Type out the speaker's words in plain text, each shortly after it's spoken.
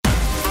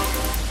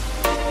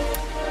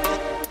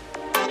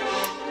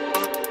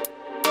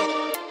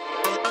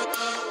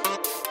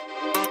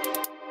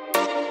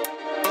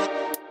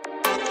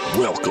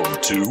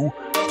Welcome to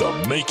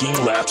the Making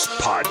Laps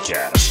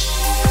Podcast.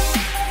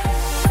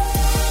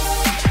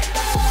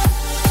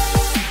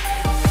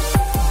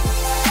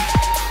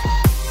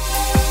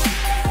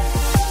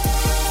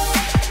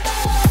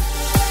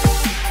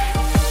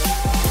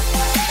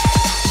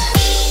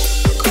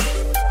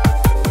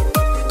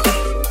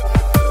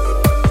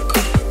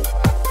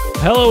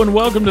 Hello and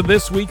welcome to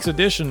this week's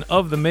edition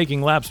of the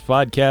Making Laps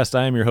Podcast.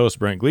 I am your host,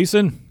 Brent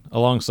Gleason.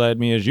 Alongside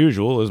me, as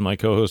usual, is my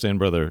co-host and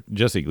brother,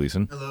 Jesse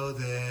Gleason. Hello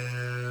there.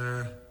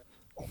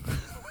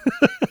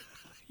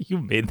 You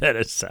made that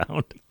a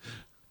sound.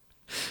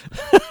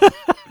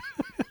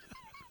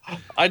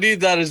 I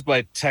need that as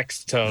my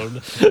text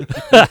tone.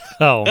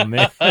 Oh,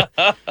 man.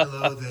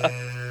 Hello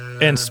there.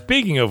 And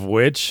speaking of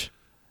which,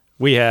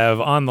 we have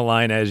on the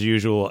line, as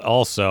usual,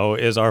 also,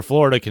 is our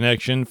Florida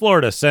connection,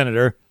 Florida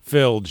Senator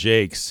Phil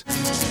Jakes.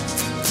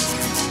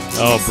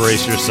 Oh,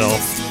 brace yourself.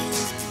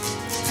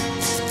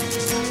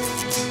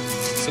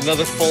 It's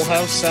another Full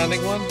House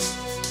sounding one.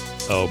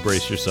 Oh,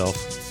 brace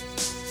yourself.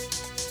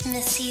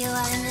 Miss you,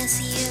 I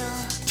miss you.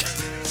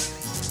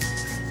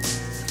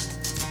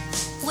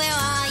 Where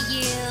are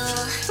you?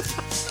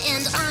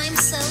 And I'm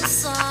so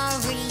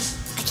sorry.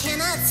 I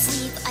cannot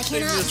sleep, I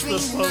cannot dream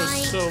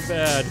tonight. So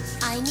bad.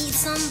 I need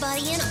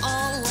somebody in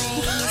all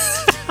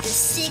ways. This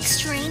sick,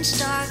 strange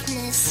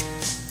darkness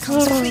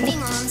comes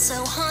creeping on,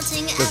 so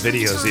haunting. The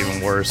video's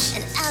even worse.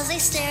 And as I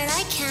stared,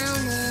 I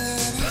counted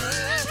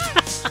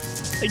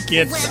I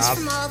can't webs stop.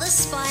 from all the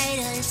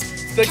spiders.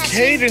 The catching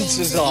cadence things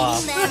is and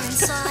off. eating their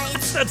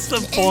insides. That's the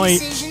With point.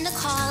 indecision to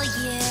call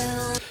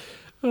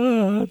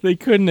you. They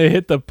couldn't have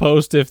hit the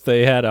post if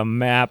they had a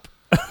map.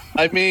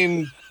 I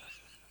mean,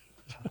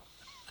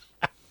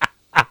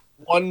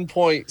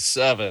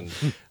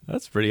 1.7.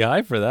 That's pretty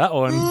high for that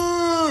one.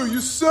 Ooh, you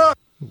suck.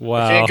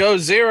 Wow. Can't go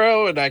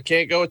 0 and I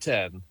can't go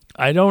 10.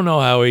 I don't know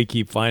how we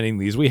keep finding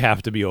these. We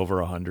have to be over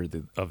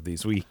 100 of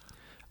these.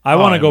 I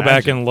want to go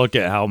back and look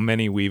at how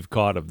many we've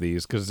caught of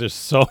these because there's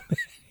so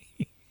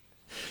many.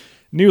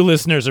 New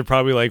listeners are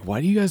probably like,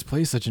 why do you guys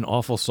play such an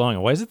awful song?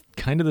 Why is it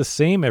kind of the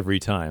same every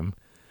time?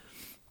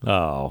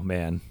 Oh,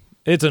 man.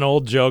 It's an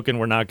old joke, and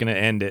we're not going to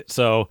end it.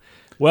 So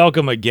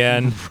welcome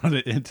again. Run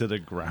it into the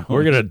ground.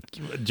 We're going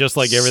to, just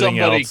like everything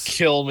Somebody else,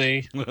 kill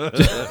me.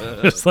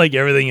 just like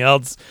everything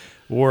else,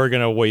 we're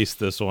going to waste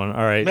this one.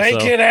 All right. Make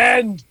so- it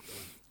end.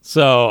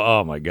 So,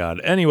 oh my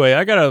God. Anyway,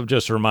 I got to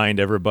just remind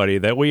everybody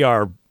that we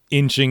are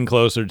inching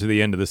closer to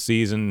the end of the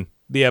season.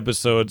 The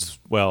episodes,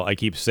 well, I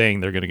keep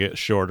saying they're going to get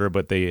shorter,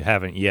 but they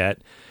haven't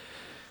yet.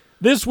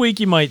 This week,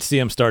 you might see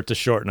them start to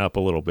shorten up a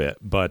little bit,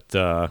 but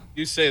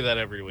You say that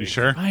every week. You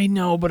sure? I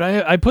know, but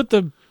I put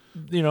the,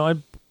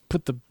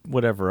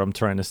 whatever I'm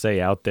trying to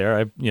say out there.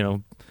 I,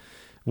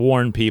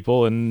 warn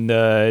people, and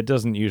it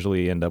doesn't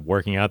usually end up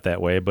working out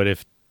that way. But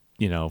if,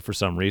 for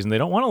some reason they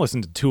don't want to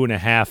listen to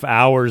 2.5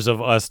 hours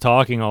of us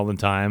talking all the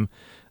time,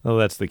 well,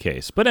 that's the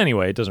case. But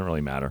anyway, it doesn't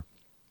really matter.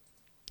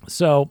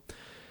 So,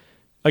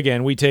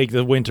 again, we take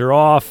the winter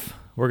off.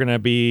 We're going to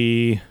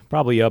be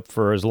probably up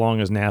for as long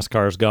as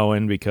NASCAR's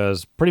going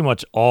because pretty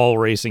much all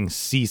racing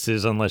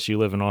ceases unless you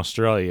live in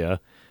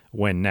Australia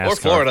when NASCAR... Or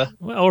Florida.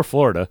 Well, or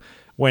Florida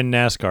when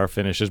NASCAR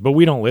finishes. But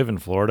we don't live in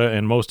Florida,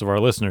 and most of our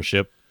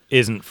listenership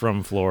isn't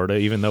from Florida,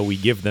 even though we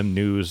give them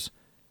news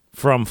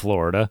from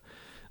Florida.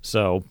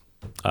 So,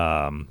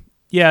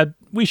 yeah,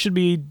 we should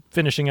be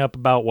finishing up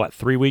about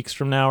 3 weeks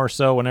from now or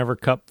so, whenever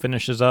Cup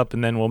finishes up,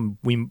 and then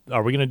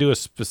are we going to do a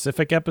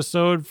specific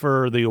episode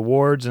for the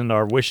awards and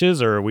our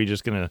wishes, or are we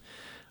just going to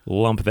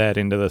lump that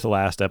into this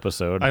last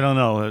episode? I don't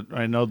know.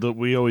 I know that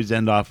we always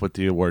end off with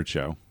the award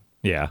show,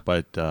 Yeah,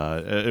 but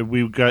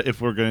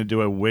if we're going to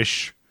do a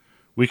wish,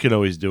 we could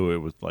always do it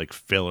with like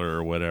filler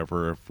or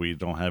whatever if we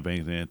don't have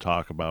anything to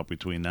talk about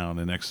between now and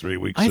the next 3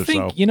 weeks I or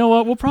think so. you know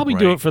what, we'll probably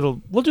do Right.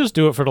 it we'll just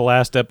do it for the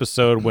last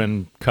episode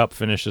when Cup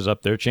finishes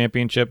up their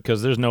championship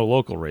because there's no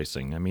local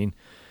racing. I mean,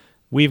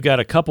 we've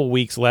got a couple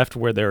weeks left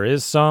where there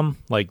is some.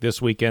 Like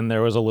this weekend,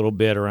 there was a little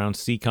bit around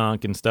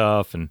Seekonk and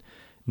stuff, and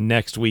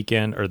next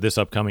weekend, or this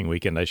upcoming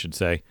weekend, I should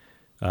say,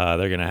 they're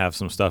going to have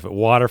some stuff at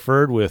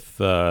Waterford with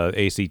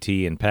ACT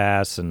and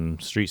Pass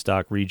and Street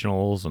Stock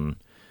Regionals, and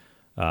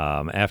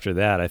after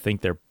that, I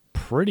think they're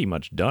pretty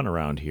much done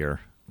around here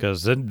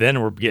because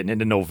then we're getting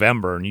into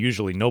November, and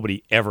usually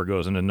nobody ever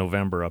goes into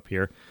November up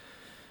here.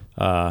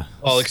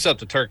 Well, except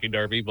the Turkey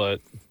Derby,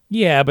 but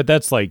Yeah, but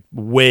that's like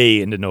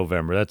way into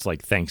November. That's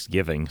like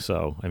Thanksgiving.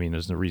 So, I mean,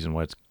 there's no reason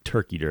why it's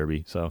Turkey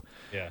Derby. So,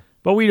 yeah.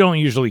 but we don't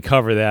usually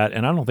cover that,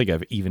 and I don't think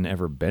I've even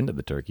ever been to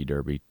the Turkey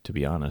Derby, to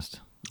be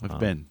honest. I've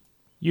been.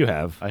 You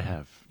have. I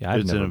have. Yeah, I've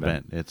it's never an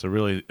event. It's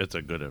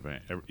a good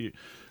event.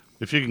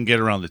 If you can get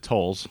around the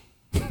tolls,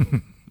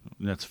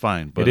 that's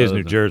fine. But it is other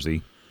New than-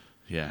 Jersey.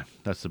 Yeah,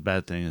 that's the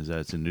bad thing is that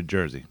it's in New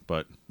Jersey.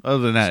 But other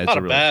than that, It's not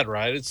a really, bad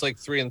ride. It's like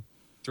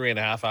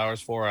 3.5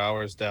 hours, 4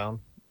 hours down.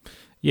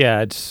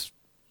 Yeah,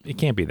 it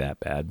can't be that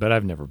bad, but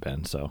I've never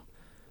been, so.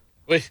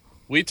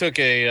 We took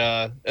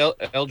a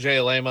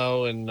LJ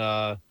Lamo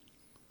and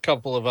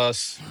couple of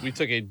us, we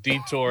took a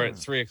detour at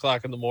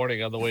 3:00 in the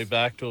morning on the way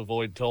back to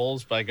avoid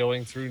tolls by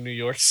going through New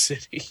York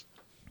City.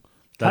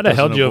 How the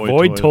hell did you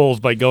avoid tolls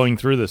by going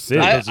through the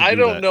city? I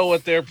do don't that. know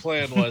what their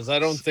plan was. I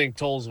don't think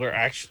tolls were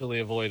actually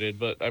avoided,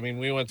 but I mean,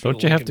 we went through.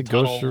 Don't the you have to Lincoln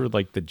go Tunnel. through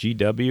like the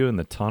GW and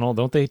the tunnel?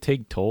 Don't they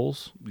take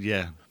tolls?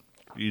 Yeah,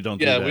 you don't.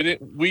 Yeah, do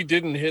that. we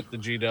didn't hit the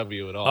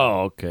GW at all.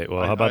 Oh, okay.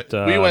 Well, how about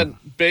we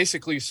went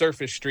basically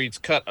surface streets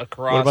cut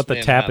across. what about the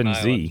Manhattan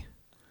Tappan Z? Island.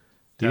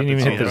 You didn't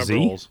even hit the Tappan Z?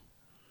 rolls.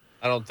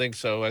 I don't think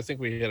so. I think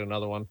we hit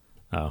another one.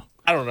 Oh,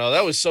 I don't know.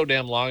 That was so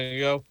damn long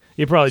ago.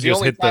 you probably It's the just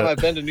only hit time the. I've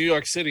been to New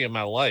York City in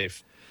my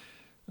life.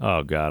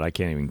 Oh God, I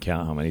can't even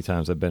count how many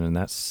times I've been in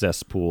that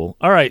cesspool.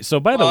 All right, so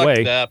by the Fuck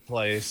way, that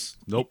place.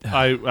 Nope.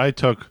 I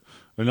took.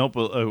 Nope.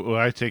 When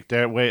I take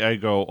that way, I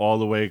go all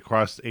the way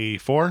across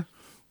 84,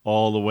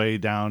 all the way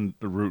down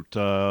the route.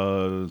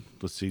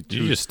 Let's see. did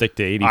you just stick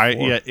to 84?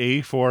 Yeah,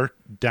 84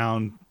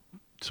 down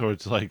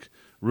towards like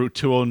Route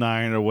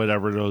 209 or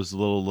whatever, those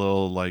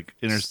little like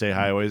interstate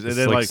highways, and It's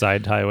then like like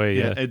side highway.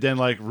 yeah, Yeah. and then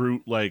like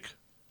Route like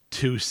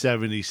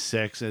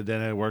 276, and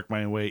then I work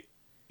my way,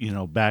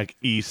 back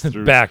east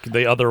through Back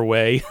the other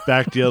way.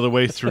 back the other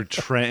way through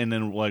Trenton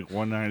and like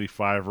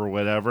 195 or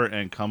whatever,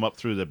 and come up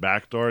through the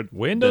back door.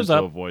 Windows then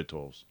to up. avoid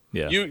tolls.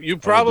 Yeah. You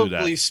that.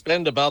 probably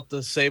spend about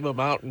the same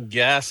amount in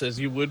gas as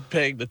you would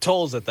paying the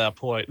tolls at that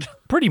point.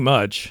 Pretty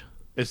much.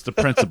 It's the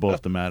principle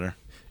of the matter.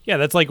 Yeah,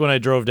 that's like when I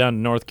drove down to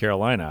North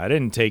Carolina. I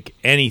didn't take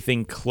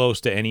anything close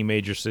to any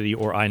major city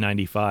or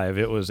I-95.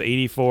 It was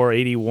 84,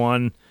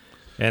 81,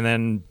 and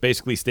then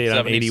basically stayed on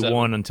 77.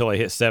 81 until I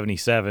hit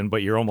 77.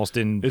 But you're almost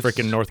in It's-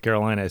 freaking North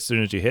Carolina as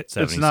soon as you hit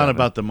 77. It's not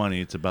about the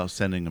money; it's about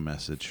sending a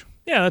message.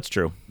 Yeah, that's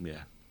true.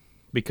 Yeah.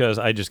 Because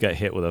I just got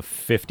hit with a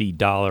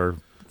 $50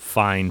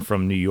 fine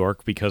from New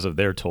York because of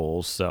their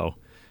tolls. So,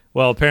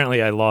 well,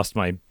 apparently I lost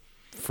my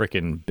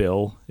freaking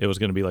bill. It was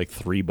going to be like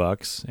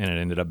 $3, and it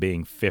ended up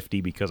being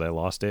 50 because I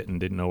lost it and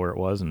didn't know where it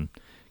was and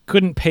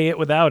couldn't pay it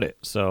without it.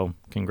 So,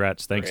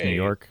 congrats, thanks New Great.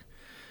 York,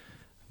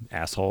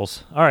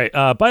 assholes. All right.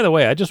 By the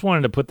way, I just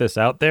wanted to put this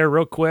out there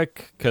real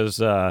quick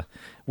because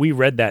we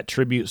read that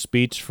tribute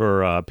speech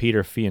for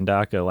Peter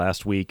Fiandaca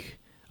last week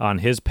on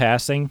his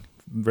passing,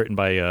 written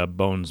by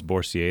Bones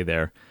Borsier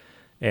there.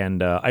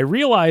 And I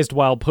realized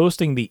while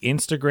posting the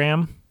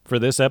Instagram for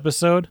this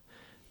episode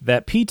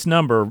that Pete's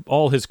number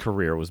all his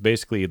career was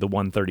basically the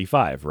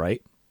 135,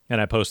 right? And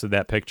I posted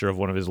that picture of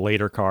one of his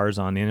later cars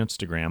on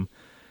Instagram.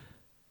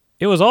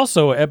 It was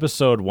also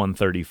episode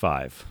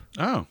 135,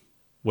 Oh,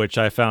 which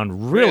I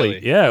found really,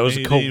 Really? yeah, it was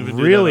you didn't even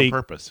do that really. on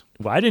purpose.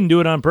 Well, I didn't do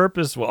it on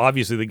purpose. Well,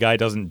 obviously the guy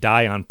doesn't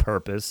die on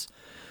purpose.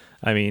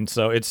 I mean,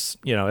 so it's,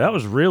 that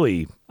was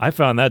really, I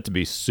found that to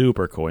be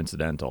super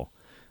coincidental.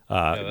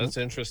 Yeah, that's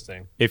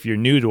interesting. If you're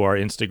new to our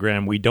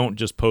Instagram, we don't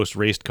just post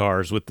raced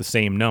cars with the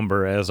same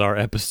number as our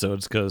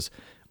episodes because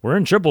we're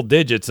in triple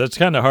digits. That's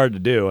kind of hard to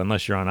do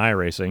unless you're on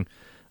iRacing.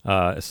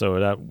 So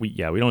that we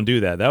don't do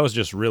that. That was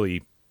just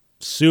really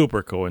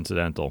super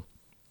coincidental.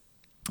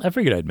 I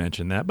figured I'd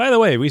mention that. By the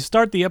way, we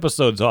start the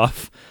episodes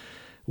off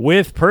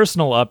with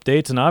personal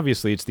updates, and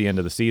obviously it's the end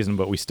of the season,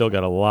 but we still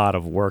got a lot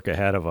of work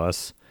ahead of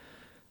us.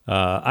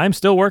 I'm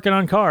still working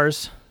on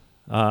cars.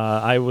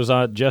 I was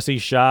at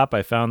Jesse's shop.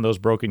 I found those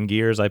broken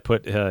gears. I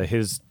put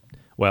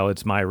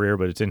it's my rear,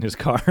 but it's in his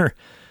car.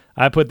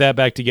 I put that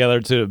back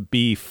together to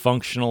be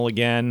functional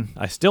again.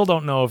 I still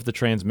don't know if the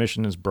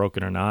transmission is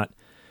broken or not.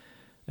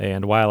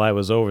 And while I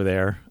was over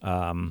there,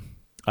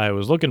 I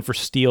was looking for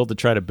steel to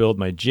try to build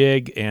my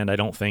jig, and I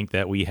don't think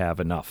that we have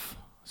enough.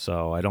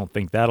 So I don't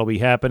think that'll be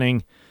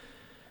happening.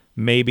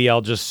 Maybe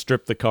I'll just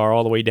strip the car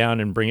all the way down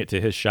and bring it to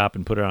his shop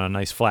and put it on a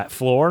nice flat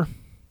floor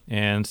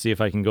and see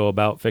if I can go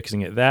about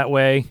fixing it that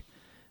way,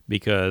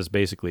 because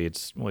basically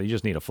you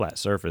just need a flat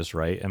surface,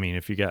 right? I mean,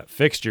 if you got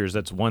fixtures,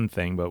 that's one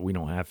thing, but we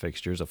don't have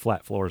fixtures. A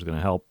flat floor is going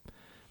to help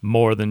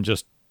more than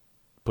just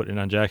putting it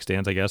on jack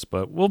stands, I guess,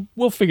 but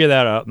we'll figure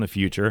that out in the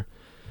future.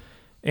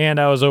 And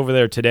I was over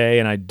there today,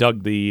 and I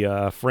dug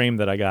the frame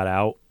that I got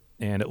out,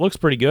 and it looks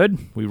pretty good.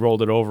 We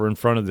rolled it over in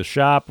front of the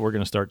shop. We're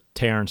going to start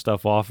tearing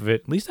stuff off of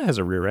it. At least it has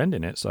a rear end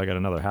in it, so I got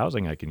another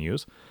housing I can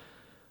use.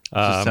 It's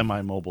a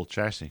semi-mobile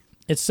chassis,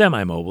 It's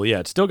semi-mobile, yeah.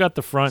 It's still got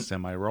the front.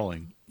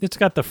 semi-rolling. It's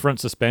got the front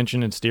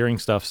suspension and steering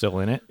stuff still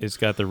in it. It's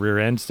got the rear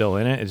end still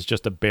in it. It's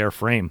just a bare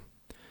frame.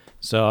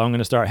 So I'm going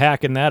to start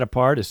hacking that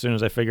apart as soon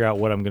as I figure out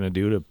what I'm going to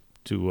do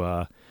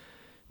to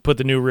put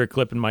the new rear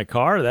clip in my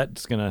car.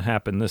 That's going to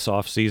happen this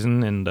off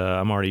season, and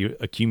I'm already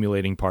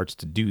accumulating parts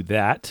to do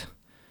that.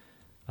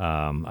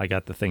 I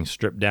got the thing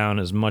stripped down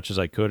as much as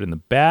I could in the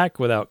back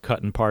without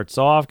cutting parts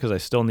off because I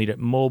still need it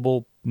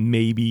mobile.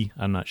 Maybe.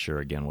 I'm not sure,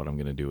 again, what I'm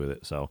going to do with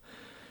it. So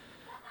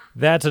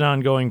that's an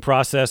ongoing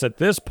process at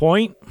this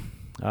point.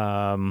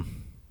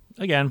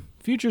 Again,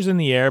 future's in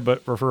the air,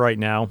 but for right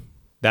now,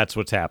 that's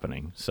what's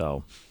happening.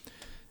 So,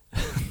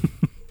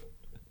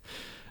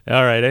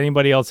 all right.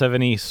 Anybody else have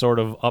any sort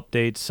of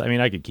updates? I mean,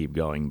 I could keep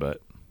going,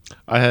 but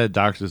I had a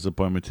doctor's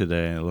appointment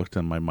today, and I looked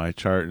on my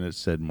chart, and it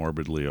said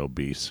morbidly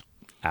obese.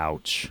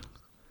 ouch.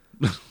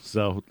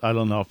 So I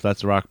don't know if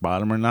that's rock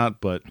bottom or not,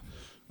 but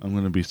I'm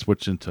going to be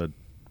switching to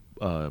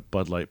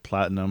Bud Light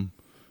Platinum,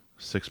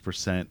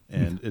 6%,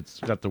 and it's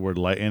got the word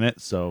light in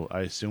it, so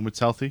I assume it's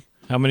healthy.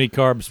 How many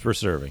carbs per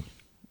serving?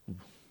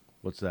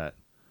 What's that?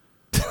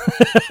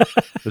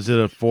 Is it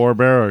a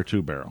 4-barrel or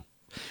 2-barrel?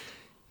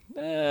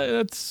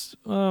 That's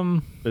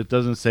It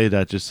doesn't say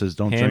that. It just says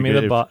don't Hand drink me it.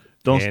 the If, bo-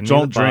 don't hand me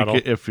don't the drink bottle.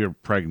 it if you're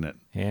pregnant.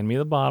 hand me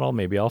the bottle.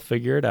 Maybe I'll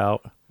figure it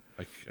out.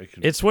 I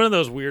can It's one of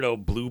those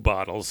weirdo blue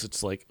bottles.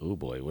 It's like, oh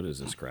boy, what is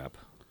this crap?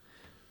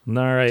 All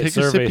right, take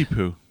survey. a sippy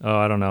poo. Oh,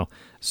 I don't know.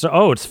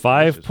 So, it's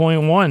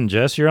 5.1.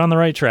 Jess, you're on the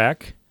right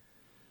track.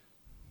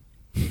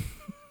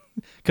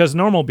 Because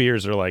normal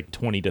beers are like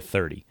 20 to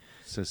 30. It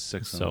says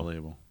 6 on So- the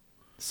label.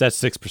 So that's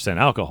 6%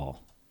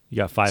 alcohol. You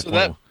got 5.1. So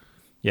that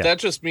Yeah. that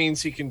just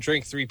means he can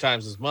drink 3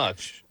 times as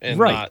much and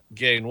Right. not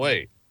gain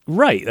weight.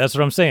 Right, that's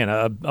what I'm saying.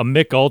 A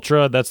Mick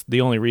Ultra, that's the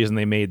only reason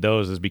they made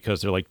those is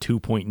because they're like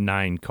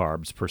 2.9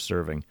 carbs per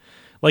serving.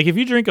 Like if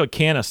you drink a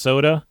can of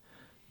soda,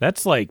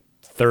 that's like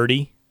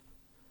 30.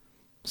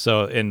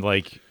 So, and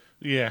like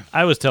Yeah.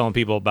 I was telling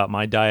people about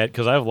my diet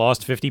because I've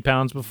lost 50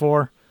 pounds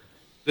before.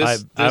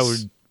 This, I this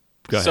would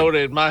go ahead. soda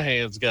in my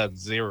hands got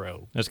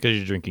 0. That's because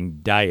you're drinking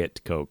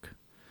Diet Coke.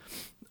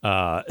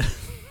 Diet,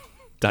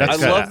 That's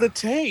I got- love the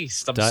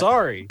taste. I'm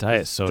sorry.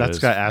 Diet soda. That's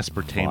got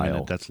aspartame in vile.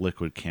 it. That's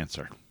liquid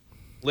cancer.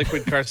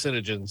 Liquid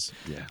carcinogens.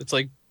 Yeah. It's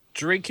like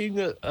drinking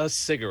a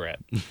cigarette.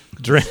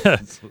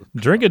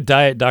 drink a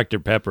Diet Dr.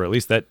 Pepper. At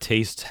least that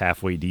tastes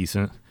halfway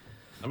decent.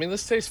 I mean,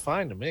 this tastes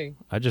fine to me.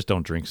 I just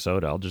don't drink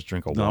soda. I'll just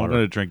drink a No, I'm water.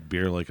 going to drink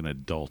beer like an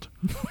adult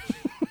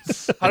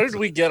How did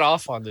we get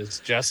off on this,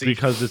 Jesse?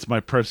 because it's my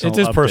personal. It's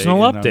his update,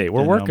 personal and update.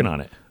 We're working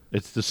on it.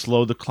 It's the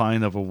slow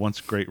decline of a once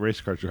great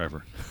race car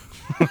driver.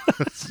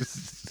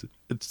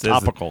 it's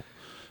topical.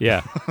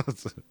 Yeah.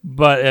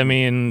 But, I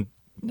mean,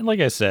 like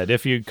I said,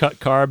 if you cut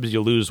carbs,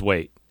 you lose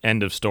weight.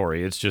 End of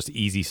story. It's just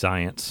easy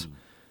science.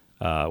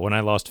 When I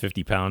lost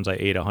 50 pounds, I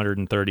ate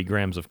 130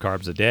 grams of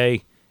carbs a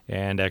day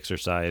and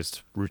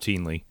exercised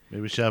routinely.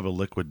 Maybe we should have a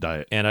liquid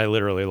diet. And I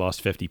literally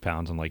lost 50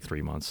 pounds in like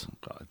 3 months.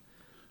 God,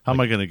 how am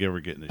I going to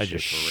ever get in this I shit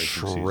just for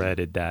racing season?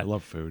 shredded that. I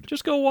love food.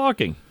 Just go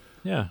walking.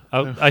 Yeah.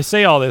 I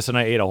say all this, and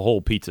I ate a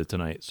whole pizza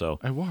tonight. So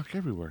I walk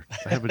everywhere.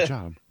 I have a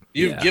job.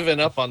 You've Yeah. given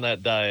up on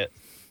that diet.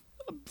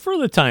 for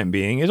the time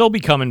being, it'll be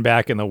coming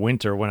back in the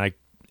winter when I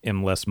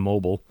am less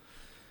mobile.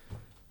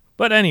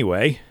 But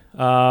anyway,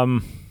 I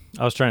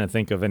was trying to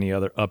think of any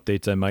other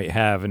updates I might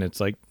have, and it's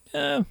like,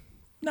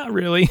 not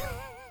really.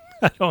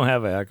 I don't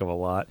have a heck of a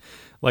lot.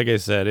 Like I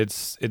said,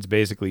 it's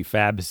basically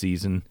fab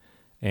season.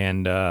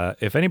 And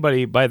if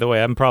anybody, by the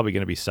way, I'm probably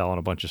going to be selling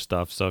a bunch of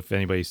stuff. So if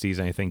anybody sees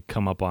anything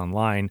come up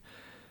online,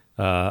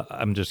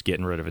 I'm just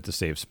getting rid of it to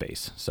save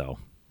space. So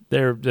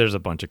there's a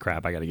bunch of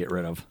crap I got to get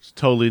rid of. It's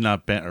totally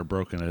not bent or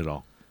broken at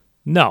all.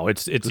 No,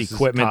 it's This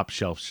equipment. is top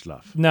shelf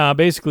stuff. No,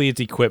 basically it's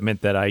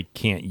equipment that I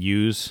can't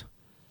use.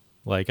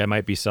 Like I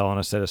might be selling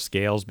a set of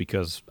scales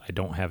because I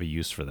don't have a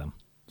use for them.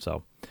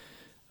 So,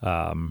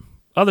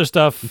 other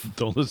stuff.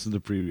 Don't listen to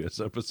previous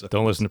episodes.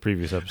 Don't listen to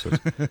previous episodes.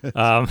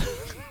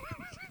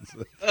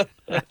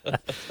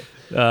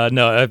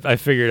 No, I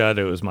figured out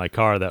it was my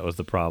car that was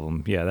the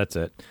problem. Yeah, that's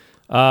it.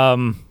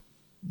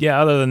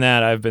 Yeah, other than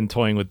that, I've been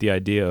toying with the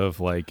idea of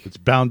like, It's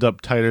bound up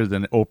tighter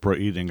than Oprah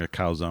eating a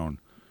calzone.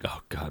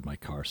 oh God, my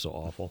car's so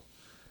awful.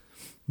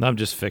 And I'm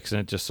just fixing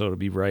it just so it'll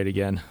be right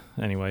again.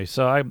 Anyway,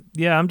 so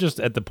I'm just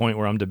at the point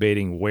where I'm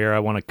debating where I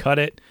want to cut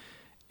it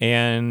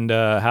and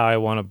how I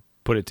want to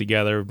put it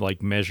together,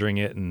 like measuring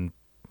it. And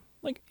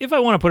like if I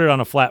want to put it on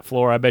a flat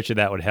floor, I bet you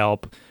that would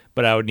help.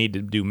 But I would need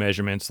to do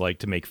measurements like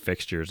to make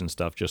fixtures and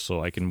stuff just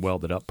so I can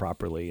weld it up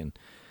properly. And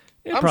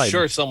it'd I'm probably-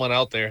 sure someone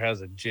out there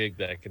has a jig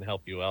that can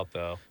help you out,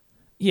 though.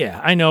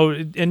 Yeah, I know.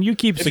 And you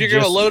keep If you're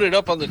going to load it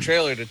up on the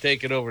trailer to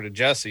take it over to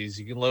Jesse's,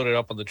 you can load it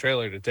up on the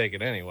trailer to take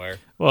it anywhere.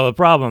 Well, the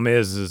problem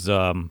is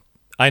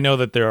I know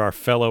that there are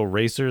fellow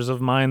racers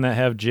of mine that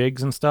have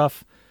jigs and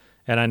stuff,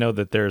 and I know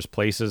that there's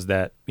places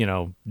that,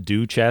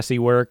 do chassis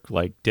work,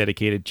 like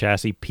dedicated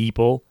chassis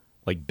people,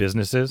 like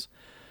businesses.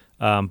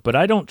 But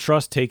I don't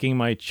trust taking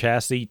my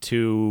chassis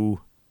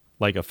to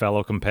like a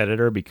fellow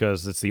competitor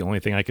because it's the only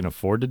thing I can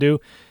afford to do.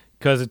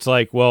 Because it's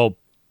like, well,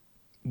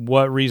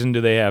 what reason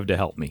do they have to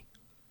help me?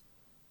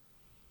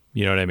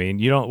 You know what I mean?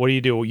 You don't. What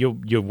do?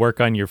 You work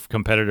on your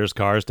competitors'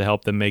 cars to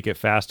help them make it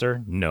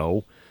faster?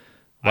 No.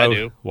 I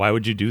do. Why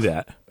would you do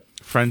that?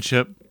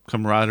 Friendship,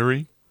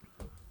 camaraderie,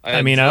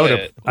 I mean, I enjoy would.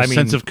 it. a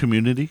sense of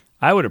community.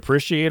 I would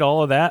appreciate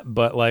all of that,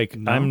 but like,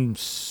 I'm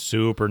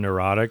super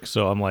neurotic,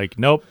 so I'm like,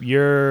 nope.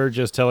 You're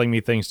just telling me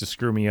things to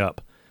screw me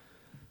up.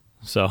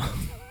 So,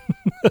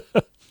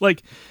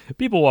 like,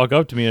 people walk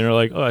up to me and they're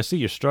like, "Oh, I see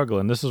you're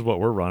struggling. This is what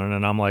we're running,"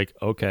 and I'm like,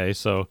 "Okay,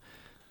 so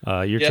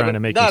you're Yeah, trying but to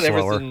make not me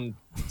slower." everything.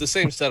 The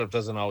same setup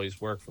doesn't always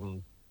work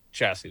from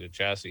chassis to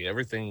chassis.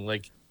 Everything,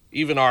 like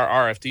even our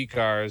RFD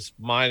cars,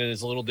 mine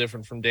is a little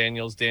different from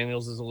Daniel's.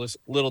 Daniel's is a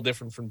little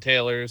different from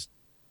Taylor's.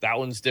 That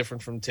one's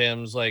different from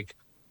Tim's. Like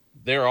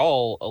they're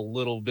all a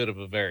little bit of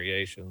a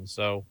variation.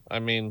 So I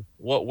mean,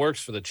 what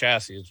works for the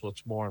chassis is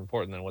what's more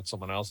important than what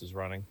someone else is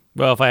running.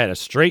 Well, if I had a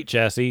straight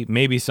chassis,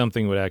 maybe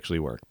something would actually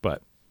work,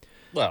 but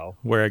Well,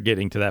 we're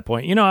getting to that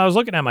point. I was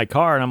looking at my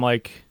car and I'm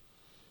like,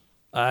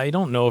 I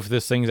don't know if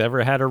this thing's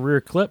ever had a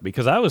rear clip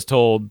because I was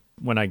told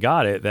when I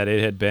got it that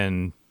it had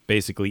been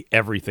basically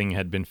everything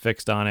had been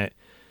fixed on it.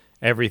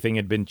 Everything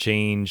had been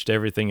changed.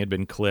 Everything had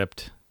been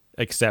clipped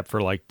except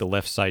for like the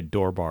left side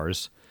door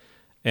bars.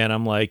 And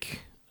I'm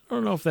like, I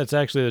don't know if that's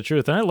actually the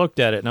truth. And I looked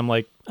at it and I'm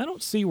like, I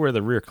don't see where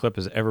the rear clip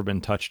has ever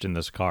been touched in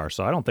this car.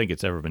 So I don't think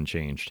it's ever been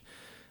changed.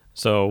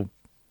 So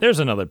there's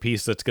another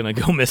piece that's going to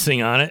go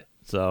missing on it.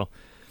 So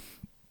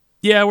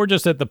yeah, we're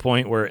just at the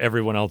point where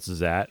everyone else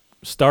is at.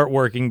 Start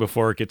working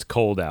before it gets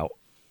cold out.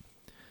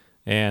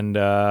 And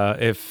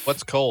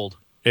What's cold?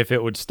 if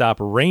it would stop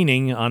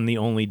raining on the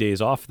only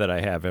days off that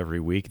I have every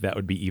week, that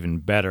would be even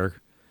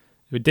better.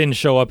 It didn't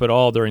show up at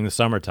all during the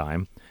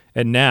summertime.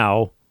 And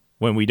now,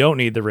 when we don't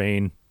need the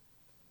rain,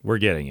 we're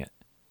getting it.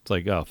 It's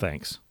like, oh,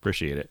 thanks.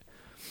 Appreciate it.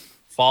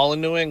 Fall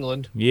in New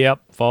England. Yep.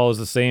 Fall is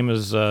the same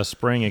as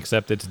spring,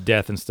 except it's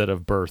death instead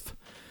of birth.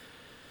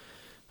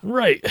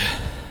 Right.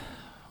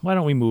 Why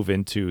don't we move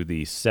into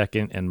the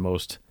second and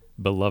most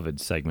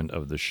beloved segment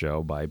of the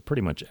show by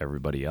pretty much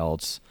everybody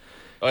else?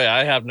 Oh, yeah,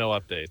 I have no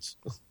updates.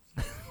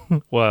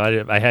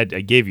 Well, I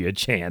gave you a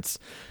chance,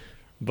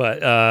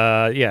 but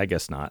yeah, I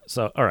guess not.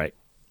 So, all right,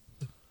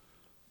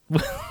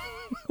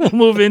 we'll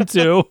move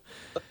into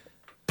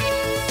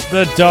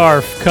the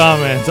Darf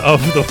comment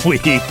of the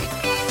week,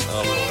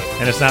 Oh, boy.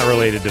 and it's not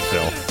related to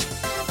Phil.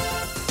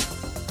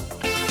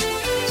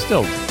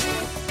 Still,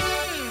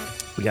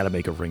 we got to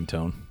make a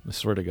ringtone. I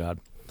swear to God.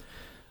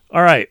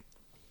 All right,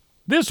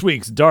 this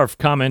week's Darf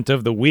comment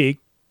of the week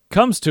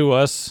comes to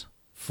us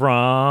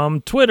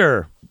from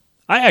Twitter.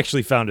 I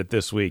actually found it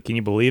this week. Can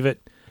you believe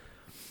it?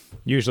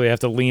 Usually I have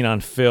to lean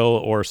on Phil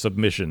or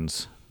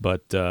submissions,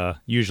 but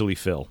usually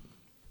Phil.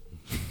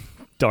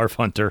 Darf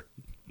Hunter.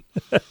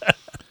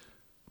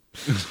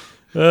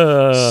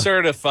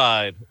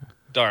 Certified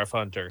Darf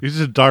Hunter. He's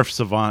a Darf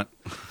savant.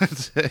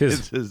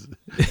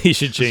 He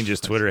should change his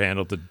Twitter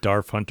handle to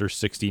Darf Hunter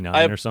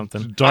 69 or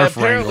something. I Darf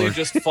apparently Wrangler.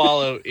 just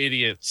follow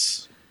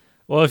idiots.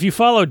 Well, if you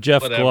follow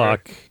Jeff Whatever.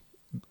 Gluck,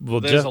 well,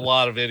 There's a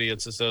lot of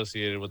idiots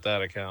associated with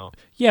that account.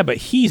 yeah, but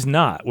he's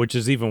not, which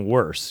is even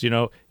worse. You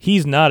know,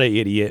 he's not an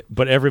idiot,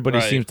 but everybody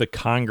Right. seems to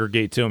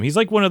congregate to him. He's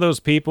like one of those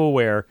people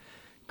where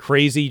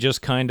crazy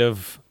just kind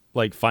of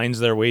like finds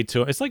their way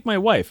to him. It's like my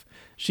wife.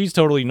 She's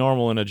totally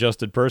normal and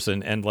adjusted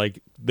person, and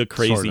like the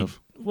crazy, Sort of.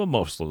 well,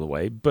 most of the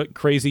way, but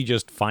crazy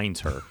just finds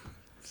her.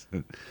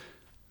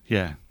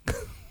 Yeah.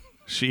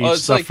 She Well, eats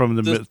it's stuff like from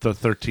the the-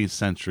 13th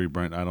century,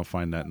 Brent. I don't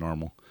find that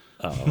normal.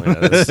 Oh, yeah,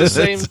 that's- The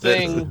same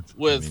thing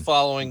with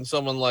following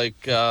someone like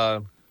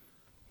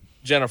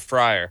Jenna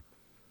Fryer.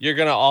 You're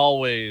going to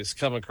always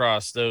come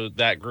across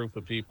that group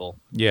of people.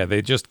 yeah,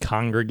 they just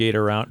congregate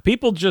around.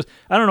 People just,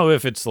 I don't know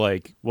if it's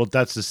like, Well,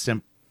 that's a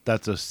simp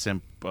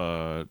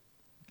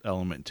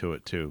element to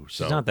it too.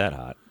 So she's not that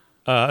hot.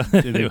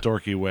 in a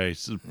dorky way.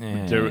 So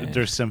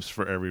they're simps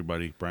for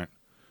everybody, Brent.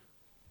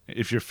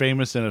 If you're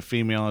famous and a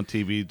female on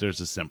TV,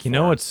 there's a simp. You for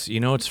know her. what's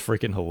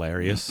freaking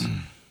hilarious?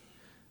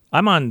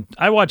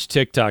 I watch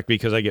TikTok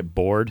because I get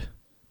bored,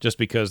 just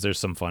because there's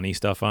some funny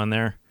stuff on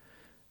there,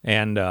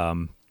 and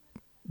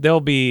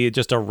there'll be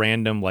just a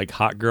random like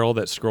hot girl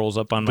that scrolls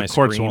up on the my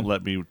courts screen. won't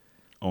let me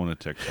own a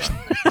TikTok.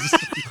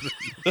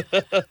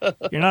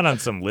 You're not on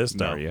some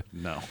list, are you?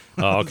 No.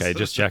 Oh, okay,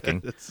 just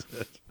checking.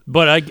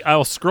 But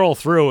I'll scroll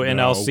through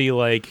and I'll No. see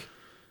like,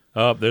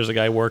 oh, there's a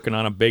guy working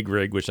on a big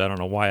rig, which I don't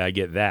know why I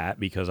get that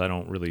because I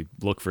don't really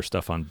look for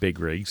stuff on big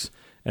rigs.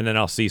 And then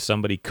I'll see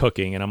somebody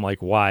cooking, and I'm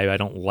like, why? I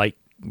don't like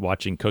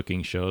watching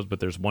cooking shows, but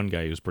there's one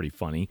guy who's pretty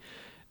funny.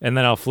 And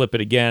then I'll flip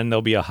it again.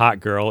 There'll be a hot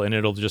girl, and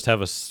it'll just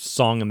have a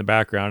song in the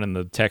background, and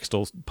the text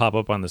will pop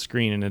up on the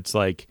screen, and it's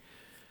like,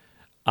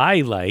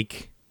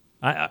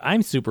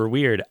 I'm super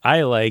weird.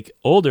 I like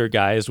older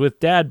guys with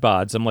dad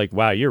bods. I'm like,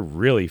 wow, you're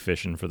really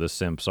fishing for the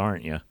simps,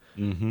 aren't you?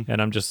 Mm-hmm. And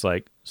I'm just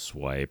like,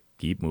 swipe,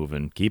 keep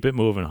moving, keep it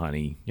moving,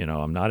 honey. You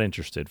know, I'm not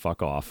interested.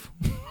 Fuck off.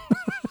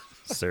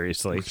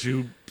 Seriously. What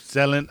you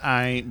selling,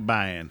 I ain't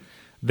buying.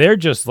 They're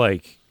just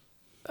like,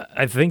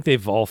 I think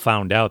they've all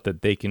found out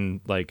that they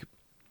can like,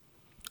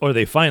 or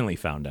they finally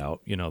found out,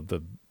 you know,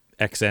 the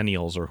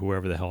Xennials or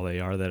whoever the hell they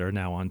are that are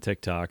now on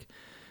TikTok.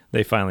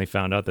 They finally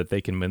found out that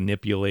they can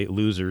manipulate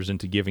losers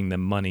into giving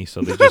them money.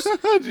 So they just,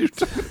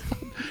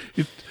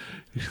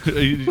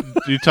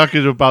 You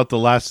talking about the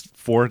last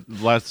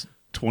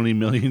 20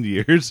 million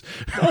years?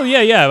 oh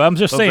yeah. I'm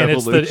just Of saying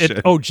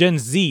evolution. Gen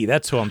Z.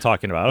 That's who I'm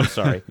talking about. I'm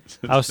sorry.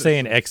 I was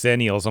saying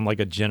Xennials. I'm like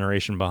a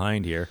generation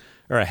behind here,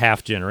 or a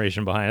half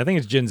generation behind. I think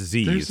it's Gen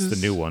Z. There's It's this-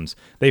 the new ones.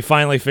 They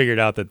finally figured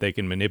out that they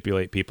can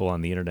manipulate people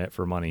on the internet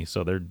for money.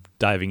 So they're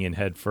diving in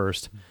head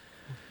first.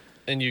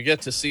 And you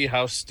get to see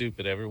how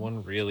stupid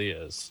everyone really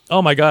is.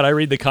 Oh my God, I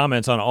read the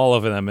comments on all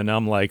of them, and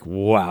I'm like,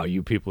 wow,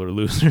 you people are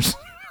losers.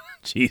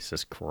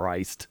 Jesus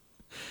Christ.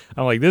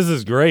 I'm like, this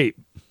is great.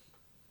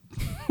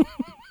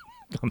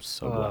 I'm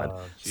so glad.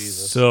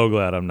 Jesus. So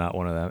glad I'm not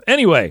one of them.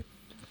 Anyway,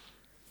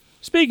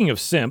 speaking of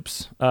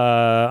simps,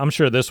 I'm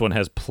sure this one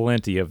has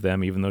plenty of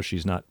them, even though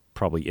she's not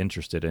probably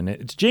interested in it.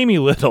 It's Jamie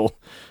Little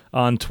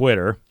on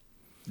Twitter.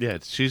 Yeah,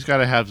 she's got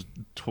to have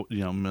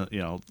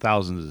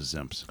thousands of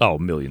simps. Oh,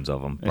 millions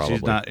of them, And probably.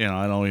 she's not,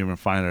 I don't even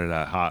find her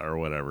that hot or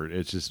whatever.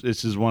 It's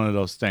just one of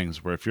those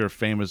things where if you're a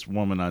famous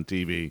woman on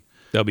TV,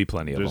 There'll be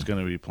plenty of there's them.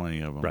 going to be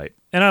plenty of them. Right.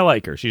 And I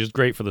like her. She's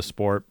great for the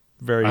sport.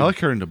 Very. I like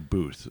her in the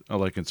booth,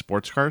 like in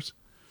sports cars.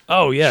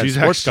 Oh, yeah. She's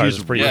Sports actually- cars is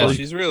she's pretty Yeah, fun.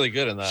 she's really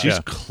good in that. She's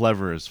Yeah.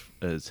 clever as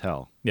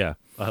hell. Yeah.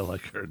 I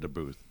like her in the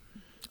booth.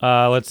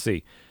 Let's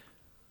see.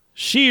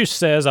 She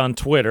says on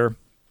Twitter,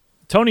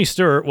 Tony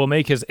Stewart will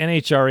make his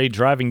NHRA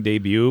driving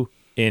debut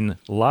in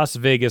Las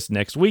Vegas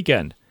next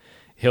weekend.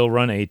 He'll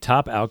run a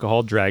top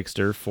alcohol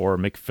dragster for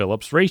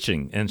McPhillips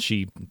Racing, and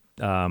she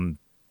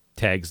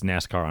tags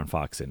NASCAR on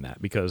Fox in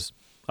that because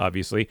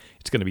obviously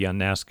it's going to be on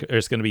NASCAR.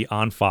 It's going to be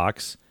on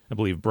Fox. I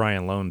believe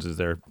Brian Lones is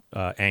their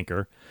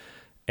anchor,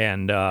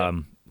 and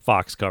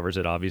Fox covers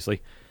it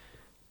obviously.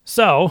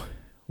 So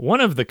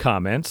one of the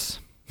comments,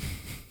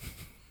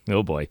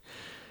 oh boy,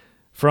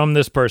 from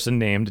this person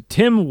named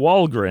Tim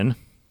Walgren,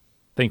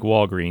 think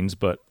Walgreens,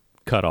 but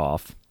cut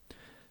off,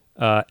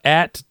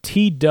 at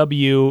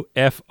TWFROMAZ.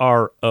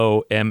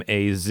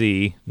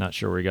 Not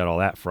sure where he got all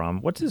that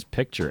from. What's his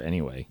picture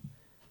anyway?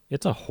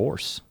 It's a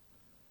horse.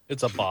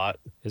 It's a bot.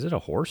 Is it a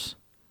horse?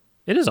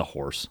 It is a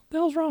horse. The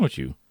hell's wrong with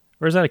you?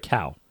 Or is that a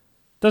cow?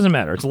 Doesn't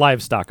matter. It's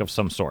livestock of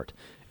some sort.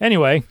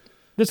 Anyway,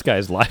 this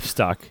guy's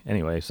livestock.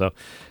 Anyway, so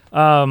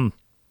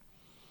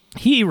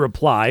he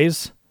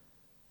replies,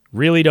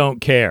 really don't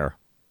care.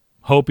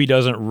 Hope he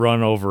doesn't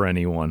run over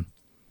anyone.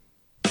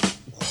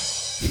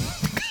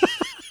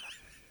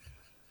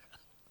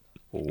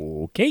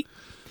 Okay.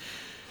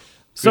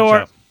 So Good our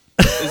job.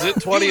 Is it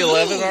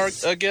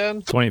 2011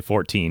 again?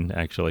 2014,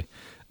 actually.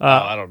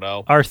 I don't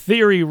know. Our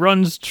theory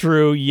runs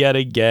true yet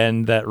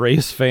again that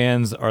race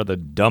fans are the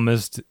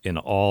dumbest in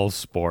all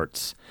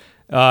sports.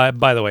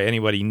 By the way,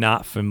 anybody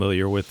not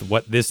familiar with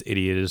what this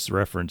idiot is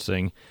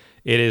referencing,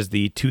 it is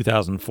the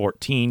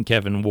 2014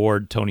 Kevin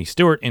Ward Tony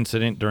Stewart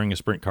incident during a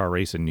sprint car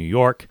race in New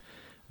York,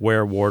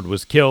 where Ward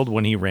was killed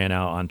when he ran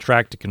out on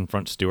track to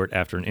confront Stewart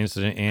after an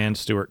incident, and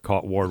Stewart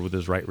caught Ward with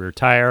his right rear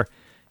tire,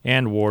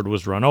 and Ward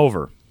was run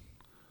over.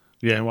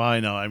 Yeah, well, I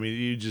know. I mean,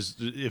 you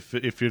just if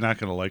you're not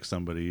going to like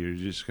somebody, you're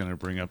just going to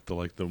bring up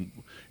you're going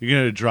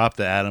to drop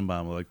the atom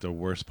bomb, like the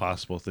worst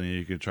possible thing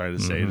you could try to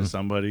say to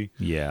somebody.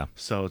 Yeah.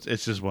 So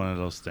it's just one of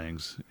those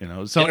things,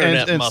 So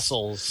Internet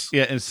muscles.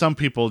 Yeah, and some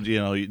people,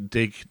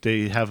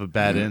 they have a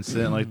bad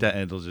incident like that,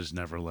 and they'll just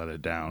never let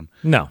it down.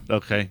 No.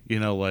 Okay,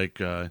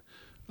 like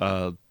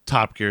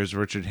Top Gear's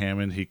Richard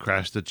Hammond, he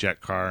crashed the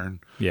jet car.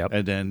 Yep.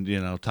 And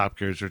then Top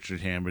Gear's Richard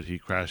Hammond, he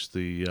crashed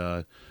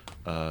the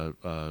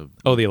The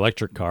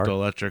electric car. the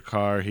electric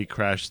car. He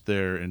crashed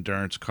their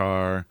endurance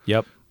car.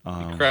 Yep.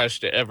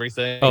 Crashed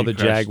everything. Oh, He the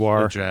crashed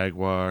Jaguar. The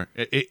Jaguar.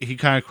 He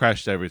kind of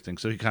crashed everything,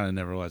 so he kind of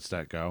never lets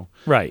that go.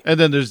 Right. And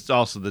then there's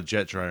also the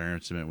jet dryer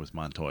incident with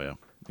Montoya.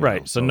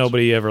 Right. So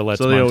nobody ever lets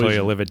so they always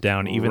Montoya live it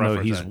down, even though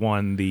reference he's that.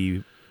 won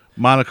the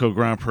Monaco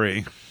Grand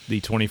Prix.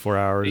 24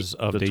 hours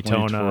of The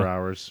Daytona. 24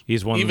 hours.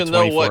 He's won Even the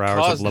though 24 what hours of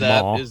caused Le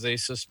that Mans. is a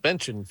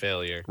suspension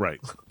failure. Right.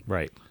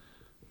 Right.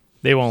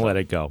 They won't let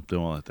it go. They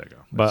won't let that go.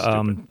 But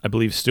That's stupid. I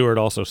believe Stewart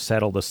also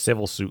settled a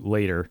civil suit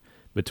later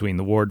between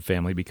the Ward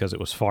family because it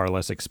was far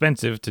less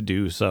expensive to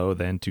do so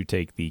than to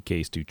take the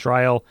case to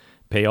trial,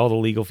 pay all the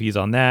legal fees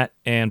on that,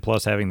 and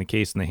plus having the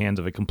case in the hands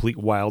of a complete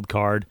wild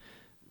card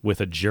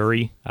with a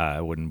jury. I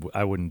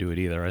wouldn't do it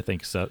either. I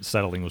think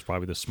settling was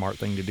probably the smart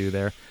thing to do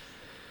there.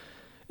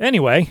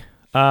 Anyway,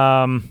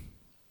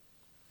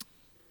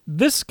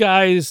 this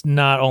guy's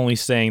not only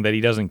saying that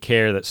he doesn't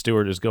care that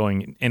Stewart is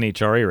going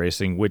NHRA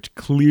racing, which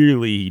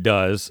clearly he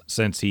does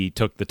since he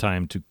took the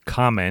time to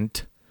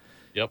comment.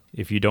 Yep.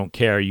 If you don't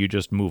care, you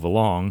just move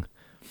along.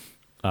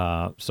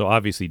 So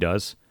obviously he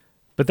does.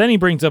 But then he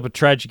brings up a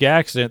tragic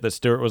accident that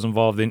Stewart was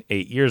involved in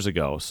 8 years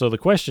ago. So the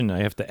question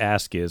I have to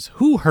ask is,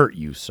 who hurt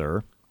you,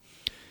 sir?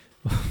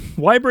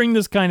 Why bring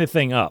this kind of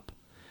thing up?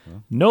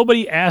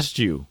 Nobody asked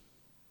you.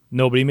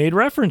 Nobody made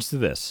reference to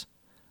this.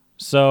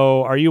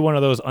 So are you one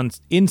of those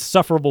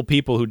insufferable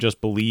people who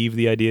just believe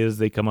the ideas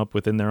they come up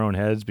with in their own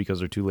heads because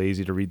they're too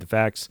lazy to read the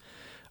facts?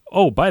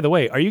 Oh, by the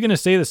way, are you going to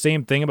say the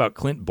same thing about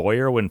Clint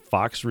Boyer when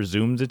Fox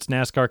resumes its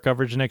NASCAR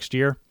coverage next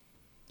year?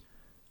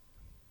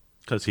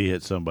 Because he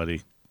hit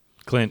somebody.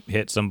 Clint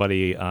hit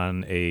somebody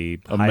on a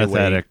meth highway,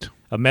 addict.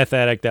 a meth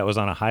addict that was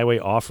on a highway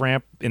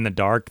off-ramp in the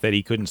dark that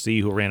he couldn't see,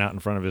 who ran out in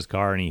front of his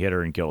car, and he hit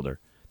her and killed her.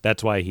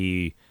 That's why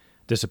he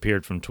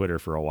disappeared from Twitter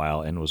for a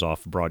while and was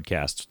off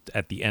broadcast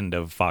at the end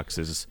of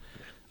Fox's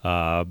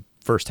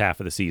first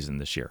half of the season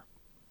this year.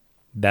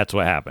 That's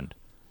what happened.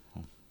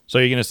 So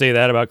you're going to say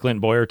that about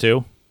Clint Boyer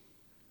too?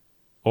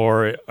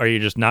 Or are you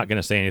just not going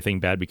to say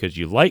anything bad because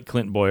you like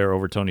Clint Boyer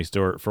over Tony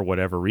Stewart for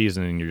whatever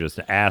reason and you're just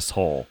an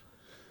asshole?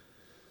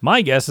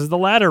 My guess is the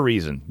latter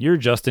reason. You're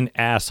just an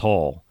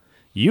asshole.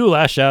 You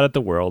lash out at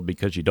the world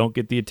because you don't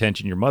get the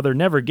attention your mother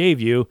never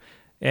gave you,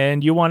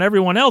 and you want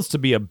everyone else to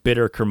be a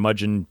bitter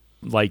curmudgeon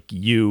like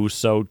you.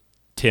 So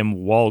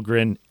Tim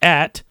Walgren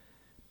at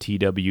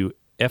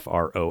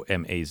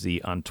TWFROMAZ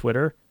on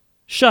Twitter,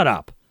 shut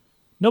up.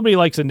 Nobody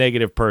likes a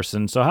negative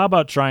person, so how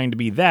about trying to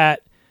be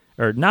that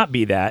or not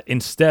be that,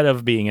 instead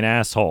of being an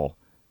asshole.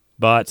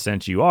 But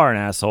since you are an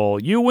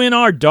asshole, you win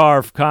our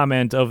Darf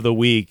comment of the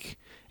week.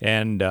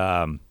 And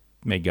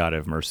may God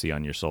have mercy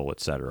on your soul,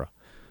 etc.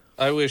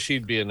 I wish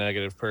he'd be a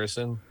negative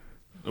person.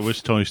 I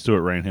wish Tony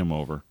Stewart ran him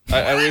over.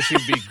 I wish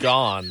he'd be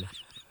gone,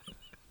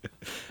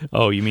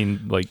 Oh, you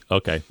mean like,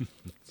 okay.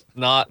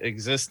 not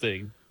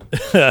existing.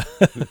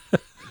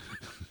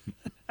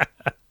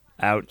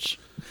 Ouch.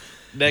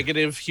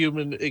 Negative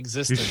human He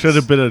existence. should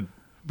have been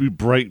a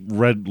bright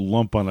red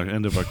lump on the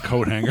end of a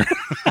coat hanger.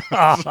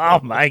 Oh,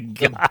 my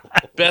God.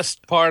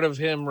 Best part of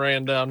him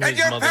ran down Did his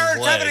your mother's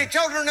parents have any leg.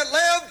 children that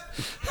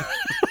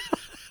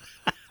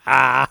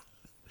lived?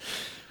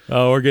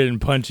 Oh, we're getting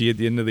punchy at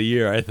the end of the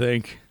year, I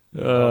think.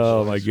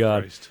 Oh, my Jesus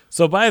God. Christ.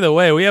 So, by the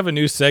way, we have a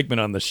new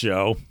segment on the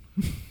show,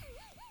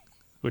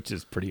 which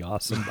is pretty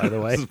awesome, by the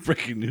way. This is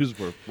breaking news.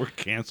 We're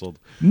canceled.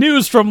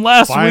 News from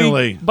last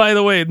Finally. week. By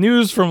the way,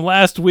 news from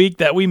last week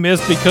that we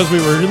missed because we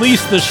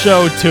released the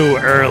show too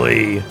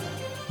early.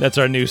 That's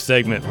our new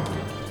segment.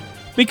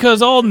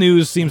 Because all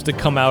news seems to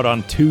come out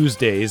on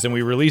Tuesdays, and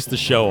we release the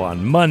show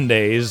on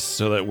Mondays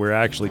so that we're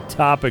actually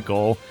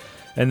topical,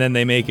 and then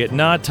they make it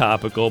not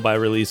topical by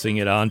releasing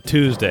it on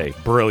Tuesday.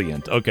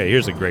 Brilliant. Okay,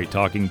 here's a great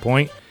talking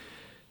point.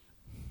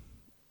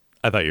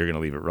 I thought you were going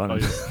to leave it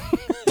running.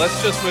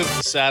 Let's just move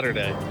to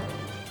Saturday.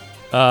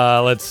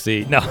 Let's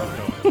see. No.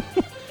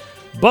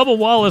 Bubba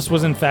Wallace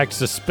was in fact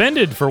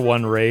suspended for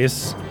one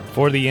race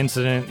for the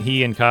incident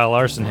he and Kyle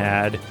Larson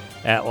had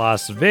at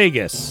Las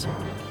Vegas.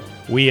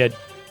 We had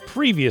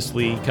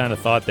previously kind of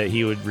thought that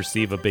he would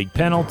receive a big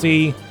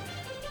penalty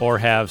or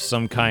have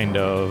some kind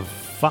of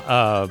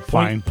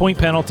Fine. point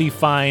penalty,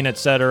 fine,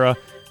 etc.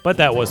 But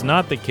that was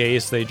not the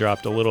case. They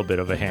dropped a little bit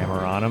of a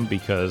hammer on him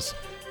because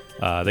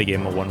they gave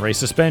him a one-race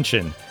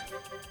suspension.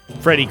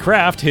 Freddie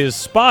Kraft, his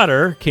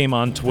spotter, came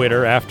on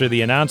Twitter after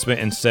the announcement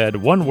and said,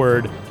 one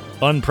word,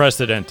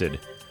 unprecedented.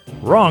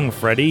 Wrong,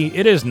 Freddie.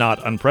 It is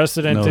not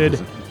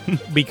unprecedented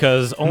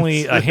because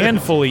only a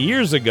handful of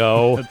years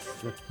ago,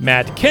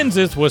 Matt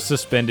Kenseth was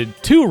suspended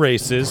 2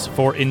 races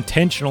for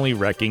intentionally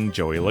wrecking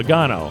Joey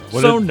Logano.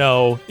 What So did-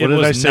 no, it What did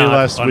was I say not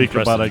last week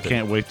about I unprecedented.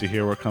 can't wait to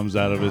hear what comes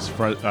out of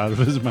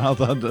his mouth?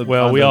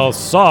 Well, we all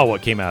saw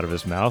what came out of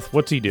his mouth.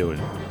 What's he doing?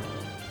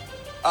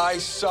 I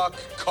suck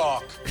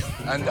cock,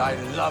 and I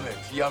love it.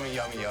 Yummy,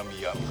 yummy, yummy,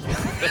 yummy.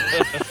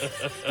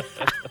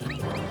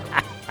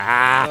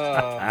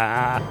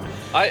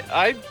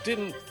 I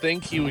didn't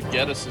think he would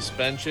get a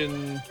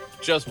suspension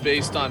just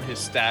based on his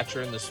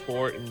stature in the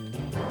sport and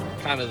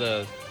kind of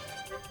the.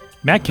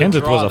 Matt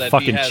Kenseth draw was that a he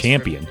fucking has for-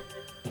 champion.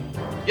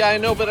 Yeah, I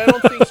know, but I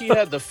don't think he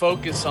had the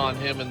focus on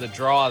him and the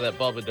draw that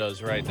Bubba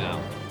does right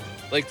now.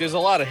 Like, there's a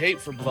lot of hate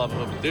for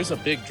Bubba, but there's a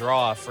big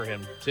draw for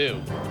him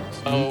too.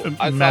 So I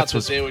thought Matt's that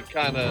was- they would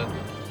kind of,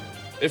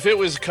 if it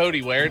was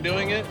Cody Ware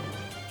doing it,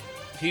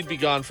 he'd be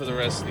gone for the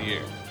rest of the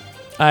year.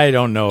 I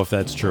don't know if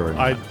that's true or not.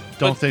 I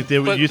don't But- think they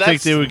would. but You think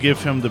that's- they would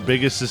give him the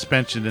biggest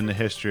suspension in the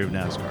history of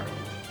NASCAR?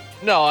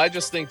 No, I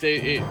just think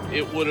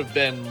it would have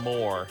been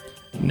more.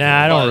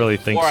 Nah, I don't But- really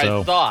think or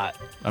so. I thought.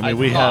 I mean,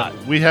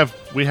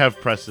 we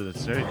have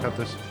precedents. There, you cut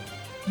this.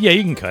 Yeah,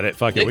 you can cut it.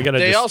 Fuck it. We gotta.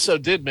 They also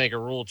did make a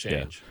rule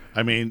change.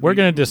 I mean, We're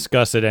gonna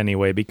discuss it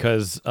anyway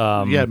because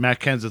yeah, Matt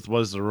Kenseth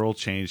was the rule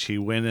change. He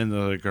went into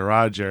the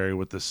garage area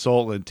with the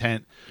sole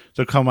intent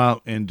to come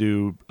out and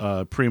do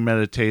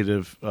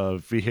premeditative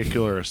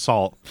vehicular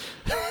assault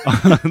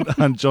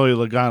on Joey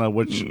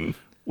Logano,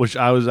 which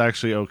I was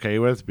actually okay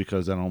with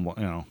because I don't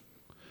blame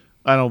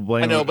I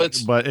know, him,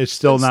 but it's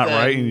still since not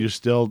then- right, and you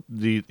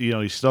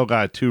still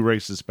got a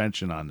 2-race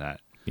suspension on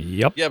that.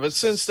 Yep. Yeah, but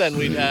since then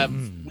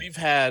we've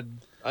had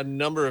a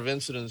number of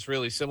incidents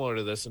really similar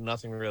to this, and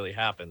nothing really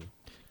happened.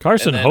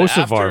 Carson And then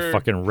Hocevar after-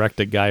 fucking wrecked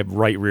a guy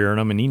right rearing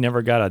him, and he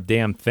never got a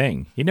damn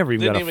thing. He never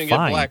even Didn't got a even get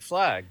fine black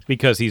flagged.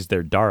 because he's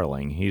their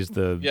darling. He's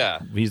the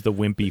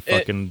wimpy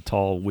fucking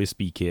tall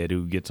wispy kid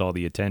who gets all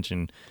the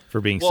attention for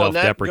being Well, and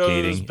that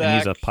self-deprecating, goes and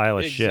he's a back pile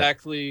of shit.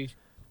 exactly.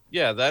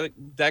 Yeah,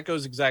 that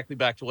goes exactly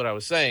back to what I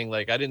was saying.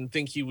 Like, I didn't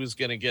think he was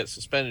going to get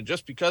suspended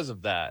just because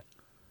of that,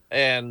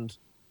 and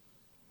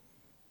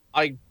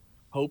I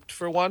hoped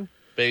for one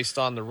based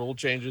on the rule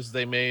changes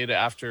they made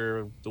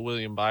after the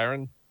William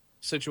Byron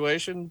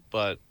situation,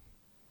 but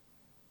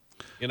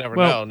you never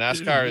Well, know.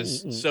 NASCAR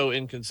is so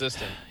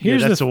inconsistent.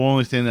 Here's That's the the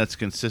only thing that's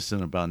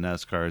consistent about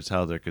NASCAR is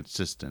how they're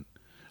consistent,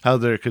 how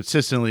they're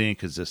consistently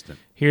inconsistent.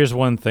 Here's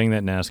one thing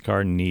that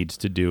NASCAR needs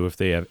to do if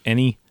they have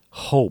any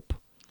hope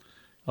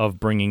of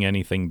bringing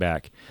anything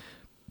back.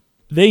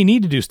 They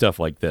need to do stuff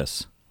like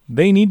this.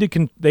 They need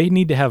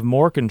to have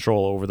more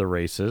control over the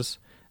races.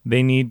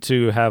 They need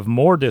to have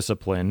more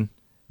discipline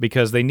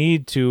because they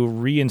need to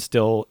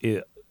reinstill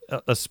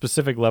a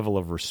specific level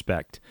of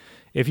respect.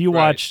 If you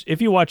watch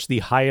the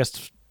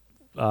highest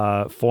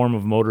form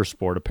of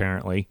motorsport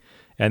apparently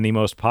and the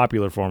most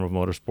popular form of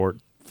motorsport,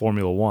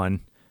 Formula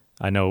 1,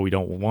 I know we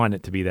don't want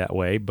it to be that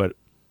way, but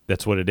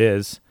that's what it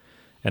is.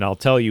 And I'll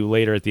tell you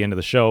later at the end of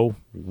the show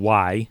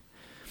why.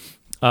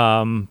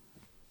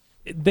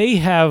 they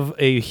have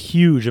a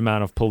huge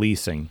amount of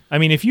policing. I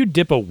mean, if you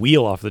dip a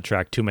wheel off the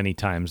track too many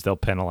times, they'll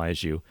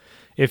penalize you.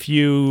 If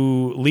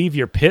you leave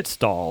your pit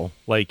stall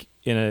like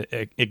in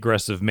an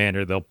aggressive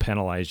manner, they'll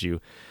penalize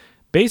you.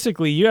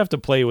 Basically, you have to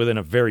play within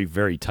a very,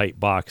 very tight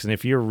box, and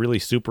if you're really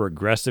super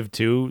aggressive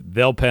too,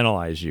 they'll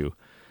penalize you.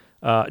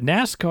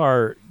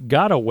 NASCAR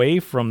got away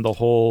from the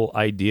whole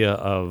idea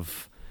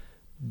of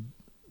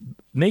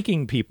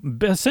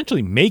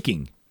essentially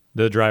making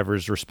the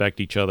drivers respect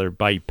each other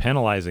by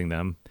penalizing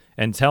them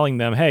and telling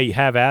them, hey,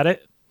 have at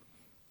it.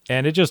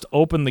 And it just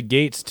opened the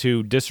gates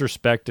to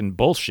disrespect and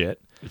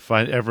bullshit. If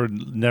I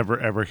never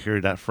ever hear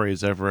that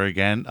phrase ever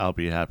again, I'll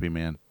be a happy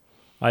man.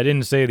 I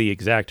didn't say the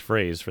exact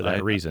phrase for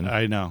that reason.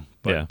 I know,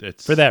 but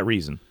it's for that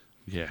reason.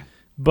 Yeah.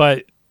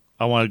 But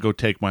I want to go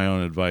take my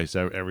own advice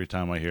every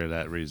time I hear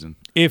that reason.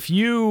 if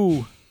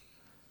you're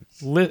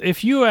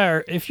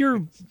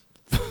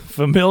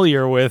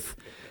familiar with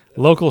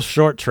local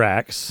short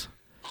tracks,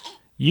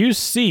 you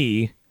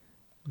see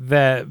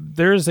that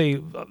there's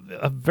a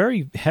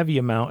very heavy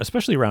amount,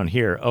 especially around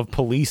here, of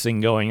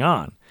policing going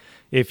on.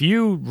 If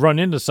you run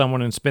into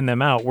someone and spin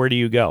them out, where do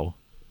you go?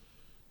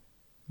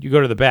 You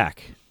go to the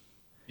back.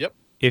 Yep.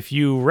 If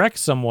you wreck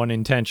someone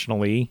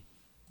intentionally,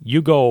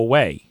 you go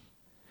away.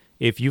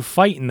 If you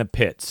fight in the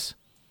pits,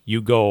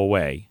 you go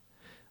away.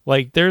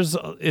 Like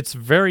it's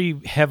very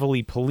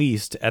heavily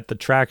policed at the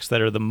tracks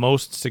that are the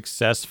most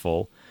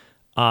successful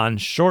on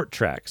short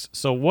tracks.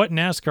 So what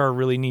NASCAR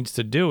really needs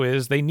to do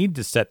is they need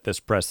to set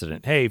this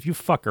precedent. Hey, if you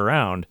fuck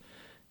around,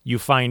 you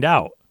find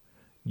out.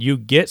 You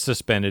get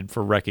suspended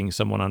for wrecking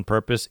someone on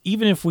purpose,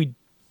 even if we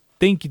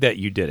think that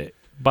you did it.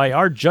 By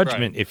our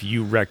judgment, Right. if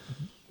you wreck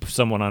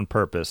someone on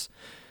purpose,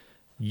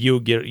 you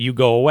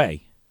go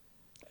away.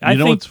 I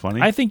know think, what's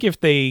funny? I think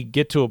if they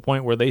get to a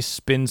point where they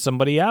spin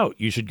somebody out,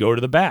 you should go to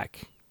the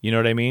back. You know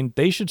what I mean?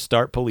 They should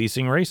start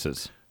policing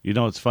races. You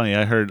know, it's funny.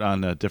 I heard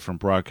on a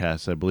different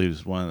broadcast, I believe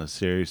it's one of the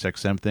Sirius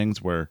XM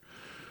things, where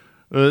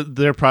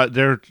their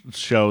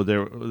show they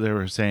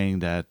were saying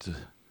that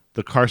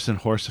the Carson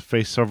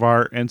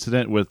Hocevar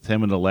incident with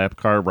him in the lap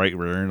car, right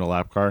rear in the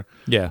lap car,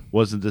 Yeah.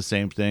 wasn't the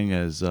same thing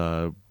as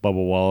Bubba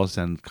Wallace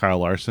and Kyle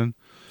Larson.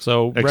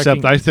 So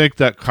Except I think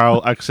that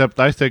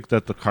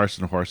the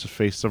Carson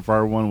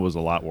Hocevar one was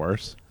a lot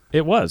worse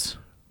it was.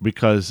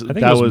 because I think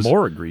that it was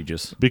more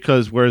egregious.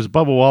 because whereas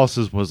Bubba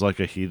Wallace's was like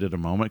a heat of the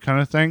moment kind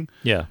of thing.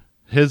 Yeah.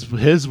 His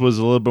was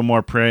a little bit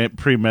more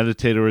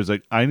premeditated. Where he's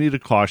like, I need a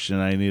caution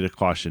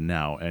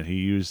now, and he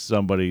used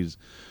somebody's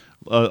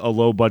a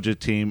low budget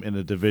team in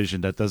a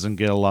division that doesn't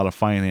get a lot of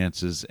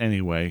finances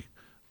anyway,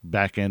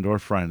 back end or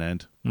front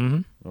end.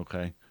 Mm-hmm.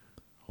 Okay,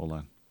 hold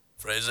on.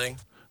 Phrasing.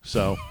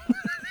 So,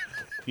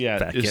 yeah,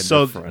 Back end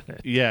so or front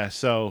end. yeah,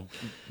 so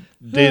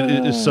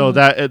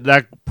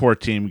that poor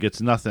team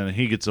gets nothing, and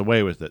he gets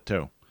away with it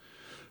too.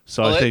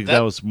 So Well, I think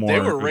that was more. They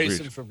were racing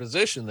egregious. for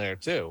position there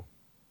too.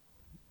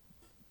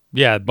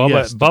 Yeah, Bubba,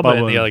 Yes, Bubba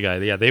and Bubba- the other guy.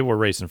 Yeah, they were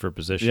racing for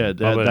position. Yeah,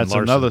 Bubba and that's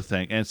Larson. another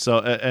thing. And so,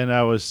 and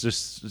I was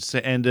just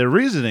saying, and the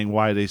reasoning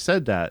why they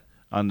said that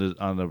on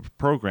the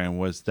program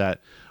was that,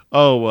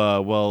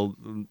 well,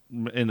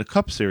 in the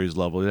Cup Series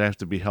level, they have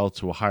to be held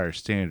to a higher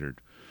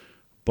standard.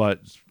 But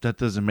that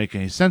doesn't make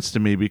any sense to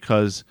me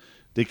because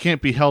they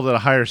can't be held at a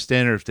higher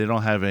standard if they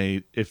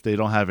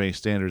don't have any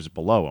standards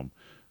below them.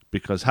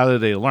 Because how do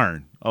they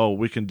learn? Oh,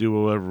 we can do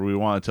whatever we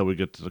want until we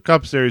get to the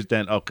Cup Series.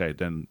 Then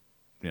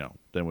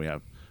then we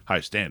have high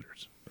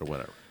standards or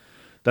whatever.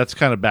 That's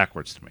kind of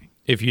backwards to me.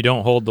 If you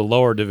don't hold the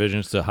lower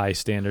divisions to high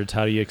standards,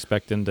 how do you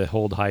expect them to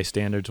hold high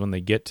standards when they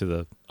get to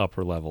the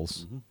upper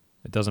levels? Mm-hmm.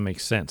 It doesn't make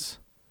sense.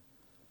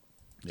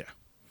 Yeah.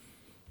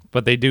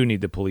 But they do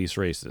need to police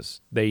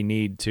races. They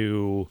need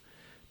to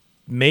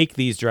make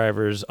these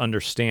drivers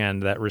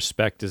understand that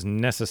respect is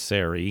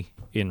necessary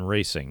in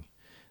racing.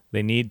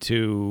 They need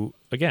to,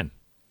 again,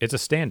 it's a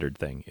standard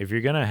thing. If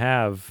you're going to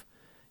have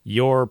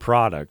your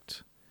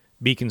product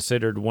be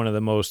considered one of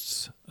the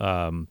most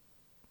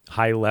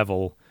high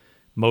level,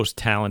 most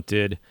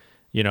talented,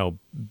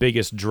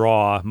 biggest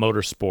draw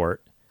motorsport,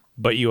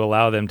 but you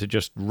allow them to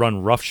just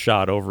run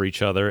roughshod over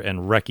each other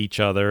and wreck each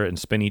other and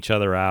spin each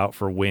other out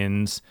for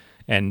wins,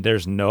 and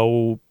there's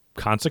no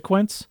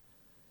consequence,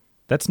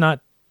 that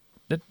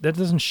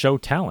doesn't show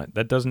talent.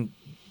 That doesn't,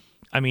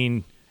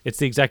 it's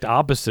the exact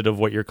opposite of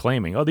what you're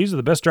claiming. Oh, these are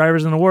the best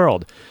drivers in the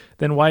world.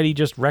 Then why do you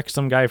just wreck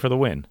some guy for the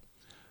win?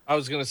 I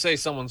was going to say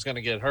someone's going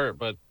to get hurt,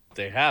 but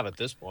they have at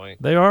this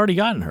point. They've already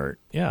gotten hurt.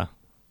 Yeah.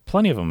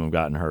 Plenty of them have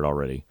gotten hurt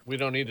already. We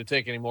don't need to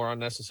take any more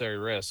unnecessary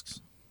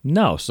risks.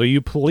 No, so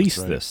you police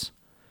this,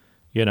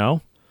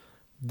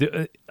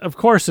 of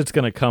course it's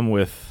going to come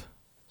with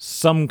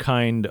some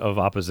kind of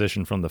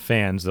opposition from the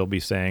fans. They'll be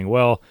saying,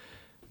 well,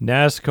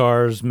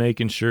 NASCAR's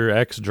making sure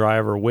X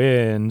driver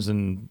wins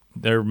and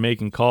they're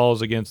making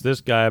calls against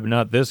this guy, but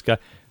not this guy.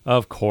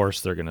 Of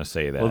course they're going to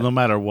say that. Well, no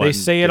matter what they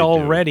say it do.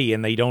 already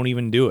and they don't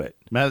even do it.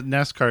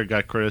 NASCAR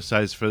got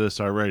criticized for this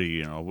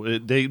already.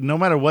 They no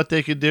matter what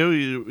they could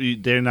do,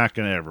 they're not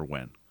going to ever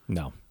win.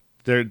 No.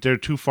 They're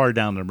too far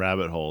down the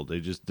rabbit hole.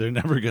 They're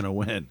never going to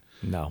win.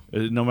 No.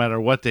 No matter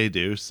what they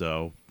do.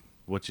 So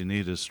what you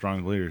need is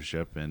strong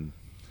leadership, and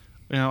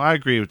I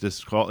agree with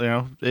this call.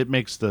 It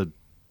makes the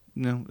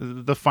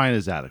fine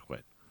is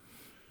adequate.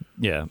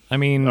 Yeah, I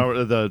mean,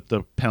 or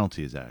the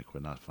penalty is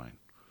adequate, not fine.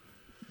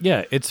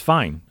 Yeah, it's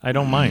fine. I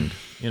don't mind.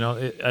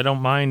 I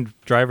don't mind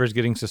drivers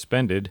getting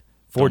suspended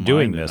for Don't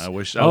doing mind it. this. I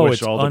wish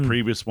it's all the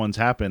previous ones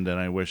happened, and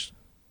I wish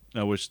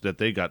that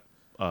they got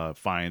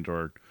fined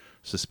or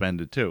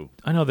suspended too.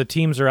 I know the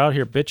teams are out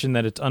here bitching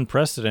that it's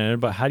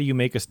unprecedented, but how do you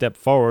make a step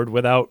forward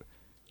without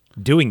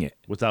doing it?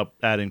 Without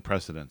adding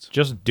precedence.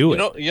 Just do it.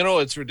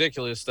 What's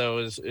ridiculous though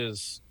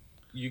is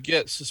you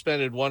get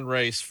suspended one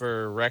race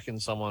for wrecking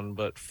someone,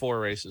 but 4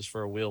 races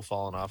for a wheel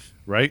falling off.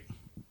 Right?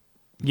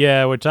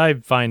 Yeah, which I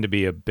find to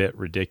be a bit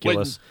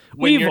ridiculous.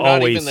 When you're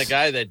not even the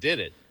guy that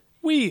did it.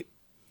 We've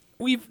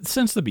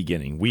since the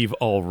beginning, we've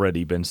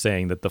already been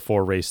saying that the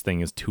 4 race thing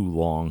is too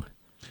long.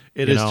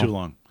 It is too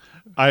long.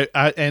 And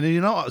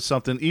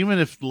something, even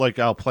if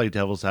I'll play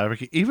devil's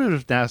advocate, even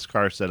if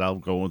NASCAR said I'll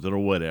go into the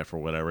what if or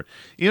whatever,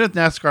 even if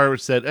NASCAR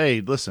said,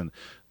 hey, listen,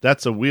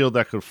 that's a wheel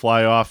that could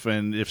fly off,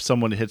 and if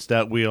someone hits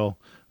that wheel,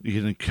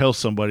 you can kill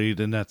somebody,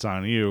 then that's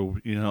on you.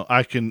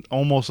 I can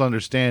almost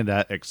understand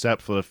that,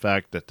 except for the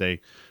fact that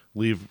they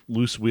leave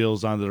loose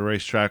wheels onto the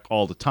racetrack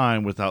all the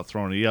time without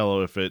throwing a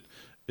yellow if it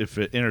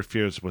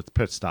interferes with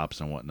pit stops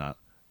and whatnot,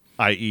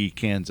 i.e.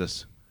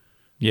 Kansas.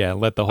 Yeah,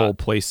 let the whole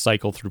place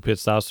cycle through pit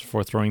stops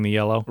before throwing the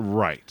yellow.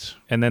 Right.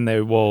 And then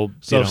they will...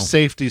 So if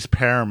safety's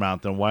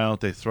paramount, then why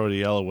don't they throw the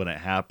yellow when it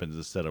happens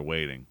instead of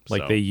waiting?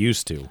 Like they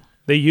used to.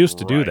 They used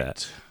to do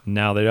that.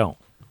 Now they don't.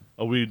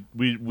 Oh, we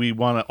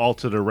want to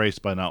alter the race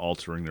by not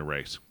altering the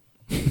race.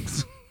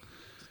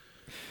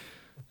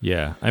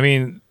 Yeah. I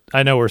mean,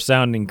 I know we're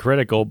sounding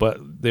critical, but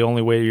the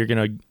only way you're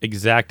going to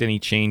exact any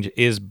change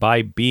is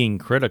by being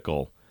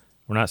critical.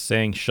 We're not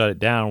saying shut it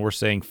down. We're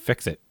saying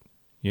fix it.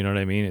 You know what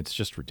I mean? It's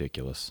just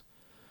ridiculous.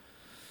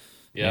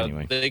 Yeah,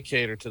 anyway. They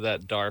cater to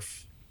that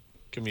DARF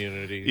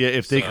community. Yeah,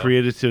 if they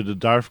created to the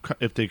DARF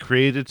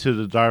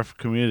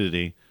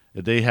community,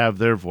 they have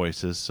their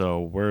voices. So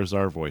where's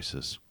our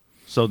voices?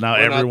 So now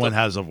everyone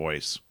has a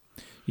voice.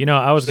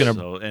 I was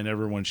gonna, and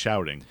everyone's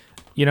shouting.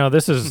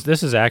 This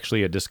is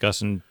actually a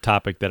discussion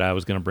topic that I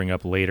was gonna bring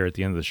up later at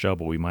the end of the show,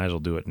 but we might as well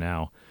do it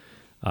now.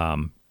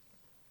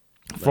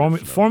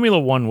 Formula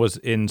One was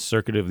in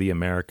Circuit of the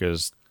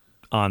Americas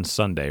on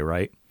Sunday,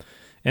 right?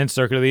 And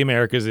Circuit of the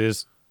Americas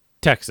is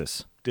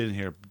Texas.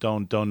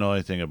 Don't know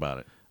anything about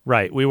it.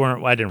 Right.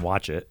 I didn't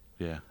watch it.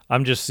 Yeah.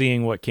 I'm just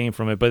seeing what came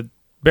from it, but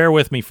bear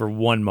with me for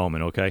one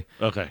moment, okay?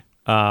 Okay.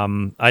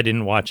 I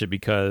didn't watch it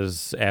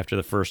because after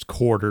the first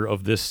quarter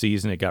of this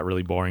season, it got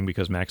really boring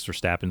because Max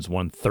Verstappen's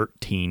won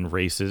 13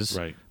 races.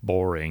 Right.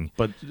 Boring.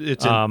 But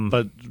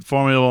but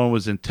Formula One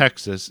was in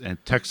Texas,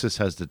 and Texas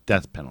has the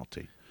death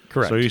penalty.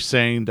 Correct. So you're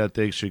saying that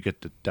they should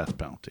get the death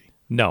penalty?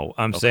 No,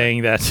 I'm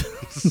saying that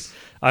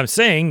I'm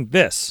saying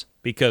this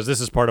because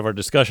this is part of our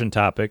discussion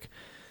topic.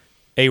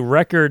 A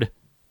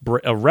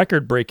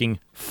record-breaking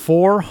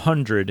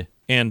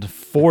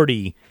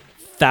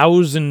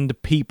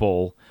 440,000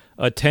 people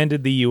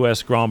attended the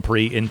U.S. Grand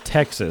Prix in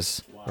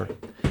Texas. Wow.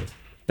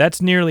 That's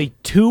nearly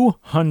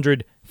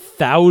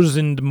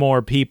 200,000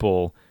 more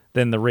people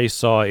than the race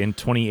saw in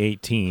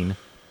 2018,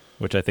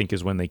 which I think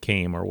is when they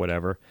came or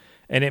whatever.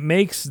 And it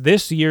makes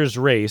this year's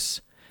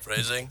race...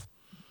 Phrasing?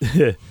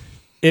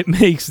 It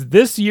makes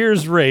this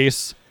year's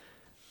race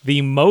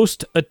the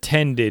most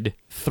attended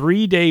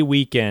 3-day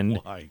weekend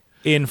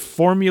in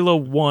Formula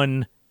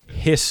One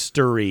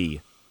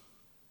history.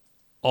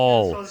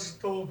 All.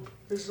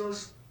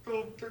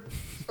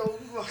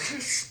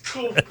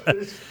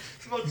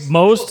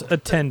 Most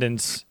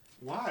attendance.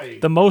 Why?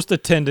 The most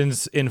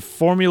attendance in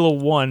Formula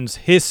One's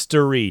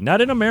history. Not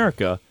in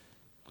America.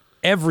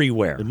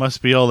 Everywhere. It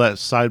must be all that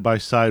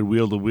side-by-side,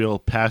 wheel-to-wheel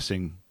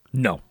passing.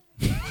 No.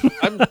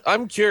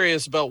 I'm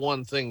curious about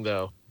one thing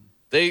though.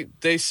 They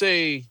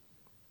say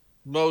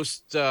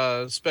most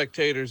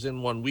spectators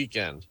in one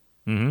weekend.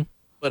 Mm-hmm.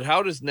 But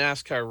how does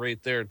NASCAR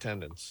rate their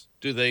attendance?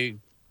 Do they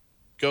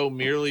go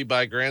merely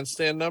by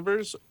grandstand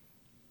numbers?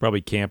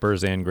 Probably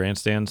campers and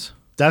grandstands.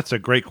 That's a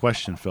great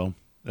question, Phil.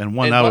 And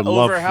one I would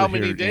love to hear over how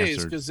many days?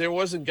 answered. Because there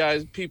wasn't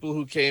people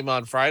who came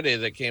on Friday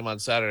that came on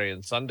Saturday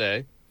and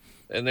Sunday.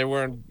 And they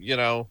weren't,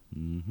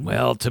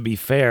 Well, to be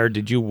fair,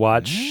 did you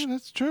watch? Yeah,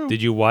 that's true.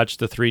 Did you watch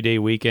the 3-day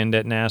weekend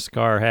that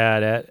NASCAR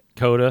had at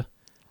COTA?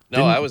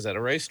 No, I was at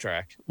a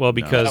racetrack. Well,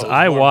 because No.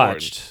 I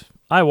watched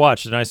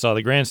and I saw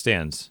the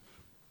grandstands.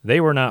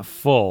 They were not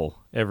full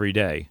every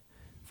day.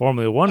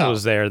 Formula One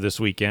was there this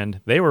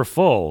weekend. They were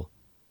full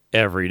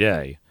every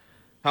day.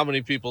 How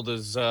many people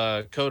does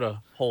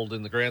COTA hold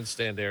in the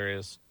grandstand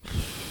areas?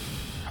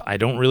 I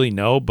don't really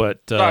know, but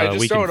Sorry,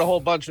 just throwing a whole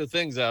bunch of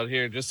things out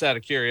here, just out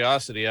of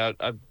curiosity.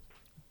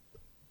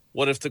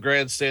 What if the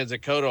grandstands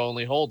at COTA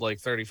only hold like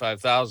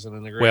 35,000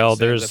 and the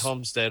grandstands at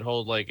Homestead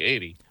hold like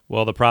 80?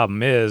 Well, the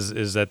problem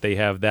is that they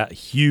have that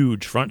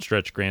huge front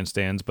stretch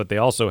grandstands, but they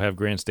also have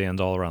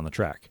grandstands all around the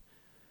track.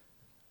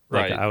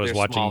 Right. I was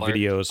watching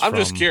videos. I'm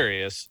just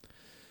curious.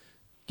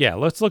 Yeah,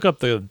 let's look up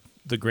the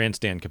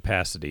grandstand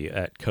capacity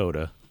at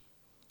COTA.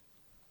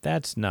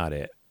 That's not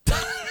it.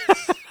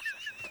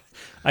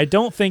 I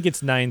don't think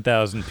it's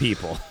 9,000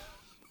 people.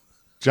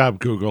 Job,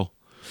 Google.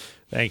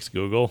 Thanks,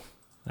 Google.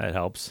 That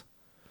helps.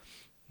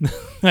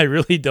 I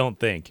really don't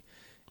think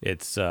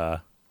it's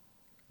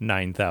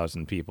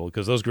 9,000 people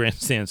because those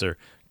grandstands are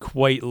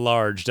quite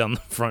large down the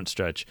front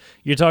stretch.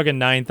 You're talking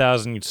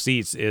 9,000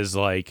 seats is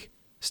like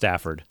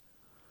Stafford.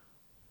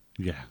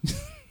 Yeah.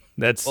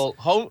 That's Well,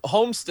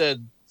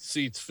 Homestead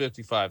seats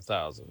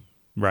 55,000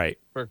 right.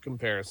 for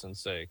comparison's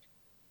sake.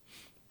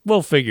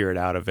 We'll figure it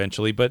out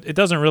eventually, but it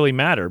doesn't really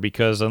matter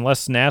because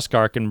unless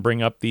NASCAR can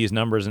bring up these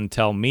numbers and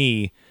tell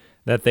me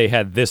that they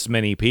had this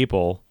many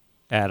people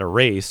at a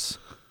race,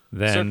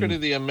 then Circuit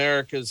of the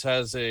Americas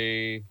has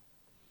a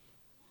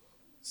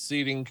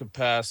seating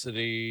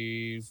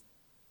capacity,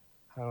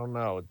 I don't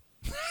know, it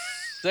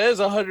says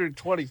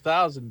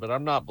 120,000, but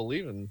I'm not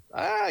believing.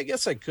 I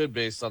guess I could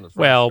based on the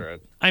front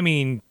stretch. I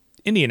mean,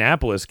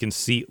 Indianapolis can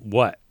seat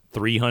what,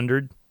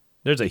 300?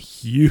 There's a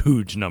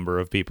huge number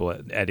of people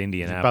at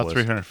Indianapolis.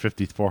 About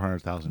 350,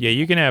 400,000. Yeah,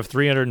 you can have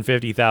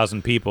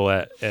 350,000 people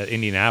at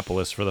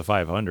Indianapolis for the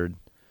 500.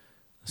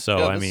 So,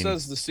 Yeah, I this mean,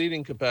 says the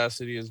seating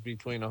capacity is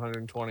between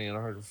 120 and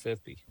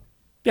 150.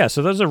 yeah,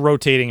 so there's a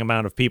rotating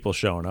amount of people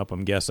showing up,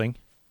 I'm guessing.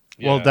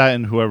 Well, Yeah. that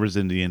and whoever's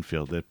in the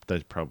infield, they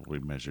probably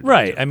measured.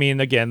 Right. it. I mean,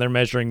 again, they're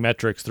measuring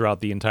metrics throughout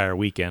the entire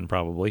weekend,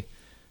 probably.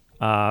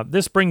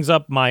 This brings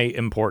up my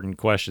important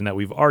question that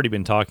we've already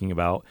been talking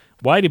about.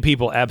 Why do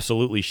people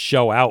absolutely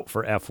show out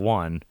for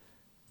F1,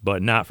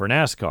 but not for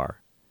NASCAR?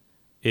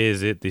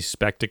 Is it the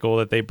spectacle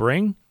that they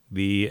bring,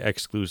 the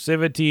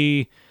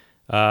exclusivity,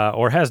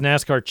 or has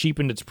NASCAR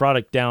cheapened its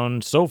product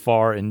down so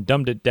far and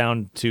dumbed it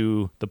down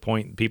to the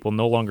point people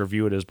no longer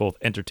view it as both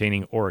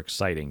entertaining or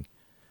exciting?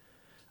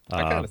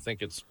 I kind of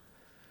think it's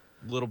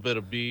a little bit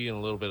of B and a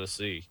little bit of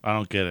C. I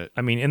don't get it.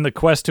 I mean, in the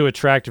quest to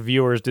attract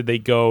viewers, did they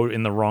go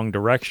in the wrong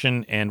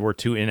direction and were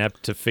too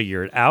inept to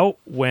figure it out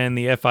when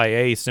the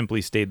FIA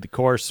simply stayed the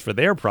course for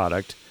their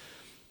product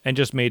and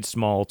just made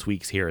small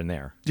tweaks here and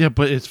there? Yeah,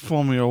 but it's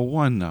Formula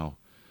One, though.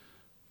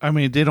 I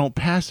mean, they don't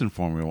pass in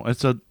Formula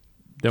One.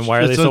 Then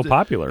why are they so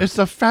popular? It's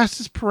the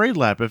fastest parade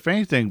lap. If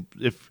anything,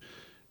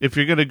 if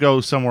you're going to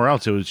go somewhere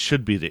else, it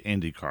should be the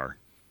IndyCar.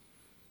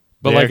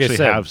 But they like I actually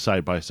said, have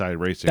side-by-side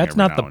racing that's every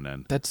not now and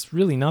then. that's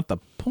really not the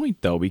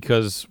point, though,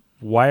 because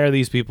why are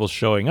these people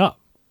showing up?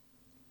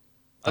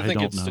 I think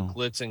don't it's the know.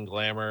 glitz and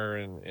glamour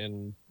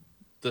and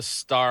the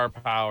star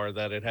power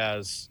that it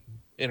has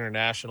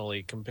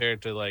internationally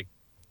compared to like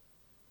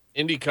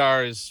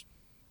IndyCar is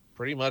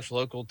pretty much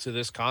local to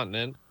this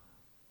continent.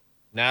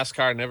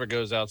 NASCAR never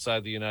goes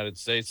outside the United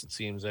States, it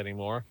seems,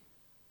 anymore.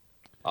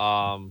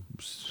 Or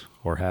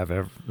have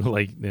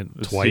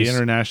It's twice? the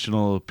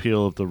international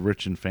appeal of the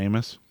rich and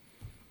famous.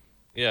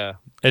 Yeah.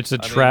 It's a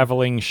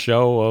traveling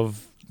show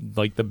of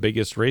like the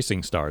biggest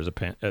racing stars,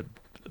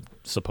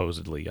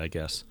 supposedly, I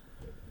guess.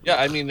 Yeah,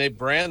 I mean, they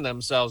brand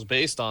themselves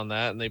based on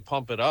that, and they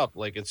pump it up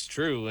like it's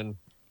true. And,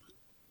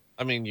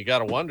 I mean, you got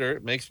to wonder.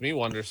 It makes me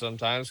wonder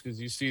sometimes because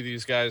you see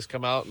these guys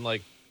come out and,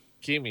 like,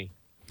 Kimi.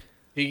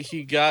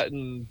 He got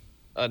in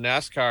a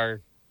NASCAR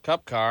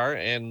Cup car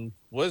and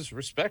was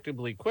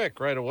respectably quick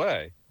right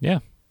away. Yeah.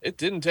 It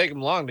didn't take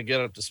him long to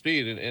get up to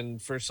speed. And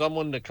for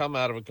someone to come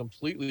out of a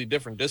completely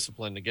different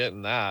discipline to get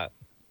in that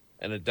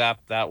and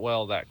adapt that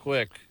well, that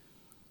quick,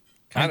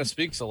 kind of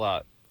speaks a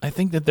lot. I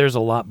think that there's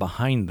a lot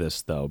behind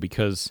this, though,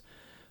 because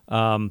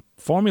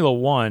Formula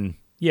One,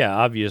 yeah,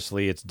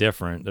 obviously it's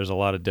different. There's a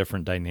lot of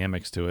different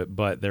dynamics to it,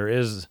 but there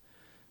is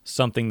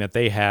something that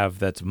they have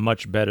that's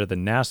much better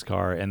than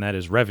NASCAR, and that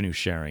is revenue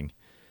sharing.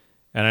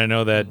 And I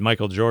know that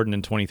Michael Jordan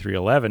and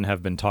 23XI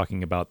have been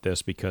talking about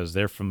this because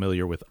they're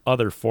familiar with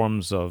other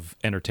forms of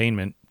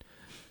entertainment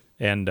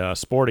and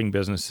sporting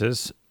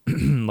businesses,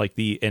 like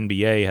the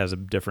NBA has a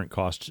different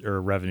cost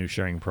or revenue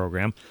sharing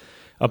program.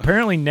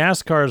 Apparently,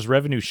 NASCAR's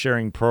revenue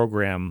sharing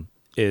program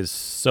is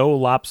so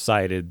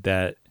lopsided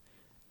that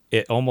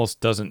it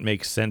almost doesn't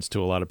make sense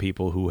to a lot of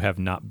people who have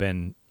not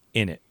been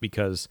in it,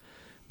 because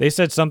they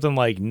said something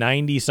like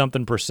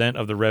 90-something%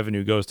 of the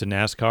revenue goes to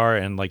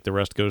NASCAR and like the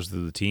rest goes to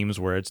the teams,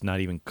 where it's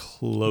not even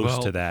close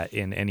to that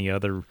in any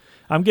other.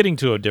 I'm getting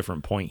to a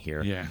different point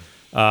here. Yeah.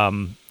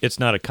 It's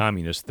not a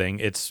communist thing.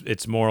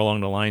 It's more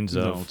along the lines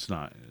of. No, it's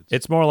not.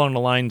 It's more along the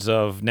lines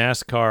of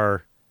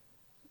NASCAR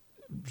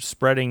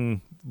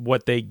spreading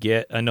what they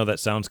get. I know that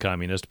sounds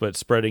communist, but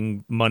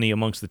spreading money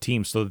amongst the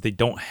teams so that they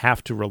don't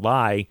have to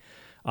rely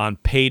on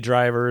pay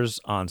drivers,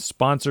 on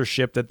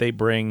sponsorship that they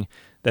bring,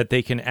 that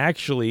they can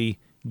actually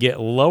get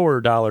lower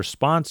dollar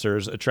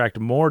sponsors, attract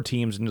more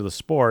teams into the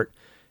sport,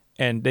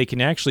 and they can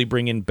actually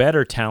bring in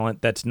better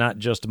talent that's not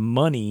just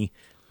money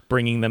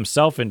bringing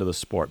themselves into the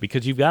sport,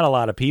 because you've got a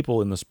lot of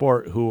people in the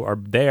sport who are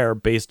there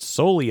based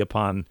solely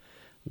upon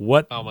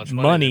what How much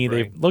money money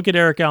they bring. look at.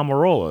 Eric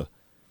Almirola,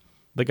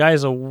 the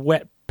guy's a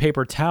wet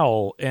paper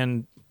towel,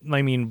 and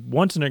I mean,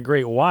 once in a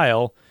great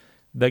while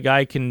the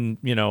guy can,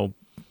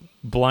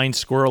 blind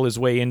squirrel his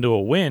way into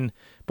a win,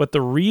 but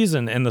the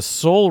reason and the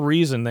sole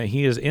reason that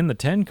he is in the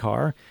 10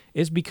 car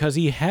is because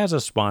he has a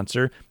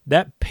sponsor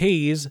that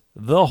pays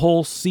the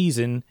whole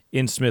season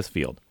in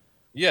Smithfield.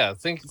 Yeah,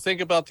 think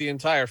about the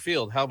entire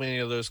field. How many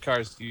of those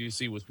cars do you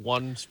see with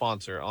one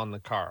sponsor on the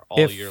car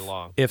all year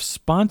long? If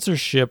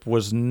sponsorship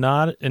was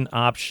not an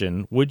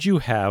option, would you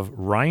have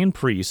Ryan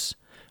Preece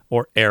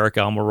or Eric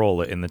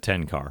Almirola in the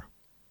 10 car?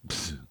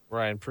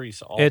 Ryan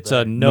Preece all It's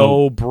day. a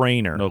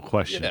no-brainer. No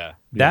question. Yeah.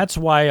 That's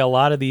why a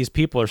lot of these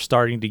people are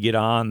starting to get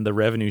on the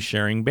revenue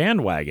sharing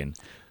bandwagon.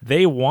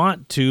 They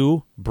want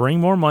to bring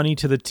more money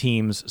to the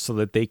teams so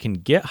that they can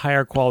get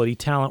higher quality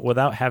talent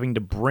without having to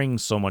bring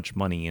so much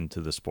money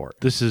into the sport.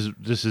 This is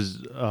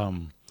a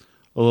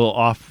little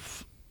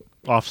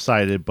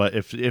off-sided, but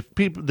if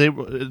people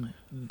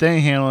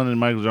Danny Hamlin and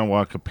Michael Jordan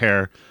want to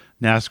compare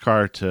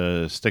NASCAR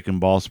to stick and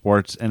ball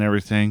sports and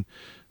everything,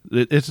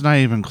 it's not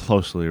even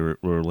closely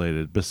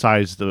related.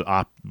 Besides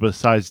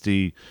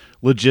the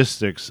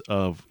logistics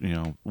of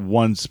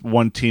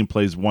one team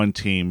plays one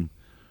team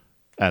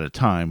at a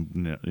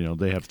time.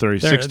 They have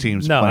 36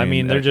 teams. No, I playing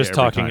mean they're just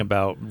every talking time.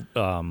 about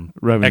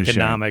Revenue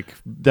economic.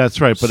 sharing.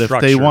 That's right. But if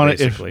they structure, want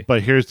basically.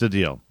 but here's the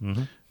deal: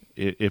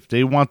 if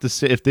they want the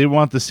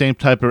same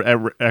type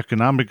of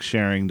economic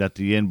sharing that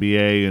the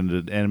NBA and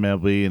the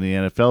MLB and the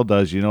NFL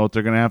does, you know what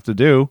they're going to have to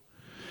do?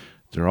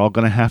 They're all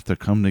going to have to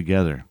come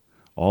together,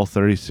 all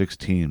 36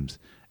 teams,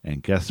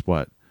 and guess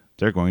what?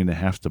 They're going to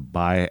have to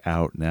buy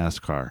out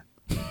NASCAR.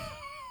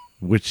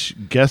 Which,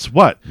 guess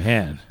what?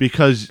 Man,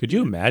 because could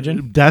you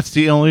imagine? That's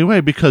the only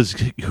way. Because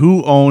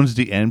who owns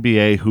the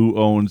NBA? Who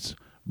owns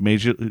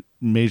Major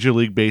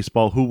League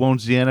Baseball? Who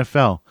owns the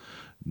NFL?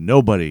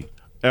 Nobody.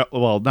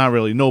 Well, not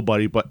really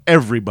nobody, but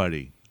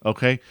everybody.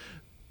 Okay,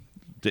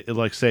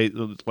 like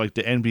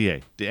the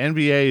NBA. The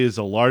NBA is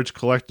a large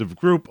collective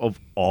group of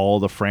all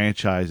the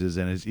franchises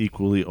and is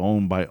equally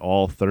owned by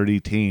all 30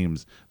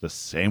 teams. The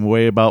same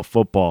way about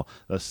football,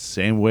 the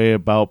same way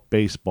about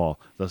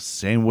baseball, the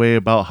same way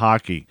about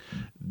hockey.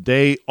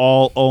 They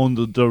all own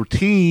the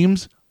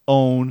teams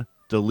own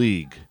the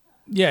league.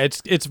 Yeah,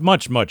 it's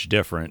much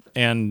different,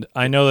 and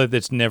I know that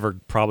it's never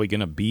probably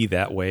going to be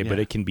that way, but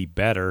it can be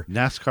better.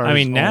 NASCAR. I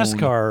mean, is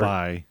NASCAR owned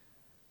by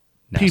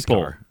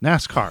people.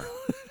 NASCAR.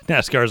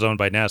 NASCAR is owned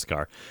by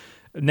NASCAR.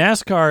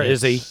 NASCAR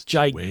is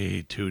a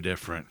way too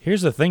different.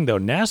 Here's the thing, though.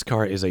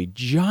 NASCAR is a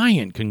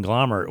giant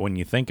conglomerate when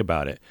you think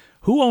about it.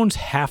 Who owns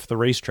half the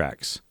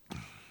racetracks?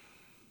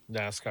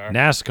 NASCAR.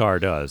 NASCAR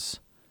does.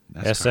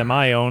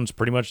 SMI owns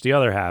pretty much the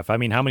other half. I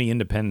mean, how many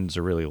independents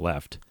are really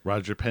left?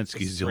 Roger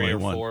Penske's the 3 only or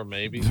one. 4,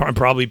 maybe.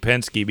 Probably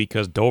Penske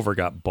because Dover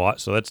got bought,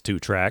 so that's 2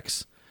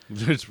 tracks.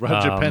 There's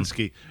Roger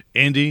Penske,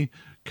 Indy,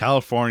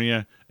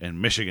 California,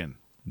 and Michigan.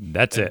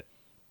 That's it.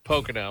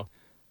 Pocono.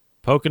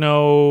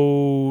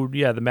 Pocono,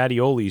 yeah, the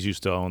Mattiolis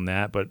used to own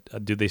that,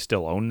 but do they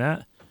still own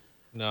that?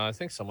 No, I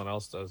think someone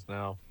else does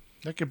now.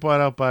 That get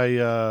bought out by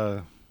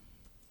I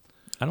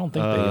don't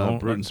think they own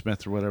Bruton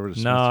Smith or whatever.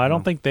 No, I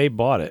don't think they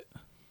bought it.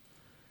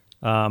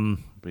 But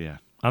yeah,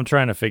 I'm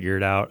trying to figure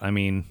it out. I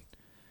mean,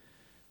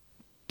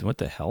 what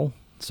the hell?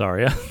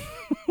 Sorry.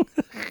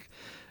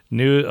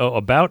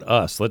 About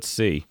us. Let's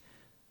see.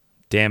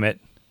 Damn it.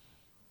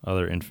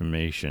 Other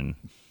information.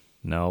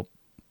 Nope.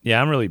 Yeah,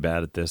 I'm really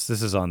bad at this.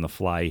 This is on the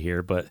fly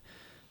here, but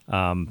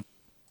I'd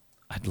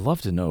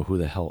love to know who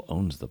the hell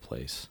owns the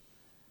place.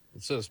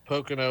 It says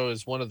Pocono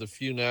is one of the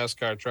few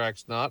NASCAR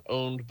tracks not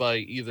owned by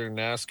either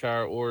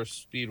NASCAR or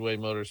Speedway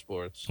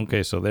Motorsports.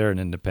 Okay, so they're an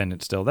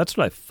independent still. That's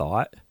what I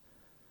thought,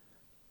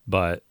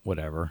 but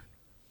whatever.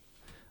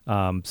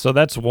 So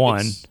that's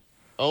one. It's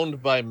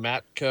owned by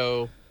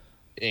Matco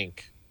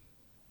Inc.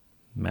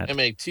 Matt.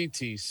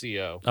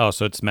 MATTCO. Oh,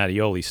 so it's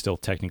Mattioli still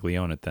technically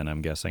own it then,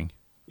 I'm guessing.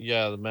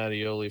 Yeah, the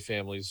Mattioli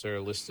families are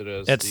listed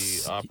as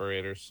the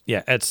operators.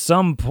 Yeah, at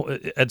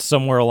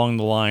somewhere along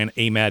the line,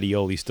 a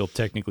Mattioli still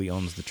technically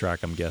owns the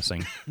track, I'm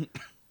guessing.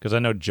 Because I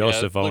know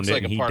Joseph owned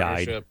it and he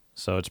died.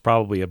 So it's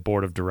probably a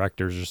board of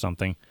directors or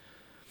something.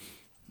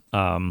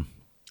 So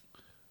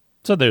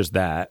there's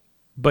that.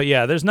 But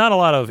yeah, there's not a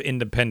lot of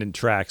independent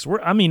tracks.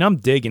 I'm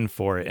digging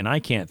for it, and I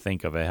can't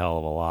think of a hell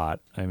of a lot.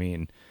 I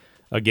mean,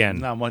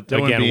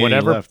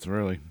 whatever left,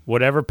 really.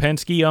 Whatever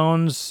Penske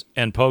owns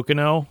and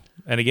Pocono,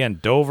 and again,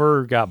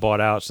 Dover got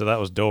bought out, so that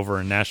was Dover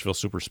and Nashville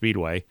Super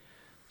Speedway.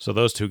 So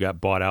those two got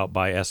bought out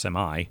by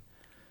SMI.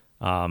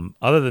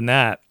 Other than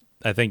that,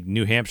 I think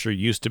New Hampshire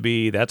used to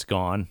be. That's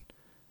gone.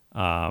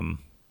 I'm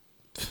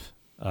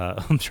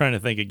trying to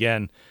think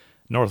again.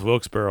 North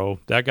Wilkesboro,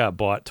 that got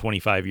bought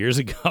 25 years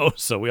ago,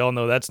 so we all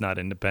know that's not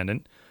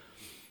independent.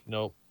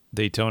 Nope.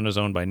 Daytona's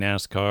owned by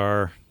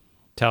NASCAR.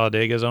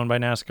 Talladega's owned by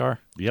NASCAR?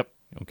 Yep.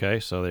 Okay,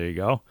 so there you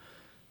go.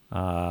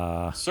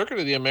 Circuit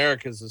of the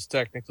Americas is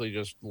technically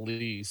just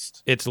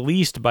leased. It's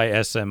leased by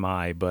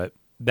SMI, but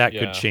that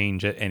could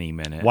change at any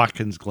minute.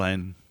 Watkins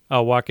Glen.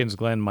 Oh, Watkins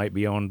Glen might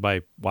be owned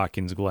by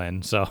Watkins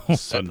Glen, so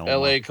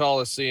LA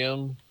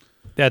Coliseum.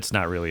 That's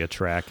not really a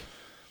track.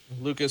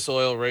 Lucas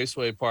Oil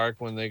Raceway Park,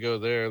 when they go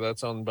there,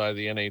 that's owned by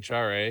the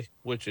NHRA,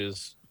 which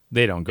is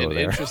they don't go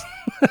there.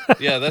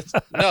 Yeah,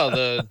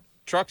 the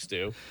trucks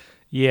do.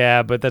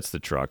 Yeah, but that's the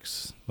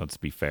trucks. Let's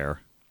be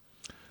fair.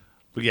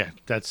 But yeah,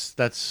 that's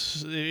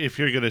if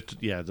you're gonna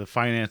the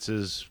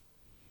finances.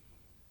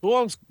 Who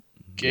owns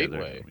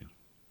Gateway.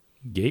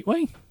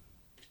 Gateway?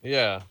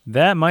 Yeah,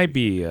 That might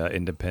be an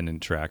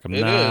independent track. I'm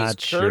it not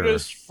is. sure.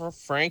 Curtis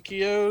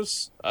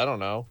Frankio's. I don't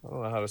know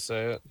how to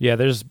say it. Yeah,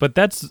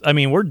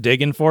 we're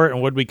digging for it,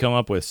 and would we come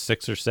up with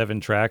 6 or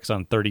 7 tracks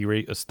on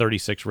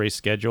 36 race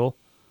schedule?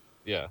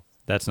 Yeah.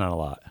 That's not a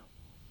lot.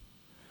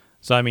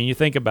 So, I mean, you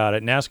think about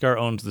it, NASCAR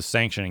owns the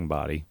sanctioning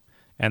body,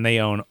 and they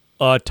own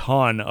a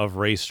ton of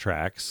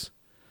racetracks.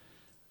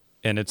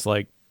 And it's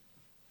like,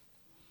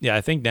 yeah,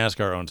 I think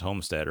NASCAR owns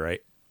Homestead,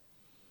 right?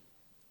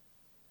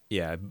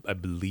 Yeah, I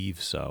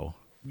believe so.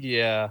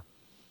 Yeah.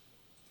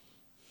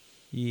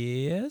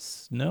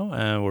 Yes?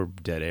 No? We're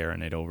dead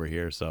airing it over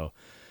here, so.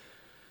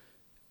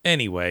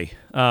 Anyway,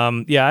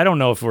 yeah, I don't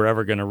know if we're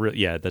ever going to...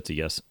 yeah, that's a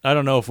yes. I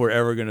don't know if we're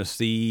ever going to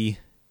see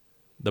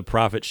the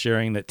profit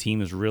sharing that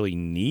teams really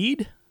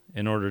need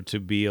in order to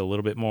be a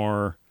little bit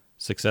more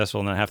successful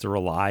and not have to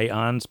rely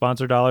on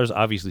sponsor dollars.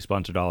 Obviously,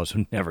 sponsor dollars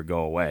would never go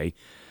away,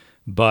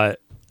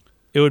 but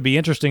it would be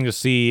interesting to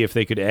see if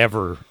they could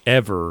ever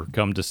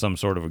come to some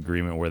sort of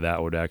agreement where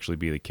that would actually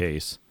be the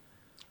case.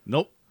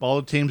 Nope. All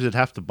the teams that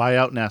have to buy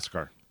out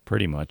NASCAR.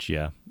 Pretty much,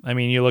 yeah. I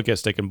mean, you look at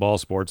stick and ball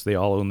sports, they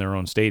all own their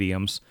own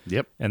stadiums.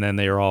 Yep. And then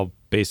they are all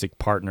basic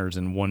partners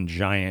in one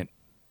giant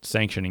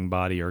sanctioning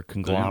body or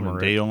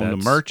conglomerate. They own the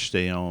that's- merch.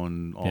 They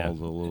own all Yeah. the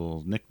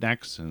little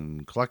knickknacks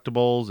and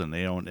collectibles, and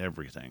they own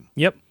everything.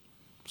 Yep.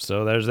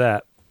 So there's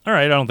that. All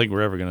right, I don't think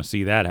we're ever going to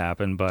see that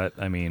happen, but,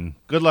 I mean,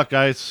 Good luck,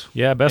 guys.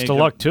 yeah, best of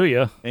luck to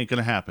you. Ain't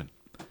gonna happen.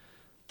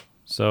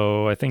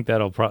 So I think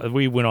that'll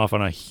we went off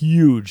on a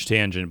huge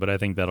tangent, but I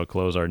think that'll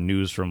close our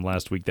news from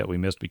last week that we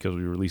missed because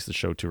we released the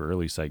show too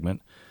early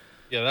segment.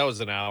 Yeah, that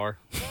was an hour.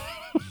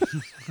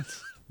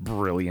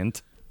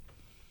 Brilliant.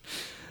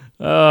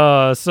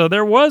 So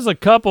there was a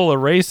couple of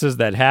races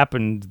that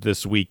happened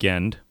this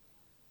weekend,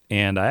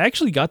 and I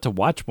actually got to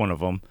watch one of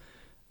them.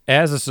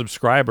 As a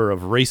subscriber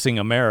of Racing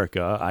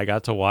America, I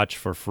got to watch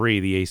for free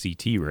the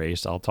ACT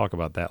race. I'll talk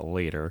about that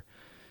later.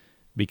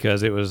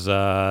 Because it was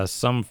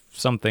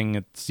something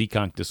at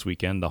Seekonk this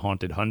weekend, the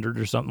Haunted 100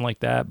 or something like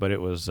that. But it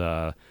was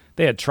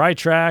they had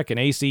Tri-Track and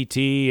ACT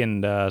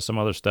and some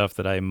other stuff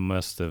that I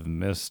must have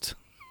missed.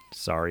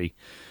 Sorry.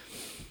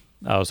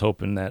 I was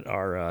hoping that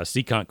our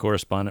Seekonk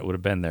correspondent would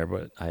have been there,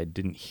 but I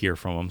didn't hear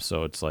from him.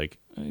 So it's like,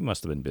 he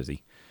must have been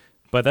busy.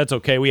 But that's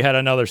okay. We had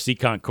another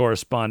Seekonk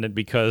correspondent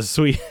because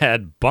we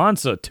had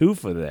Bonsa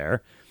Tufa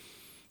there,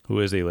 who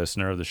is a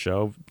listener of the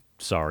show.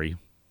 Sorry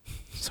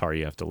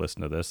you have to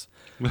listen to this.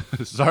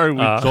 Sorry,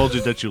 we told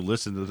you that you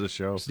listened to the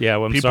show. Yeah,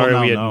 well, People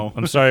now know.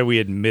 I'm sorry we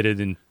admitted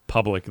in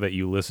public that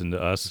you listened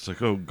to us. It's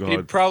like, oh god.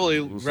 He'd probably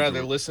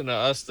rather listen to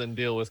us than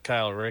deal with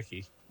Kyle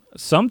Rickey.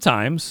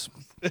 Sometimes.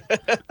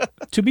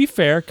 To be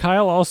fair,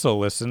 Kyle also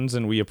listens,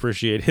 and we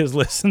appreciate his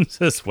listens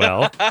as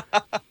well.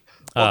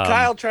 Well,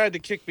 Kyle tried to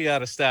kick me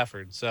out of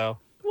Stafford, so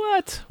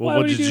What? Well, Why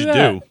what would did he you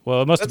that? do?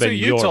 Well, it must that's have what been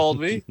you your. told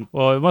me.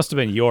 Well, it must have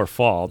been your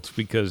fault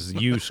because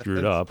you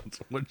screwed up.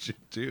 What'd you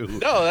do?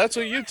 No, that's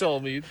what you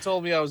told me. You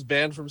told me I was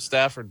banned from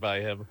Stafford by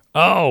him.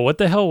 Oh, what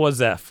the hell was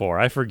that for?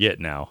 I forget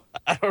now.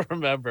 I don't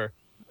remember.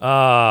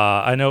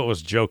 I know it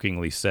was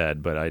jokingly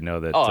said, but I know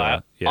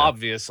that. Yeah.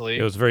 Obviously.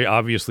 It was very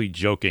obviously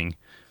joking.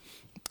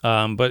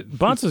 But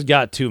Bonsa's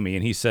got to me,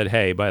 and he said,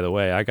 "Hey, by the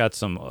way, I got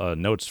some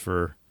notes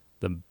for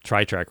the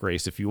Tri-Track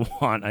race if you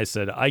want." I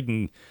said, I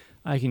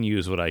can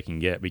use what I can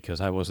get because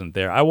I wasn't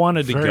there. I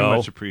wanted to Very go.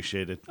 much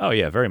appreciated. Oh,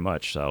 yeah, very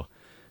much so.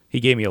 He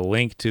gave me a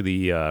link to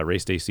the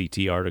Race Day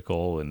CT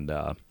article and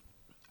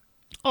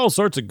all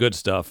sorts of good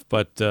stuff.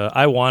 But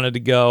I wanted to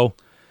go.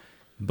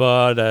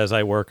 But as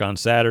I work on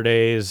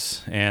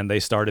Saturdays and they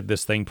started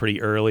this thing pretty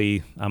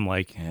early, I'm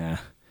like,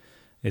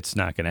 it's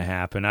not going to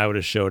happen. I would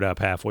have showed up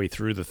halfway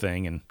through the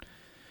thing and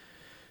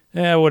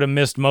I would have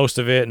missed most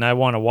of it. And I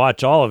want to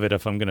watch all of it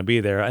if I'm going to be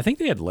there. I think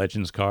they had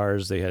Legends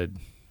cars. They had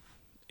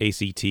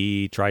ACT,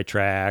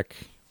 Tri-Track.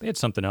 They had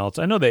something else.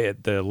 I know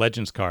the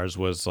Legends cars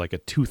was like a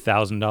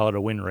 $2,000 to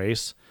win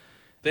race.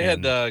 They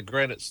had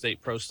Granite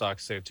State Pro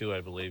Stocks there too, I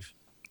believe.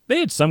 They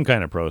had some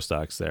kind of pro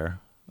stocks there.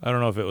 I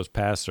don't know if it was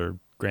Pass or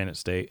Granite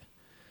State.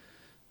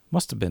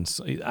 Must have been.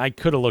 I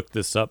could have looked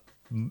this up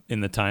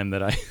in the time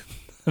that I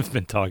have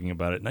been talking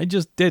about it, and I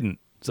just didn't.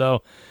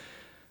 So,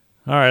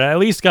 all right, I at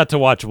least got to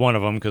watch one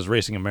of them because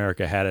Racing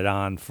America had it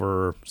on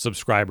for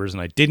subscribers,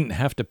 and I didn't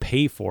have to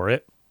pay for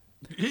it.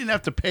 You didn't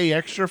have to pay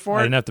extra for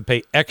I it? didn't have to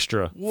pay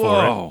extra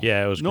Whoa. for it.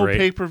 Yeah, it was no great.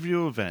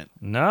 pay-per-view event.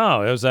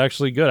 No, it was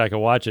actually good. I could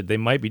watch it. They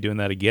might be doing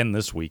that again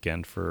this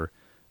weekend for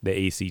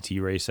the ACT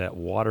race at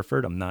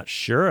Waterford. I'm not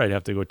sure. I'd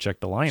have to go check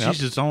the lineup.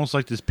 Jeez, it's almost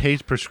like this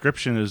paid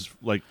prescription is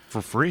like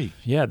for free.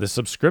 Yeah, the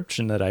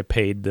subscription that I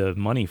paid the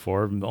money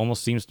for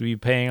almost seems to be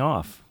paying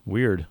off.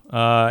 Weird.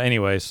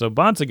 Anyway, so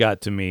Bonsa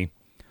got to me.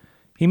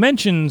 He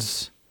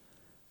mentions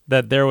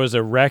that there was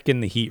a wreck in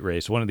the heat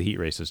race, one of the heat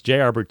races.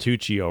 J.R.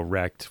 Bertuccio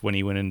wrecked when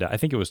he went into, I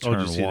think it was turn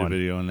did you see the one.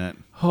 video on that?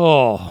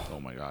 Oh, Oh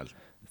my god.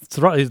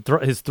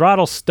 his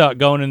throttle stuck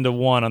going into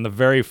one on the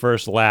very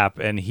first lap,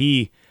 and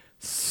he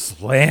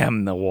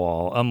slammed the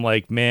wall. I'm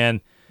like,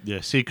 man, Yeah,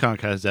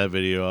 Seekonk has that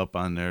video up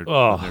on their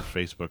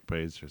Facebook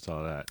page. I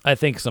saw that. I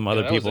think some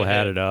other that was people a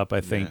had hit. it up. I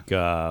think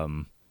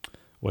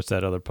what's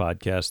that other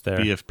podcast there?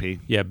 BFP.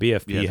 Yeah,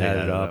 BFP Yeah, they had had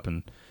it it up, up.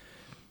 and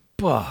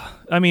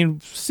I mean,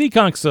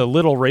 Seekonk's a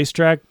little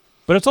racetrack,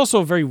 but it's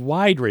also a very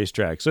wide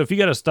racetrack. So if you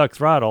got a stuck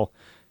throttle,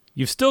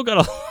 you've still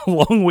got a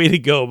long way to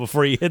go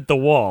before you hit the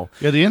wall.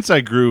 Yeah, the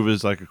inside groove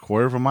is like a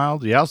quarter of a mile.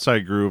 The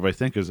outside groove, I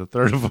think, is a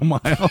third of a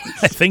mile.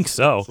 I think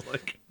so.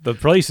 The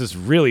place is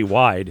really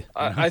wide.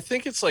 I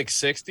think it's like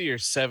 60 or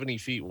 70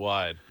 feet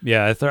wide.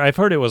 Yeah, I've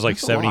heard it was like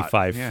That's a lot,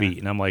 75 yeah. feet,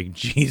 and I'm like,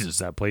 Jesus,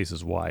 that place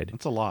is wide.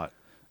 That's a lot.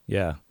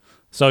 Yeah.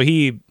 So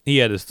he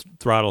had his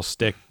throttle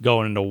stick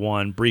going into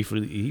one.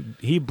 Briefly,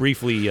 he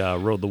briefly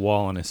rode the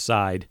wall on his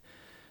side.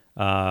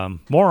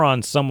 More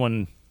on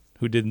someone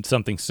who did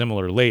something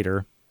similar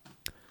later.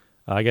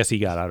 I guess he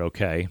got out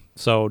okay.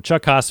 So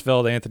Chuck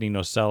Hosfeld, Anthony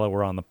Nocella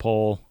were on the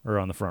pole, or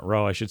on the front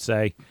row, I should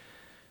say.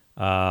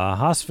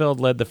 Hosfeld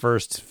led the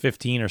first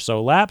 15 or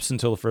so laps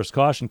until the first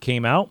caution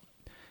came out.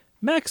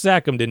 Max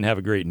Zachem didn't have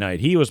a great night.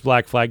 He was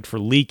black flagged for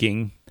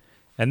leaking,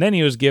 and then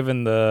he was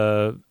given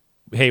the,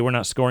 hey, we're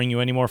not scoring you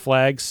any more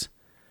flags.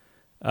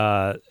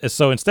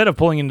 So instead of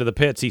pulling into the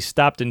pits, he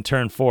stopped in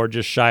turn 4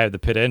 just shy of the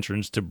pit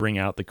entrance to bring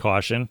out the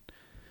caution.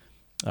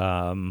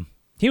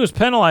 He was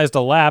penalized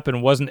a lap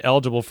and wasn't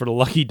eligible for the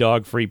lucky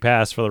dog free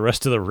pass for the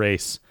rest of the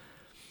race.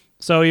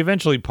 So he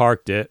eventually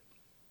parked it.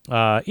 He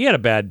had a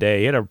bad day.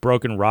 He had a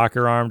broken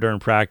rocker arm during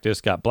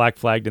practice, got black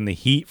flagged in the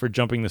heat for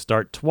jumping the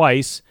start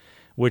twice,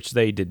 which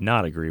they did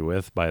not agree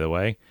with, by the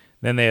way.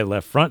 Then they had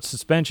left front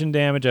suspension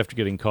damage after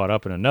getting caught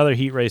up in another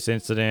heat race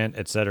incident,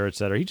 et cetera, et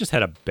cetera. He just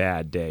had a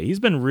bad day. He's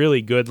been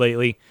really good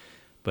lately,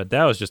 but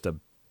that was just a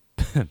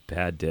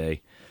bad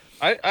day.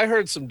 I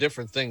heard some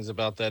different things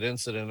about that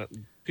incident.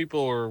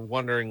 People were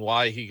wondering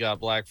why he got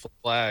black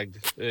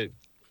flagged,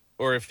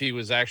 or if he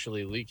was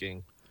actually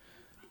leaking.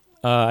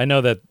 I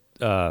know that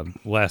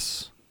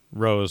Les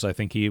Rose, I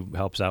think he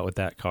helps out with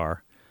that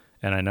car,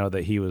 and I know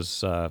that he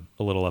was a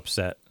little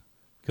upset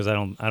because I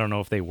don't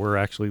know if they were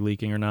actually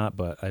leaking or not,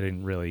 but I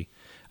don't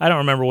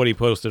remember what he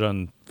posted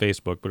on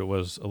Facebook, but it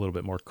was a little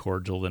bit more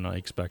cordial than I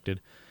expected.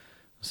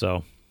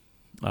 So,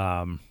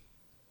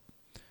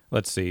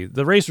 let's see.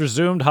 The race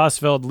resumed.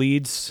 Hosfeld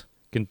leads,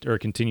 or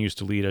continues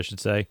to lead, I should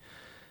say.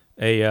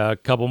 A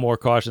couple more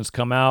cautions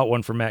come out.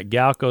 One for Matt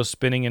Galco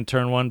spinning in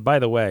turn 1. By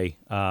the way,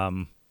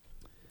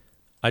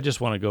 I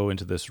just want to go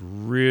into this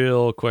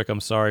real quick. I'm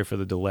sorry for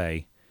the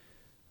delay,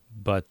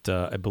 but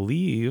I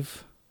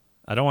believe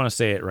I don't want to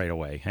say it right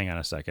away. Hang on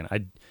a second. I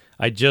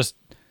got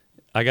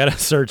to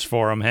search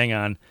for him. Hang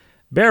on.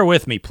 Bear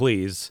with me,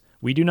 please.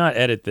 We do not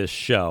edit this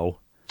show.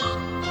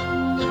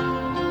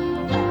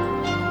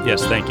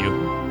 Yes, thank you.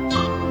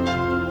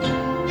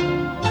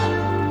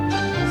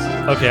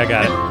 Okay, I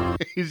got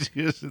it. He's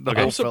using the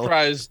Okay. whole I'm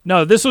surprised.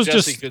 No, this was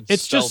Jesse just. could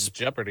It's spell just.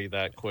 Jeopardy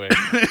that quick.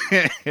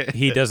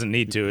 He doesn't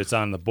need to. It's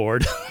on the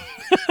board.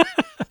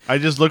 I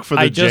just look for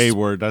the I J just-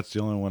 word. That's the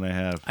only one I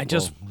have.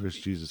 There's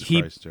Jesus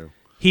he- Christ too.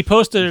 He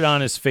posted it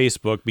on his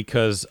Facebook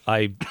because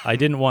I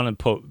didn't want to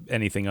put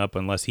anything up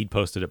unless he'd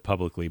posted it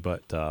publicly.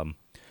 But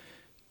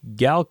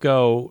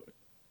Galco,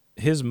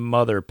 his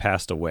mother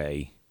passed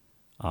away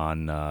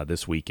on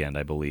this weekend,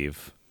 I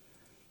believe.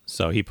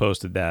 So he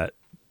posted that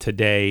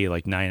today,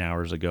 like 9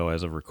 hours ago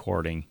as of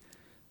recording.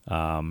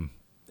 And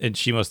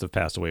she must have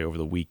passed away over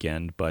the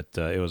weekend, but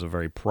it was a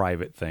very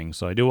private thing.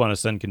 So I do want to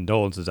send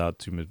condolences out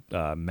to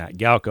Matt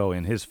Galco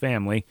and his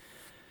family.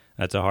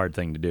 That's a hard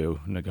thing to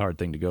do and a hard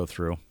thing to go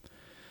through.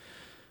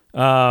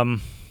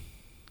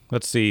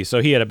 Let's see.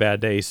 So he had a bad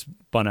day,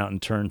 spun out in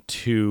turn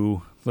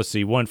 2. Let's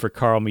see. One for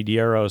Carl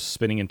Medeiros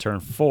spinning in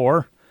turn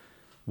 4.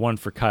 One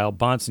for Kyle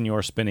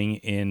Bonsignor spinning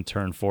in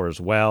turn 4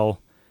 as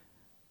well.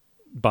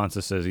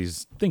 Bonsa says he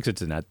thinks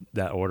it's in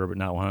that order, but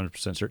not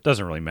 100% sure. It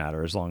doesn't really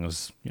matter as long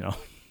as, it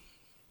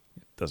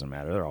doesn't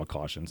matter. They're all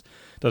cautions.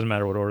 Doesn't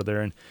matter what order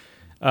they're in.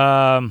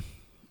 I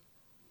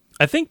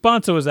think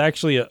Bonsa was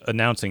actually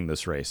announcing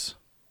this race.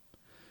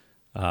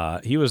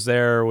 He was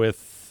there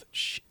with,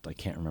 I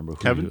can't remember who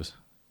Kevin? he was.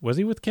 Was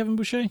he with Kevin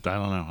Boucher? I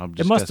don't know. I'm It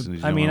just must guessing. have,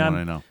 He's I the mean, only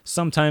one I know.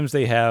 sometimes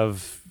they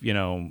have,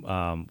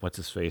 what's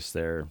his face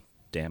there?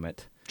 Damn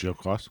it. Joe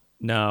Cross.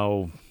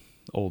 No,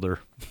 older.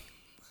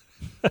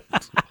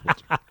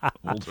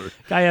 Older.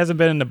 Guy hasn't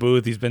been in the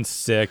booth. He's been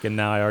sick, and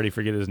now I already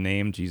forget his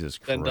name. Jesus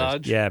Christ. Ben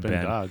Dodge? Yeah, Ben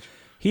Ben. Dodge.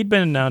 He'd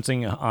been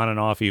announcing on and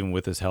off even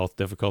with his health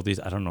difficulties.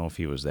 I don't know if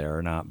he was there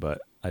or not,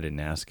 but I didn't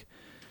ask.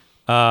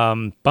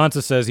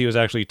 Bonsa says he was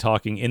actually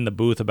talking in the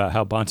booth about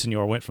how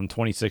Bonsignor went from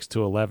 26th to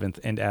 11th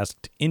and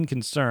asked in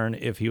concern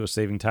if he was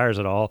saving tires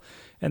at all,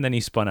 and then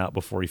he spun out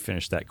before he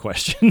finished that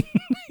question.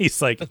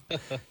 He's like,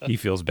 he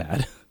feels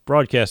bad.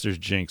 Broadcaster's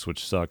jinx,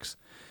 which sucks.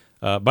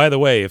 By the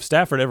way, if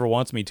Stafford ever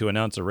wants me to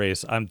announce a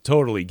race, I'm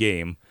totally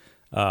game.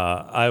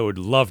 I would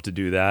love to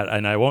do that,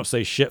 and I won't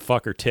say shit,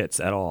 fuck, or tits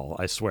at all,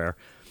 I swear.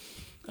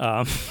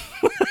 Or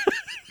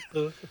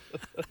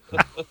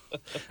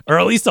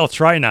at least I'll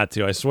try not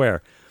to, I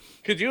swear.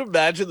 Could you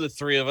imagine the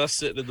three of us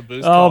sitting in the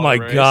booth? Oh calling my a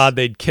race? God,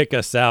 they'd kick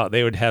us out.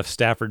 They would have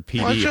Stafford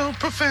PD. Watch your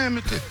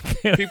profanity.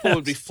 People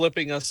would be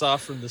flipping us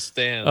off from the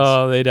stands.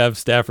 Oh, they'd have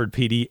Stafford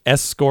PD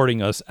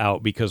escorting us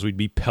out because we'd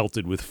be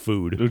pelted with It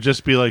food. would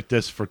just be like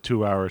this for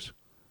 2 hours.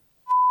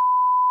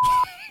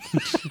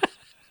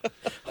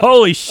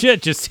 Holy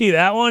shit, you see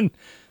that one?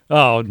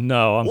 Oh,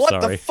 no, I'm what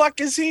sorry. the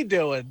fuck is he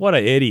doing? What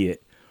an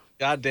idiot.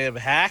 Goddamn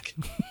hack.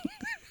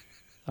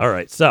 All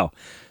right, so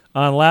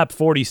on lap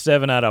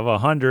 47 out of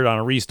 100 on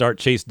a restart,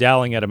 Chase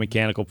Dowling had a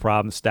mechanical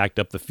problem, stacked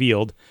up the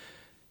field.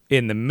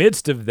 In the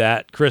midst of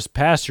that, Chris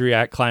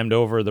Pastriak climbed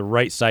over the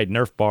right side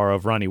Nerf bar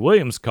of Ronnie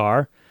Williams'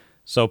 car.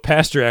 So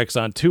Pastriak's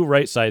on 2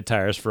 right side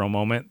tires for a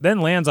moment, then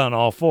lands on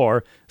all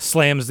 4,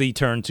 slams the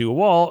turn 2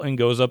 wall, and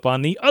goes up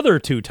on the other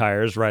 2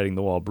 tires, riding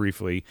the wall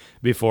briefly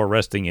before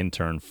resting in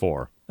turn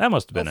 4. That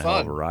must have been a hell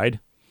of a ride.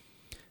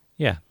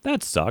 Yeah,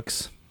 that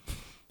sucks.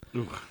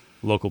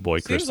 Local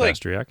boy Chris Seems like-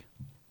 Pastriak.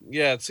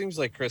 Yeah, it seems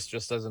like Chris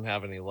just doesn't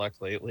have any luck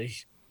lately.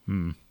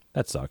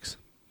 That sucks.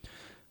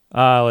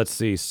 Let's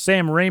see.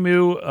 Sam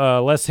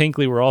Ramu, Les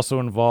Hinckley were also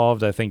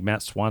involved. I think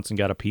Matt Swanson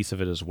got a piece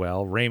of it as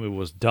well. Ramu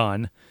was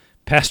done.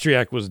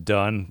 Pastriak was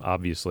done,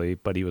 obviously,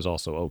 but he was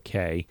also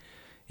okay.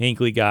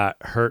 Hinckley got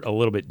hurt a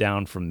little bit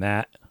down from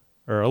that,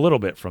 or a little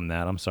bit from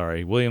that, I'm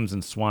sorry. Williams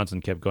and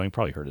Swanson kept going,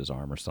 probably hurt his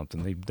arm or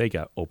something. They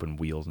got open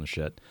wheels and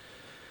shit.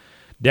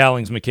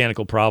 Dowling's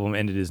mechanical problem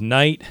ended his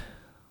night.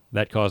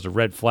 That caused a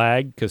red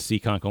flag because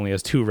Seekonk only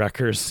has 2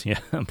 wreckers. Yeah,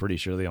 I'm pretty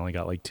sure they only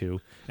got like 2.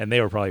 And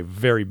they were probably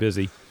very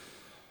busy.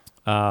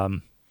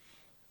 Bunch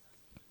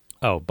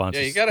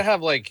Yeah, you got to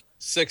have like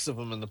 6 of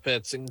them in the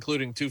pits,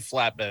 including 2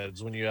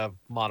 flatbeds when you have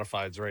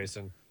modifieds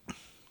racing.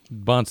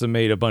 Bonsa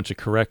made a bunch of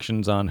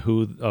corrections on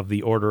who of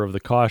the order of the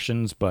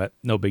cautions, but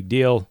no big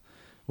deal.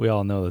 We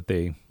all know that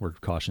they were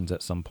cautions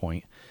at some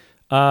point.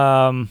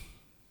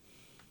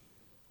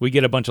 We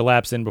get a bunch of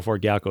laps in before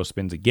Galco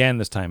spins again,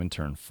 this time in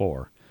turn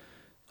 4.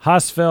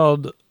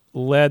 Haasfeld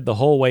led the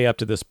whole way up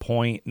to this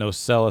point.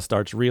 Nocella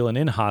starts reeling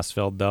in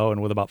Haasfeld, though,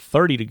 and with about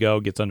 30 to go,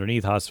 gets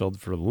underneath Haasfeld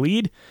for the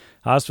lead.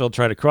 Haasfeld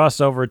tried a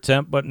crossover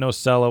attempt, but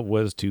Nocella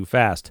was too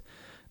fast.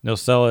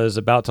 Nocella is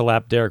about to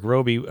lap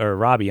Robbie,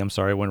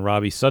 when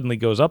Robbie suddenly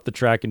goes up the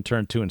track in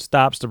turn 2 and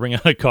stops to bring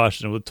out a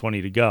caution with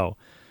 20 to go.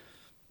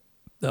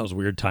 That was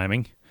weird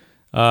timing.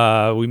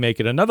 We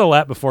make it another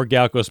lap before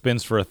Galco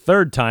spins for a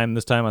 3rd time,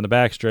 this time on the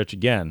backstretch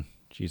again.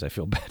 Jeez, I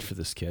feel bad for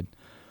this kid.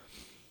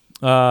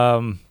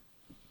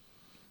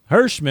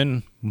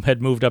 Hirschman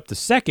had moved up to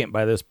 2nd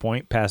by this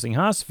point, passing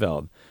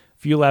Haasfeld. A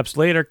few laps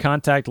later,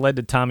 contact led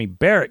to Tommy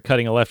Barrett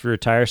cutting a left rear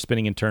tire,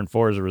 spinning in turn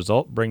 4 as a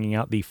result, bringing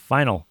out the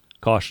final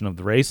caution of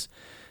the race.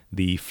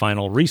 The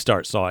final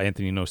restart saw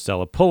Anthony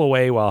Nocella pull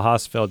away while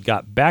Haasfeld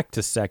got back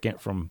to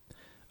 2nd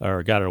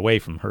got it away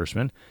from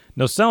Hirschman.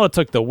 Nocella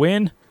took the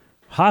win.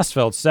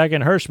 Haasfeld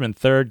 2nd, Hirschman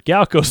 3rd.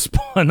 Galco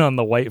spun on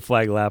the white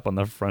flag lap on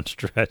the front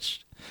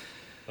stretch.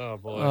 Oh,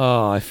 boy.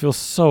 Oh, I feel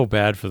so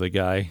bad for the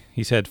guy.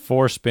 He's had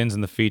 4 spins in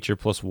the feature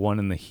plus 1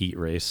 in the heat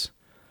race.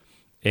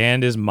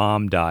 And his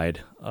mom died.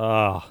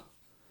 Oh.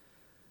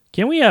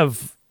 Can we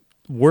have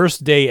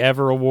worst day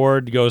ever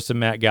award goes to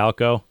Matt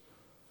Galco?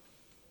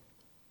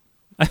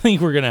 I think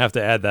we're going to have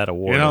to add that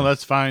award.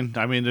 That's fine.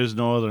 I mean, there's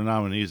no other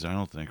nominees, I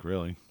don't think,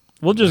 really.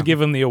 We'll just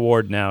give him the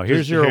award now.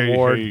 Here's your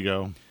award. Here you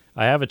go.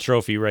 I have a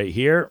trophy right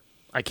here.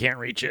 I can't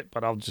reach it,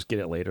 but I'll just get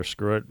it later.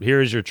 Screw it.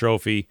 Here's your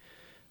trophy.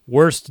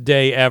 Worst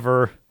day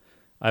ever.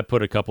 I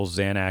put a couple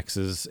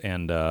Xanaxes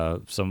and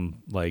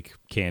some like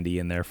candy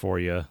in there for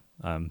you.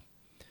 And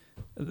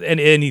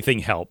anything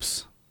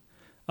helps.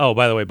 Oh,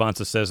 by the way,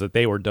 Bonsa says that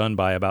they were done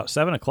by about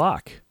 7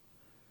 o'clock,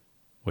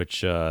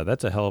 which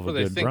that's a hell of a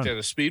They good think run. they're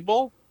a speed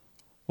bowl?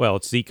 Well,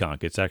 it's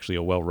Seekonk. It's actually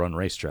a well-run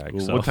racetrack.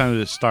 Well, So what time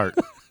did it start?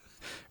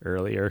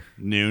 earlier.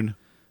 Noon.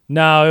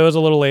 No, it was a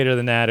little later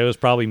than that. It was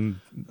probably,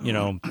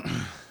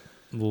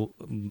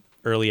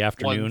 early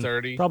afternoon.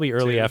 1:30, Probably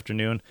early 2.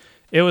 afternoon.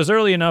 It was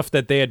early enough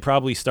that they had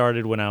probably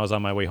started when I was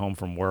on my way home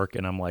from work,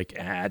 and I'm like,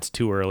 it's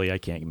too early. I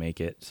can't make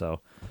it.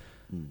 So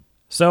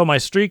my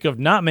streak of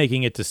not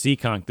making it to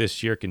Seekonk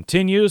this year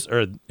continues,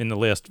 or in the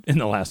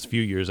last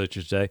few years, I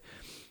should say,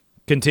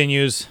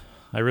 continues.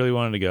 I really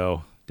wanted to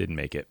go, didn't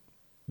make it.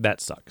 That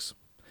sucks.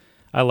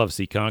 I love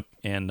Seekonk,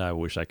 and I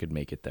wish I could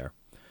make it there.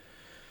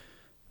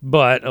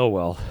 But, oh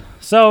well.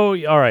 So,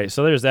 all right,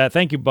 so there's that.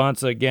 Thank you,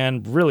 Bonsa,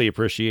 again. Really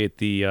appreciate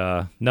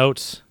the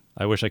notes.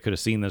 I wish I could have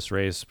seen this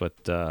race,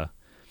 but,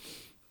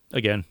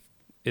 again,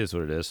 it is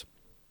what it is.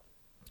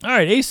 All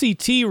right,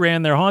 ACT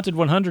ran their Haunted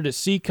 100 at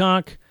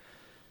Seekonk.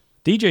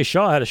 DJ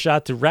Shaw had a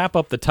shot to wrap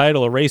up the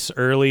title a race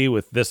early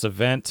with this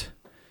event,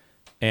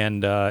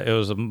 and it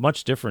was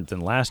much different than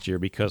last year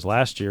because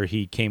last year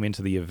he came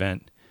into the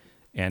event,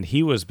 and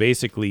he was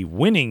basically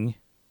winning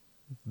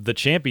the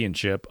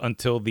championship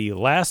until the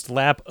last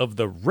lap of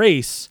the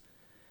race.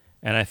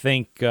 And I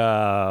think,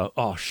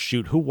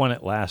 who won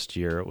it last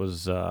year? It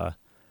was,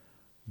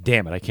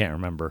 damn it, I can't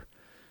remember.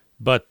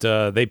 But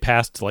they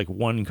passed like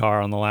one car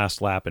on the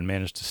last lap and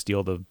managed to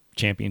steal the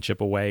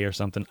championship away or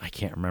something. I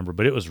can't remember,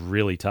 but it was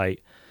really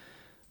tight.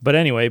 But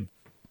anyway,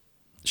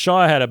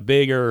 Shaw had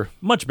a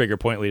much bigger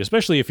point lead,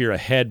 especially if you're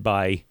ahead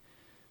by,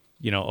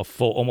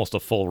 almost a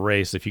full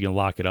race, if you can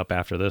lock it up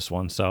after this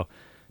one. So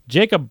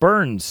Jacob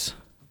Burns,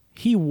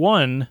 he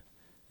won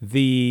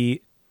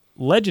the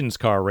Legends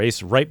car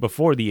race right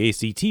before the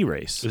ACT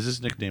race. Is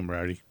his nickname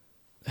Rowdy?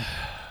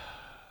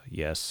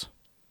 Yes.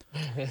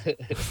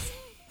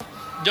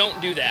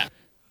 Don't do that.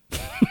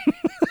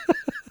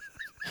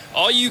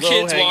 All you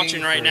kids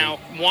watching right now,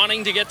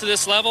 wanting to get to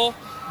this level,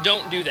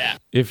 don't do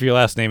that. If your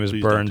last name is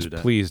Please Burns, don't do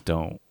that. please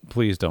don't.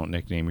 Please don't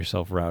nickname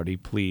yourself Rowdy,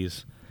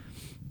 please.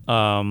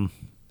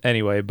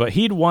 Anyway, but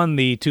he'd won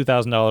the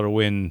 $2,000 to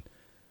win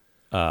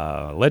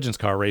Legends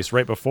car race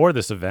right before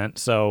this event,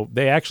 so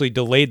they actually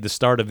delayed the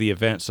start of the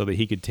event so that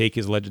he could take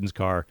his Legends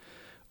car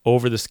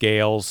over the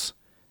scales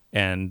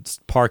and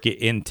park it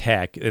in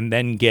tech and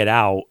then get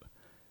out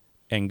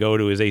and go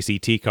to his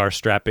ACT car,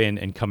 strap in,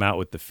 and come out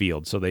with the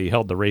field. So they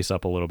held the race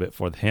up a little bit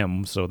for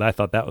him, so I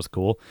thought that was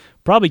cool.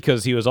 Probably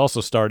because he was also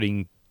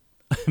starting,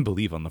 I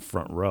believe, on the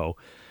front row.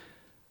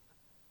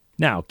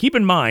 Now, keep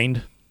in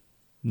mind,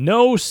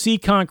 no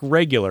Seekonk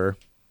regular.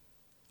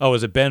 Oh,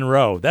 is it Ben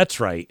Rowe? That's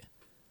right.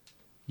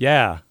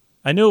 Yeah,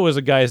 I knew it was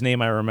a guy's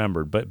name I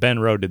remembered, but Ben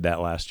Rowe did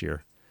that last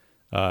year,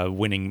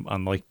 winning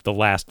on like the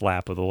last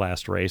lap of the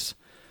last race.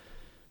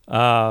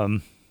 What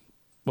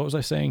was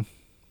I saying?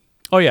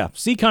 Oh, yeah.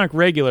 Seekonk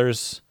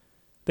regulars,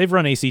 they've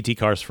run ACT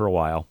cars for a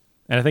while.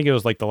 And I think it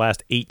was like the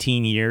last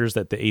 18 years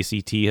that the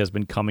ACT has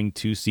been coming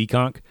to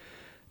Seekonk.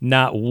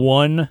 Not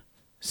one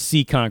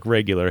Seekonk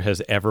regular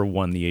has ever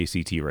won the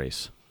ACT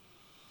race.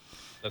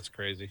 That's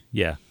crazy.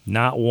 Yeah,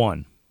 not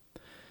one.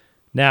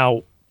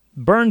 Now,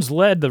 Burns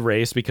led the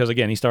race because,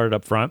 again, he started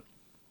up front.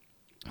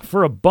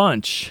 For a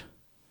bunch,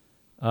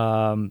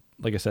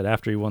 like I said,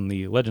 after he won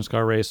the Legends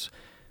car race,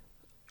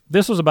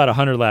 this was about a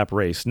 100-lap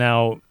race.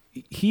 Now,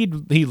 he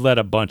led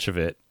a bunch of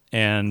it,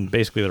 and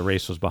basically the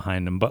race was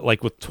behind him. But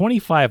like with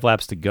 25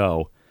 laps to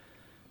go,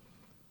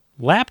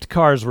 lapped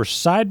cars were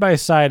side by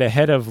side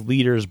ahead of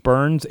leaders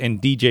Burns and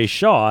DJ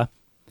Shaw.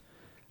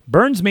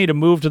 Burns made a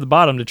move to the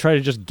bottom to try to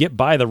just get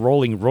by the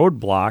rolling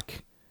roadblock,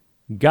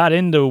 got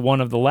into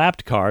one of the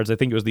lapped cars, I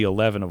think it was the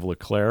 11 of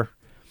Leclerc,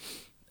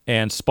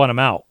 and spun him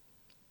out.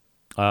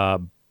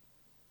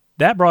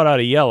 That brought out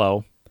a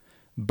yellow.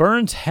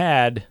 Burns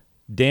had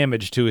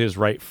damage to his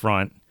right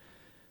front.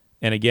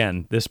 And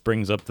again, this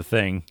brings up the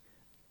thing.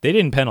 They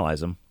didn't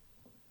penalize him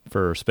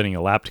for spinning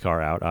a lapped car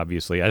out,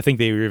 obviously. I think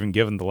they were even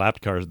given the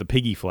lapped cars the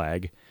piggy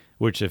flag,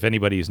 which if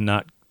anybody's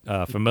not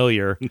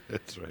familiar,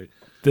 That's right.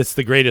 that's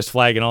the greatest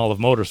flag in all of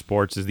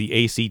motorsports is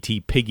the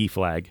ACT piggy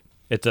flag.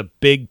 It's a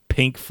big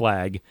pink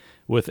flag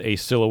with a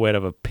silhouette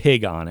of a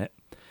pig on it.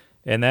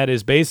 And that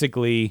is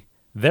basically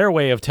their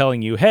way of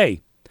telling you,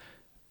 hey,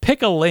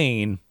 pick a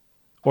lane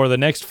or the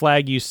next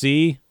flag you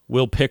see,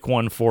 we'll pick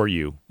one for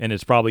you. And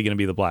it's probably going to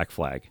be the black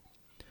flag.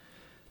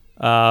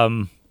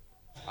 I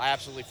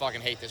absolutely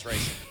fucking hate this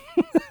race.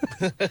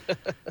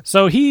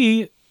 So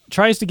he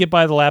tries to get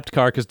by the lapped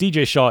car because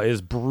DJ Shaw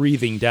is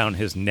breathing down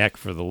his neck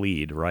for the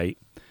lead, right?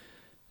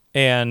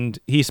 And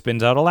he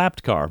spins out a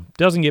lapped car.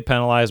 Doesn't get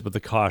penalized, but the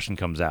caution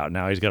comes out.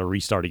 Now he's got to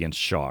restart against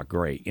Shaw.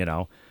 Great,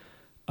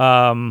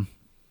 So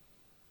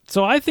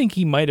I think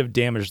he might have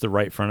damaged the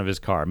right front of his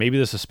car, maybe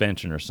the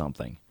suspension or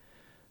something.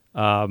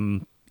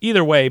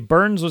 Either way,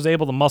 Burns was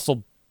able to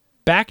muscle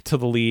back to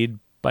the lead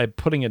by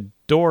putting a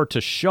door to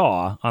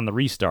Shaw on the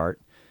restart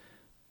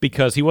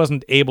because he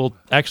wasn't able...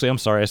 Actually, I'm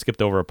sorry, I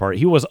skipped over a part.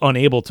 He was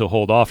unable to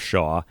hold off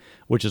Shaw,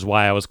 which is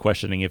why I was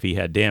questioning if he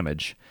had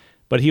damage.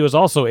 But he was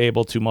also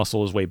able to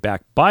muscle his way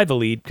back by the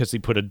lead because he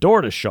put a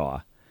door to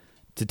Shaw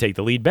to take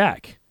the lead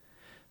back.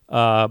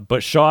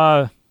 But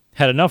Shaw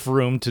had enough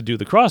room to do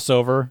the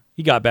crossover.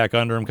 He got back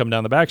under him, come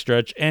down the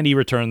backstretch, and he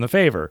returned the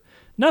favor.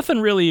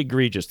 Nothing really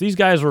egregious. These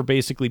guys were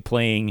basically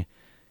playing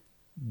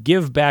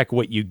give back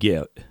what you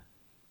get.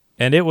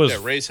 And it was... Yeah,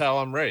 race how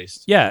I'm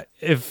raced. Yeah,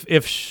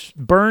 if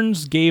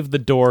Burns gave the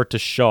door to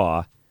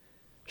Shaw,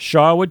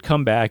 Shaw would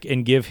come back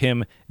and give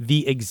him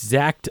the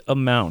exact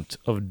amount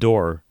of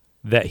door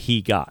that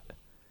he got.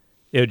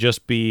 It would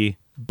just be,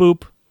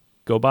 boop,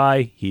 go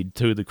by, he'd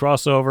do the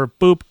crossover,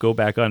 boop, go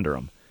back under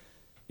him.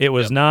 It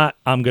was not,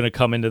 I'm going to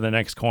come into the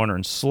next corner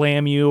and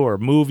slam you or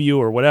move you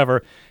or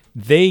whatever.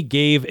 They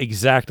gave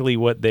exactly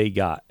what they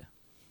got.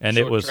 And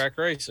Short track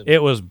racing.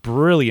 It was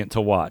brilliant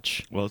to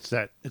watch. Well, it's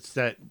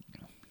that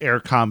air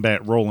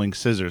combat rolling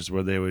scissors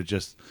where they would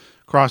just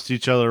cross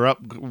each other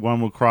up.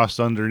 One would cross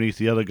underneath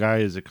the other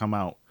guy as it come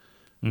out.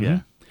 Mm-hmm. Yeah.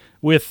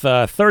 With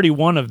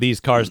 31 of these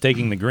cars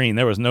taking the green,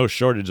 there was no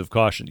shortage of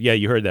caution. Yeah,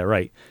 you heard that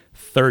right.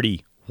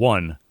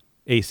 31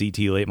 ACT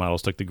late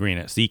models took the green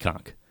at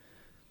Seekonk.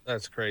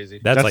 That's crazy.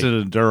 That's like,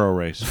 an enduro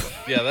race.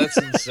 Yeah, that's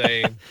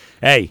insane.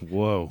 Hey,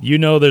 Whoa. You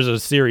know there's a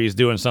series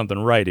doing something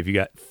right if you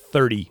got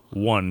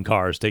 31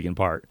 cars taking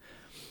part,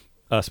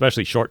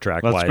 especially short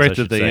track Well, wise. it's great I that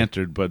should they say.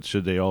 entered, but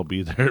should they all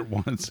be there at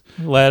once?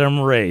 Let them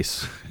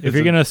race. If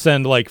you're going to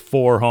send like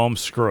 4 home,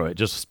 screw it.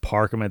 Just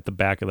park them at the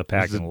back of the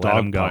pack It's a and let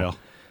them dog go. pile.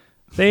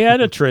 They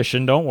had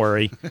attrition, don't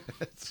worry.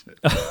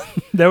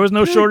 There was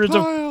no shortage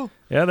of... Pile.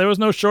 Yeah, there was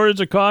no shortage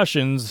of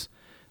cautions,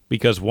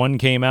 because one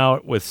came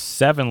out with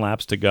 7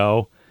 laps to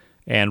go.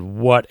 And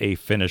what a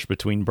finish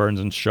between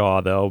Burns and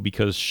Shaw, though,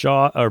 because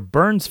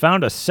Burns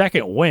found a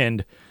second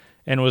wind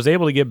and was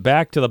able to get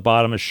back to the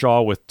bottom of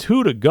Shaw with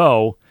 2 to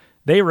go.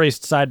 They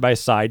raced side by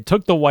side,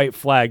 took the white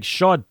flag.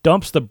 Shaw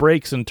dumps the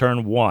brakes in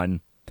turn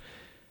 1,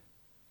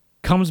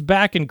 comes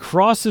back and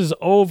crosses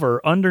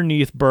over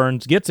underneath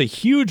Burns, gets a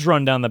huge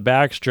run down the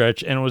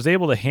backstretch, and was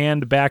able to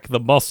hand back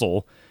the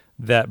muscle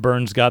that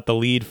Burns got the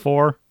lead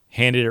for,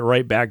 handed it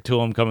right back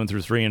to him coming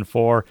through 3 and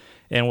 4,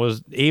 and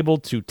was able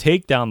to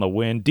take down the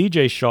win.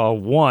 DJ Shaw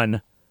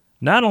won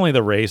not only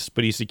the race,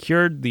 but he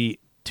secured the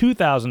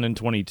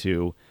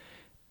 2022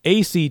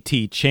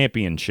 ACT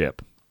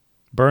Championship.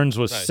 Burns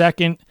was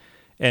second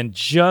and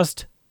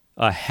just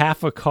a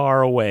half a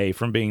car away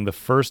from being the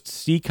first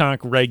Seekonk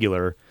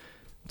regular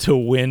to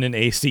win an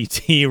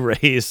ACT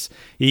race.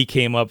 He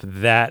came up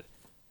that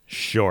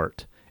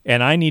short.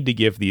 And I need to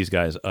give these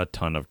guys a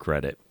ton of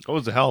credit. It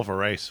was a hell of a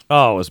race.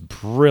 Oh, it was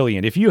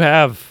brilliant. If you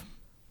have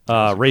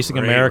Racing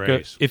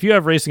America, if you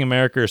have Racing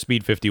America or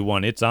Speed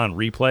 51, it's on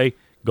replay.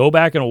 Go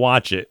back and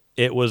watch it.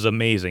 It was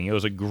amazing. It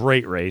was a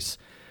great race.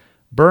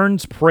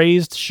 Burns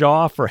praised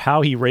Shaw for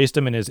how he raced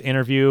him in his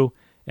interview,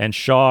 and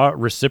Shaw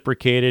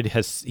reciprocated.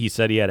 He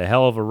said he had a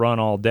hell of a run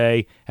all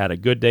day, had a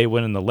good day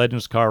winning the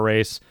Legends car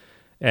race,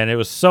 and it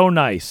was so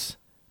nice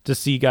to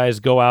see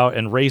guys go out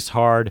and race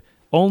hard,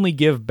 only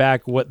give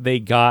back what they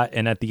got,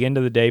 and at the end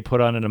of the day put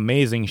on an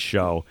amazing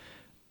show.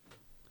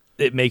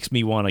 It makes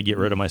me want to get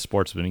rid of my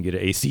Sportsman and get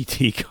an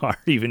ACT car,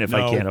 even if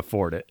I can't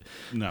afford it.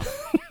 No.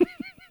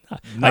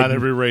 Not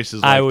every race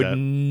is like that. I would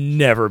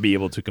never be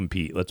able to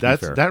compete. Let's be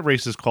fair. That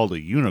race is called a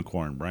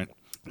unicorn, right?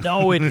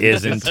 No, it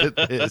isn't.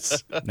 It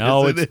is.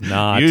 No, it's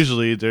not.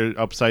 Usually they're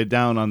upside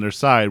down on their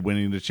side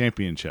winning the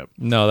championship.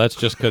 No, that's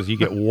just because you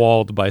get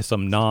walled by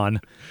some non.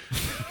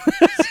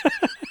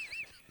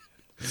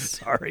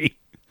 Sorry.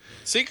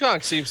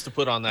 Seekonk seems to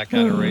put on that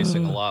kind of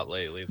racing a lot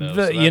lately,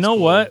 though. You know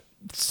cool. What?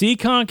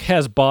 Seekonk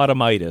has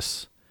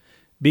bottomitis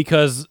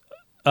because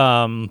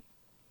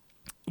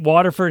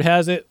Waterford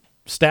has it.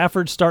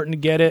 Stafford's starting to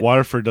get it.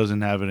 Waterford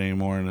doesn't have it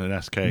anymore in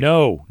an SK.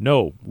 No.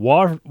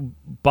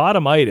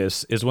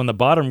 Bottomitis is when the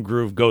bottom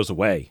groove goes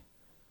away.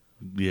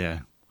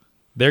 Yeah.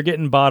 They're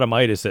getting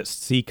bottomitis at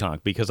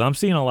Seekonk because I'm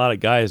seeing a lot of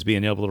guys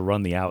being able to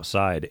run the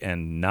outside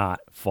and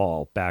not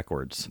fall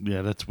backwards.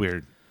 Yeah, that's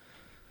weird.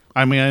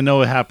 I mean, I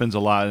know it happens a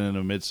lot in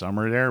the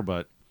midsummer there,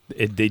 but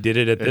they did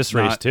it at this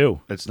race too.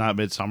 It's not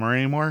midsummer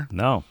anymore.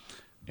 No.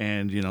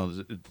 And,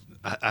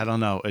 I don't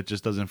know. It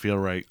just doesn't feel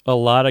right. A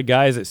lot of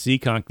guys at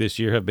Seekonk this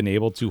year have been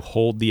able to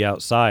hold the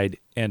outside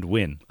and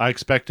win. I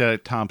expect that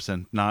at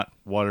Thompson, not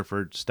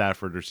Waterford,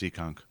 Stafford, or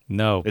Seekonk.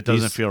 No. It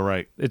doesn't feel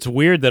right. It's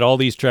weird that all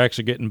these tracks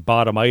are getting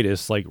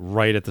bottomitis like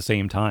right at the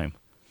same time.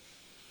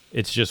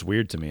 It's just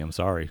weird to me. I'm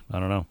sorry.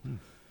 I don't know.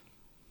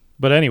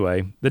 But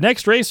anyway, the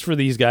next race for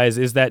these guys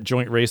is that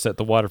joint race at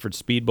the Waterford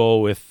Speed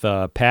Bowl with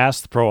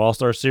PASS, the Pro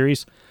All-Star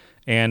Series,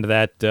 and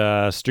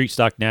that Street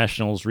Stock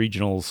Nationals,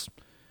 Regionals,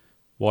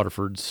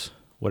 Waterfords,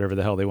 whatever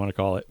the hell they want to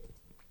call it.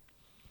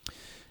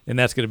 And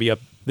that's going to be up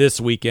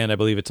this weekend. I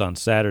believe it's on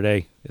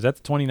Saturday. Is that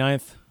the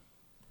 29th?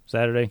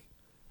 Saturday?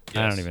 Yes.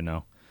 I don't even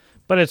know.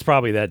 But it's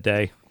probably that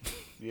day.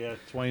 Yeah,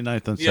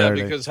 29th on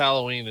Saturday. Yeah, because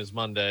Halloween is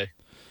Monday.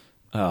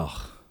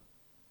 Oh.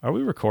 Are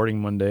we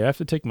recording Monday? I have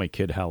to take my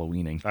kid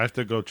Halloweening. I have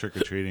to go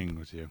trick-or-treating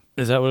with you.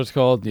 Is that what it's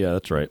called? Yeah,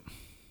 that's right.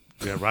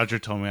 Yeah, Roger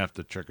told me I have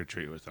to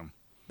trick-or-treat with him.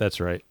 That's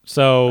right.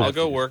 So I'll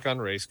go work on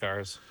race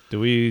cars. Do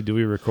we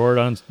record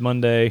on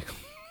Monday?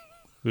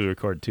 We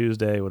record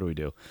Tuesday. What do we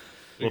do?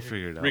 We'll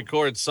figure it out.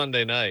 Record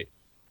Sunday night.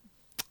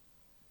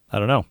 I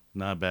don't know.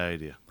 Not a bad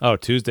idea. Oh,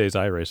 Tuesday's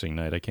iRacing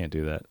night. I can't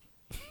do that.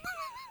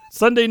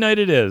 Sunday night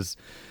it is.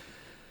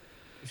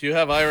 If you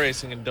have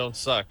iRacing and don't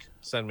suck,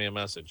 send me a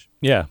message.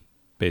 Yeah,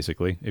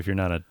 basically. If you're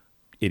not an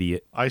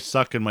idiot. I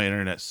suck and my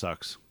internet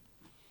sucks.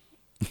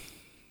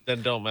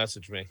 Then don't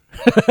message me.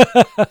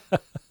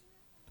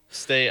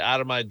 Stay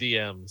out of my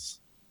DMs.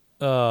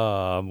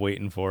 I'm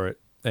waiting for it.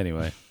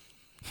 Anyway.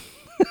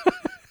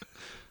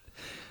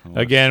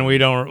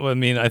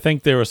 Again, I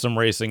think there was some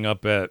racing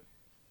up at,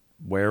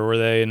 where were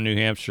they in New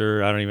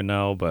Hampshire? I don't even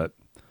know, but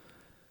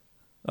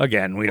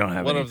again, we don't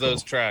have one of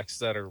those tracks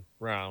that are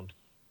round.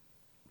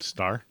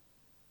 Star?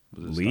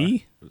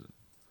 Lee?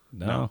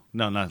 Star?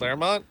 No, not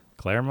Claremont?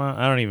 Claremont?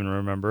 I don't even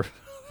remember.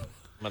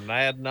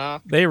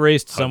 Monadnock? They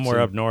raced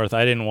somewhere up north.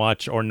 I didn't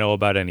watch or know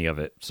about any of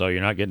it, so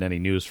you're not getting any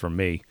news from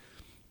me.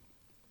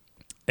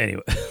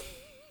 Anyway,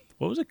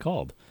 what was it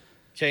called?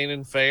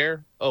 Canaan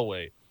Fair? Oh,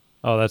 wait.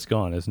 Oh, that's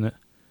gone, isn't it?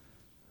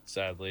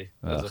 Sadly.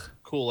 That's a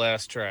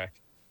cool-ass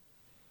track.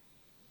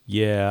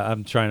 Yeah,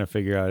 I'm trying to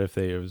figure out if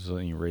there was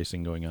any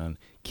racing going on.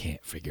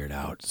 Can't figure it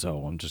out,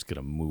 so I'm just going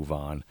to move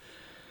on.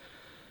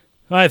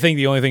 I think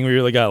the only thing we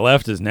really got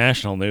left is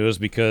national news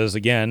because,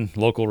 again,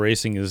 local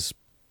racing is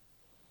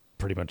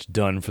pretty much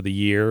done for the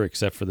year,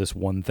 except for this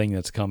one thing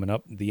that's coming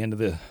up at the end of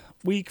the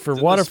week for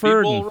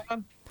Waterford. The Speed Bowl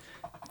run?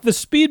 The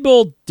Speed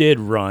Bowl did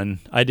run.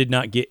 I did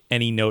not get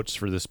any notes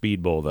for the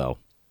Speed Bowl, though.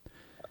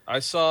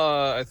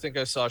 I think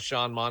I saw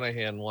Sean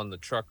Monahan won the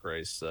truck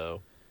race,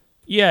 though.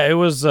 Yeah, it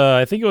was.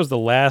 I think it was the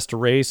last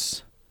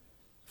race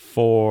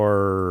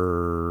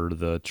for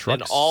the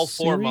truck. And all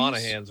four series?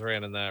 Monahans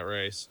ran in that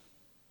race.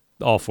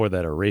 All four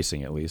that are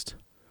racing, at least.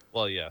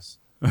 Well, yes.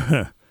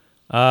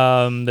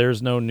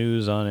 There's no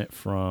news on it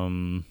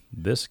from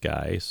this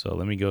guy, so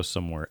let me go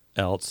somewhere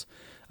else.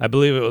 I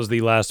believe it was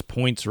the last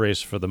points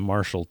race for the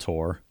Marshall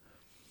Tour.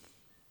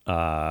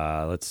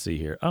 Let's see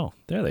here. Oh,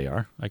 there they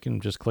are. I can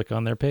just click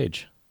on their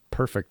page.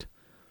 Perfect.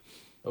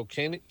 Oh,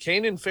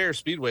 Canaan Fair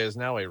Speedway is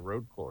now a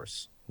road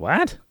course.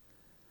 What?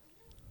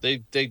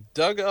 They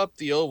dug up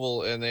the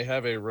oval and they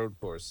have a road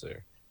course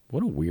there.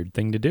 What a weird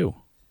thing to do.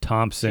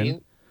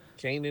 Thompson.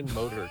 Canaan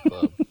Motor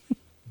Club.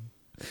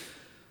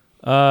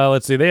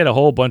 Let's see. They had a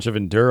whole bunch of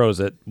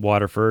enduros at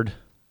Waterford.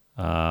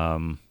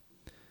 I'm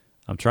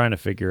trying to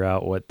figure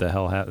out what the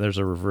hell happened. There's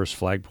a reverse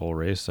flagpole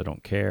race. I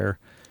don't care.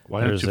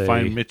 Why don't you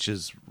find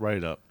Mitch's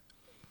write-up?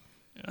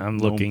 I'm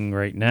looking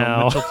right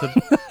now.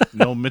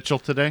 No Mitchell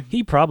today?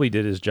 He probably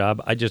did his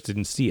job. I just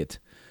didn't see it.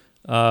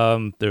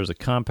 There's a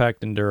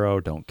compact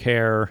enduro. Don't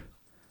care.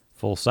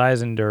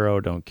 Full-size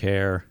enduro. Don't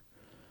care.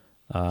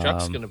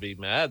 Chuck's going to be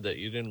mad that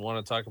you didn't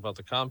want to talk about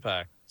the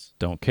compacts.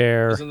 Don't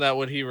care. Isn't that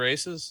what he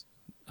races?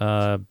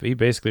 He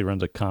basically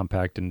runs a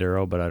compact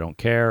enduro, but I don't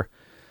care.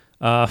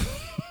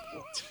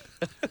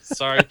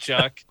 Sorry,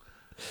 Chuck.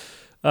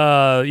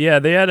 Yeah,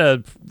 they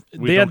had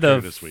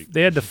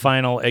the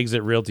final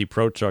Exit Realty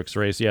Pro Trucks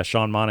race. Yeah,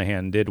 Sean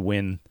Monahan did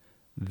win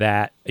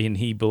that, and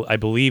I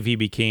believe he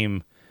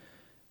became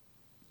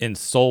in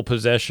sole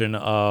possession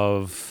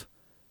of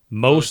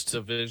most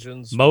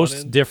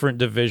different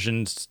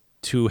divisions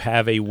to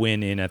have a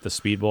win in at the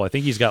Speed Bowl. I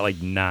think he's got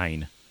like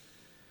 9.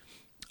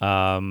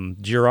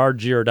 Gerard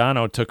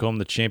Giordano took home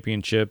the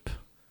championship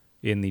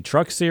in the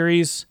Truck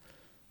Series,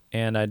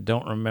 and I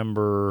don't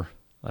remember.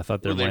 I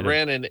thought they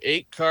ran an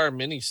 8-car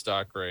mini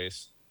stock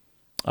race.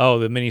 Oh,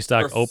 the mini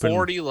stock for open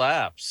 40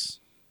 laps.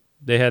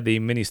 They had the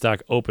mini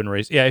stock open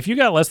race. Yeah, if you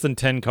got less than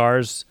 10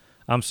 cars,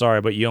 I'm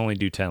sorry, but you only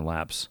do 10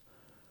 laps.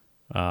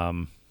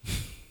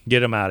 Get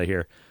them out of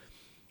here.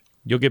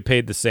 You'll get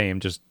paid the same.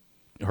 Just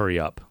hurry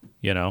up.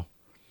 All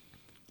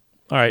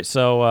right.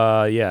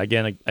 So yeah,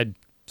 again, I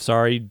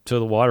sorry to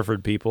the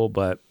Waterford people,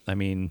 but I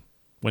mean,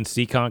 when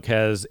Seekonk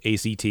has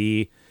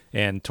ACT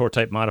and Tour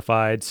Type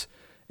Modifieds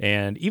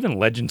and even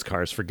Legends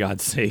cars, for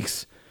God's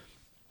sakes,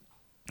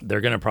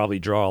 they're going to probably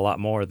draw a lot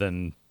more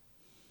than,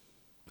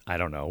 I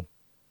don't know,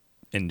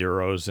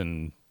 enduros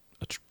and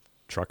a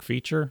truck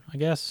feature, I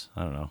guess.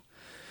 I don't know.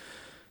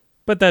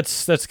 But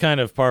that's kind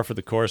of par for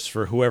the course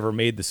for whoever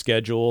made the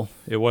schedule.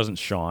 It wasn't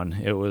Sean.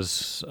 It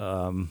was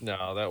no,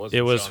 that wasn't.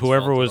 It was Sean's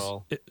whoever fault was at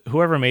all.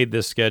 whoever made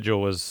this schedule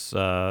was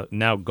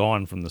now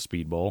gone from the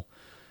Speed Bowl.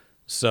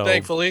 So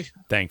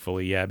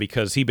thankfully, yeah,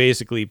 because he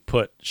basically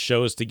put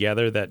shows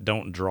together that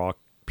don't draw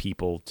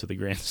people to the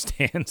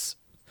grandstands,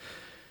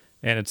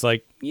 and it's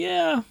like,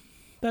 yeah,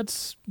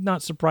 that's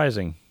not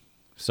surprising.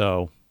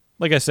 So,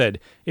 like I said,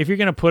 if you're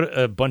gonna put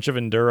a bunch of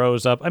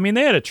enduros up, I mean,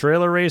 they had a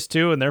trailer race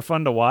too, and they're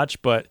fun to watch,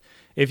 but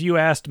if you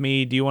asked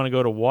me, do you want to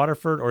go to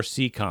Waterford or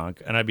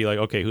Seekonk? And I'd be like,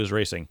 okay, who's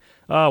racing?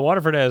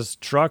 Waterford has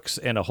trucks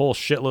and a whole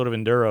shitload of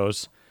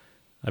enduros.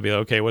 I'd be like,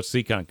 okay, what's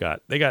Seekonk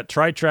got? They got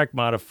Tri-Track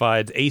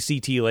Modifieds,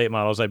 ACT late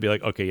models. I'd be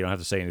like, okay, you don't have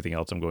to say anything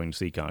else. I'm going to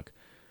Seekonk.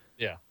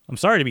 Yeah. I'm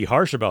sorry to be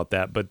harsh about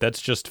that, but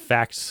that's just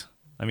facts.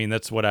 I mean,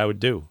 that's what I would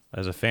do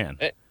as a fan.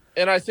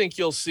 And I think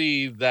you'll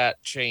see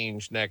that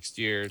change next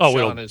year. Oh,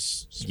 Sean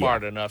is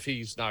smart enough.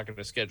 He's not going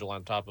to schedule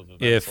on top of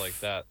events like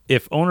that.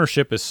 If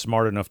ownership is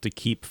smart enough to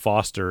keep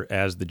Foster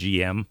as the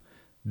GM,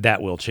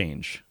 that will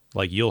change.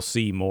 Like, you'll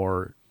see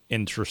more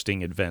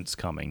interesting events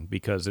coming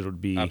because it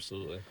would be...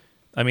 Absolutely.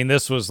 I mean,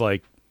 this was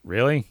like,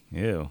 really?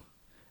 Ew.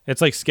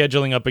 It's like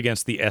scheduling up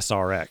against the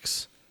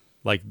SRX.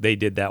 Like, they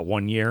did that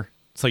one year.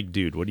 It's like,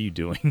 dude, what are you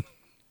doing?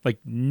 Like,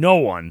 no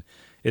one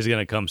is going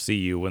to come see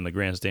you when the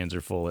grandstands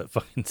are full at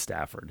fucking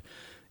Stafford,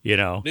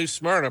 New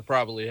Smyrna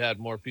probably had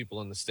more people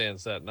in the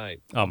stands that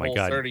night. Oh, my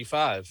God.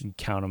 35. You can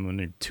count them in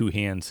their 2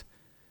 hands.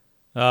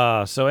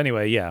 So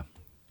anyway, yeah.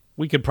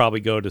 We could probably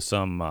go to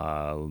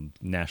some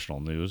national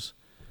news.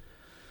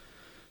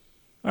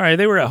 All right,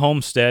 they were at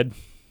Homestead,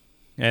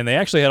 and they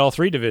actually had all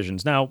 3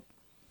 divisions. Now,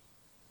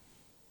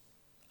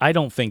 I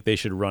don't think they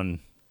should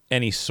run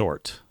any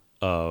sort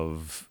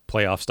of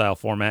playoff-style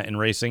format in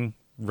racing,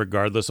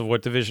 regardless of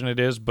what division it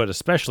is, but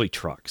especially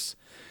trucks.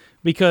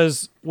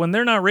 Because when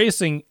they're not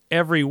racing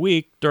every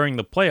week during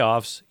the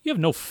playoffs, you have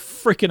no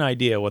freaking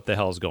idea what the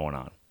hell's going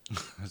on.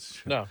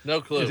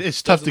 No clue.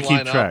 It's tough to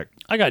keep track.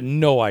 I got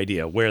no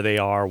idea where they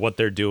are, what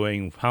they're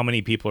doing, how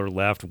many people are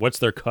left, what's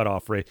their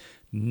cutoff rate.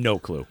 No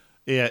clue.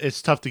 Yeah,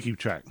 it's tough to keep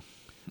track.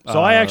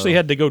 So I actually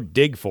had to go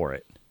dig for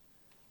it.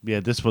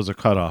 Yeah, this was a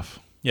cutoff.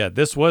 Yeah,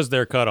 this was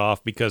their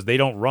cutoff because they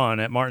don't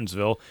run at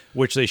Martinsville,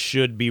 which they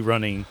should be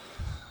running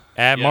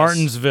at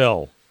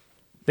Martinsville.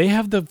 They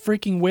have the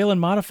freaking Whelen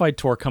Modified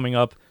Tour coming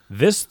up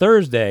this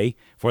Thursday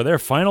for their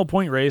final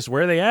point race.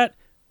 Where are they at?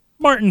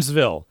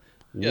 Martinsville.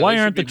 Yeah, Why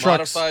aren't the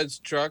trucks? Modifieds,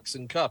 trucks,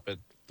 and Cup at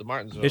the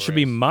Martinsville It should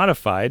race. be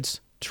Modifieds,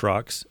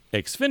 Trucks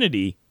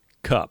Xfinity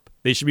Cup.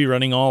 They should be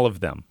running all of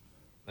them.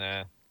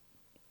 Nah.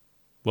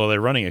 Well,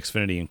 they're running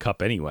Xfinity and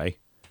Cup anyway.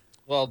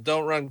 Well,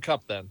 don't run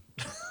Cup then.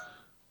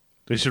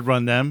 They should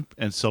run them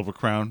and Silver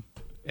Crown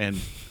and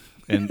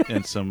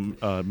some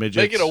midgets.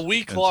 Make it a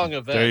week-long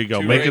event. There you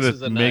go. 2 Make it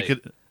races a make night.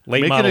 it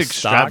Late make it model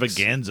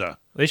extravaganza.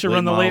 They should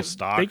run the late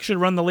stock. They should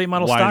run the late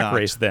model Why stock not?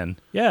 race then.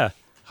 Yeah.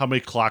 How many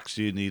clocks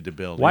do you need to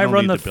build? Why you don't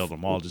run need the to build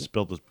them all? Just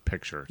build the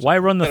pictures. Why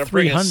run the Gotta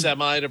bring a 300?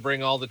 semi to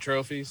bring all the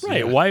trophies.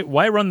 Right. Yeah.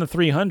 Why run the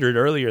 300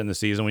 earlier in the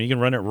season when you can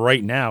run it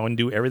right now and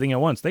do everything at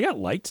once? They got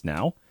lights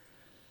now.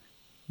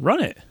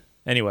 Run it.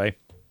 Anyway,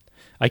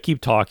 I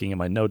keep talking and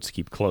my notes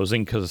keep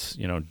closing because,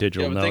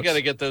 digital Yeah, but notes. they got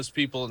to get those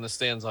people in the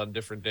stands on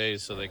different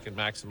days so they can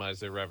maximize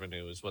their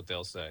revenue, is what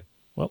they'll say.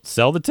 Well,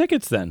 sell the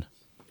tickets then.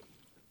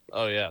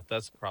 Oh, yeah,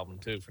 that's a problem,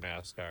 too, for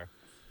NASCAR.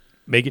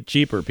 Make it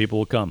cheaper. People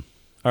will come.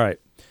 All right.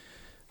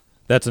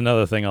 That's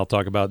another thing I'll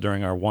talk about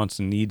during our wants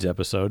and needs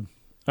episode.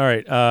 All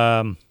right.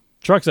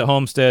 Trucks at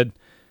Homestead.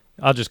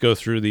 I'll just go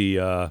through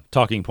the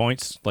talking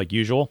points like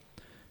usual.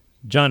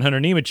 John Hunter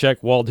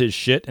Nemechek walled his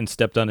shit and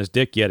stepped on his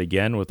dick yet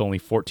again with only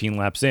 14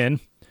 laps in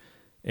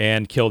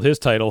and killed his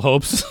title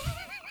hopes.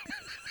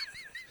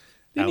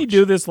 Didn't he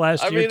do this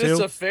last year, too? It's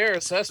a fair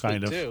assessment,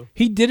 Kind of. too.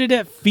 He did it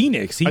at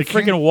Phoenix. He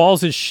freaking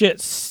walls his shit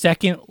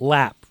second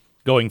lap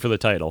going for the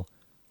title.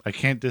 I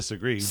can't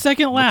disagree.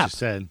 Second with lap. What you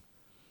said.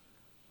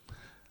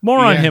 More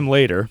on Yeah. him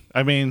later.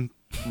 I mean,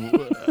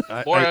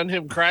 More on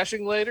him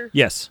crashing later?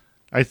 Yes.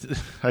 I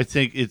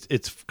think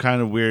it's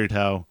kind of weird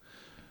how,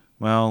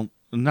 well,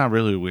 not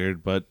really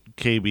weird, but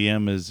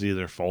KBM is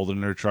either folding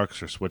their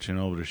trucks or switching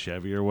over to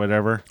Chevy or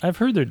whatever. I've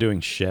heard they're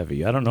doing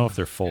Chevy. I don't know if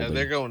they're Yeah, folding.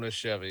 they're going to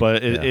Chevy.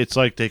 But it's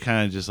like they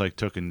kind of just like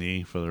took a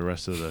knee for the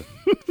rest of the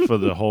for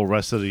the whole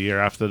rest of the year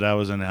after that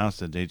was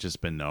announced, and they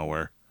just been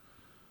nowhere.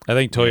 I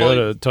think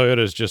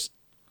Toyota's just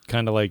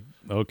kind of like,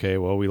 okay,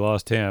 well, we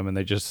lost him, and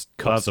they just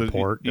cut After-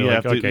 support. They're Yeah, like,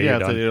 after, okay, yeah, you're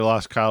after done. they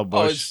lost Kyle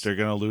Busch, it's they're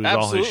going to lose all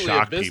his absolutely a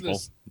shock business-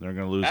 people. They're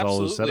going to lose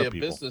all his Absolutely setup a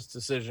people. business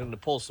decision to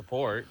pull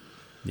support.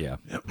 Yeah.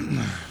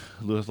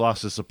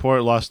 Lost his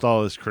support, lost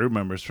all his crew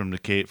members from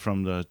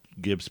the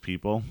Gibbs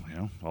people.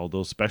 All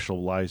those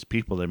specialized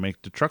people that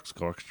make the trucks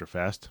go extra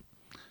fast.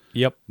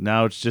 Yep.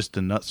 Now it's just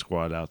a nut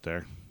squad out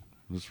there,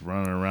 just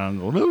running around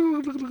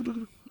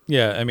going.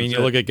 Yeah, I mean, That's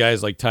you it. look at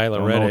guys like Tyler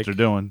Don't know what Reddick. they're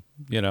doing.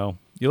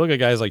 You look at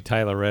guys like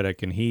Tyler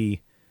Reddick, and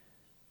he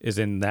is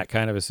in that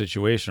kind of a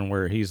situation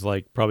where he's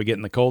like probably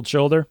getting the cold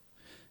shoulder,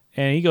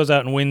 and he goes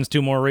out and wins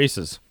 2 more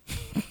races,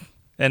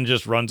 and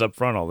just runs up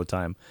front all the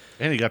time.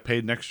 And he got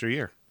paid an extra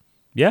year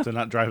Yeah, to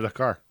not drive the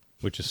car.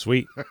 which is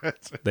sweet.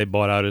 They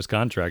bought out his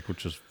contract,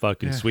 which was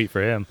fucking sweet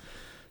for him.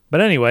 But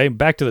anyway,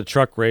 back to the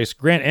truck race.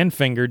 Grant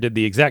Enfinger did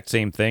the exact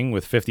same thing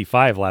with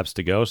 55 laps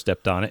to go,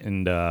 stepped on it,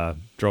 and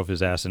drove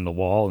his ass in the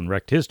wall and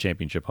wrecked his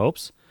championship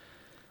hopes.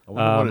 I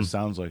wonder what it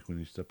sounds like when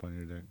you step on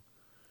your dick.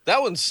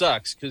 That one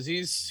sucks because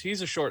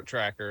he's a short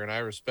tracker, and I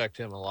respect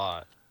him a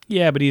lot.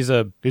 Yeah, but he's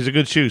a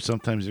good shoe.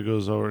 Sometimes he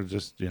goes over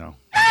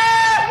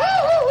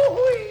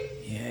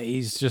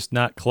he's just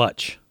not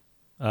clutch.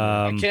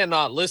 I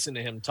cannot listen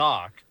to him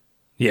talk.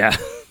 Yeah.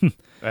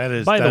 That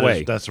is. By the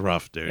way, that's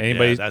rough, dude.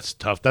 anybody- Yeah, that's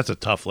tough. That's a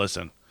tough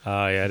listen.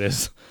 Oh, yeah, it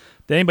is.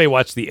 Did anybody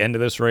watch the end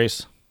of this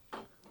race?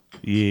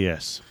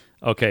 Yes.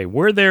 Okay,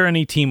 were there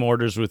any team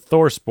orders with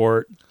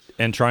ThorSport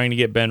and trying to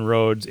get Ben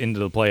Rhodes into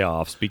the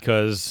playoffs?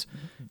 Because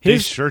He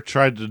his sure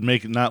tried to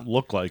make it not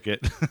look like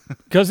it.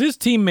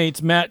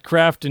 teammates Matt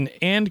Crafton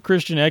and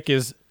Christian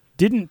Eckes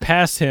didn't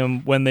pass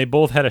him when they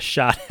both had a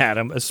shot at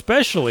him,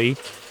 especially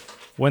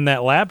when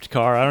that lapped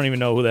car, I don't even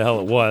know who the hell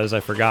it was, I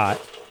forgot,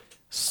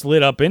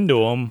 slid up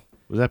into him.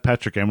 Was that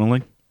Patrick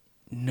Emmerling?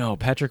 No,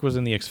 Patrick was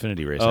in the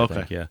Xfinity race, Oh, I okay.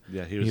 think, yeah.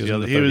 Yeah, he was in the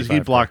other. the He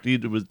 35 blocked. car.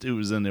 It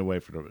was in the way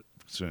for the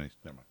Xfinity.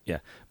 Never mind. Yeah.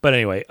 But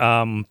anyway,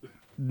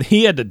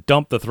 he had to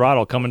dump the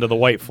throttle coming to the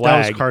white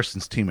flag. That was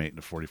Carson's teammate in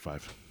the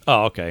 45.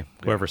 Oh, okay.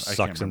 Whoever I can't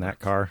sucks in remember. that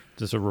car.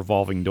 Just a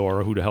revolving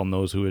door. Who the hell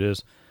knows who it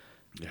is?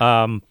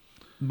 Yeah.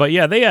 But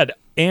yeah, they had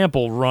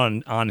ample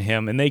run on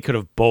him, and they could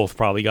have both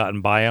probably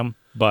gotten by him,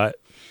 but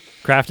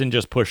Crafton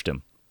just pushed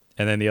him.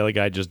 And then the other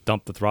guy just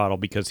dumped the throttle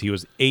because he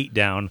was 8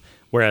 down,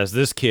 whereas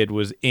this kid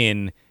was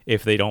in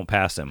if they don't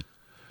pass him.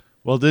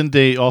 Well, didn't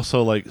they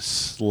also like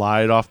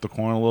slide off the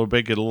corner a little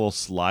bit, get a little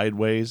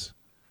slideways?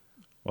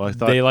 Well, I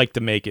thought They like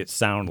to make it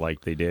sound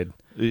like they did.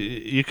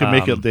 you could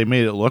make it. They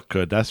made it look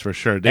good. That's for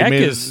sure. They Eck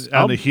made is- it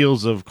on the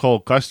heels of Cole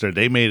Custer.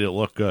 They made it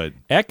look good.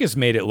 Eckes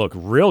made it look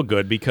real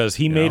good because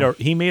he made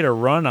a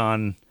run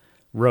on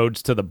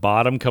Rhodes to the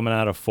bottom coming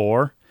out of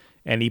 4,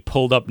 and he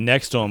pulled up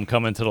next to him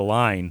coming to the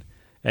line,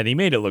 and he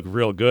made it look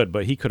real good.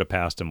 But he could have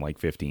passed him like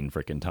 15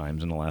 freaking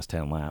times in the last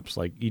 10 laps.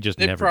 Like he just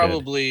They never did.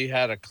 probably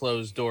had a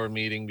closed door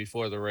meeting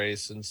before the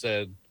race and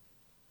said,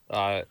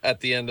 at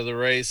the end of the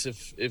race,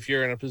 if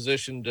you're in a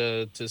position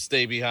to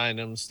stay behind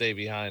him, stay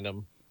behind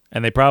him.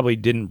 And they probably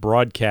didn't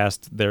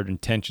broadcast their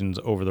intentions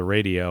over the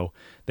radio.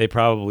 They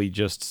probably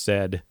just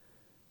said,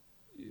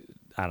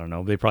 I don't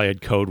know. They probably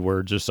had code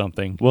words or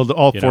something. Well,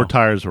 all four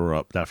tires were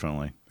up,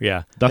 definitely.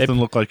 Yeah, nothing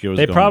looked like it was.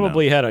 They going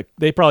probably down.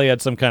 They probably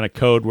had some kind of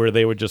code where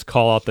they would just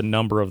call out the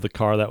number of the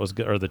car that was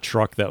or the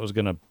truck that was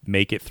going to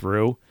make it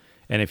through,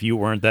 and if you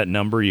weren't that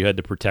number, you had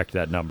to protect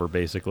that number.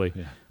 Basically,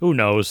 Who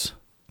knows?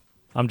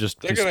 I'm just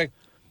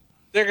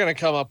they're gonna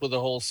come up with a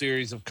whole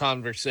series of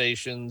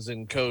conversations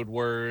and code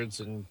words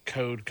and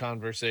code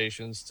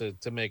conversations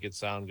to make it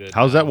sound good.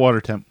 How's that water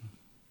temp?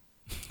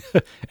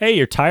 Hey,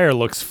 your tire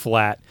looks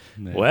flat.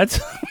 Yeah. What?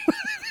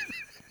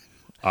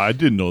 I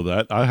didn't know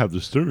that. I have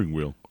the steering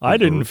wheel. I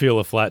didn't feel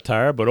a flat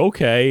tire, but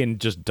okay, and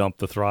just dump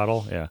the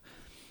throttle. Yeah.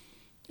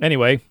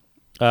 Anyway,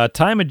 Ty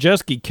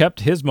Majeski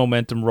kept his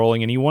momentum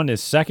rolling, and he won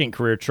his second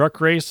career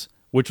truck race,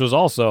 which was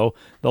also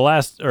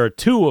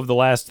two of the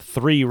last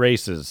 3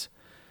 races.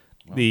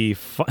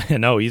 Wow.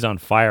 No, he's on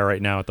fire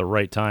right now at the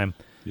right time.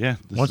 Yeah,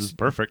 this is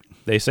perfect.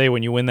 They say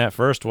when you win that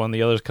first one,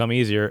 the others come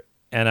easier.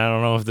 And I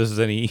don't know if this is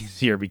any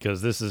easier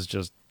because this is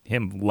just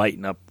him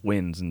lighting up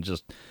wins and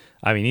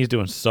he's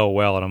doing so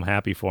well, and I'm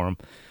happy for him.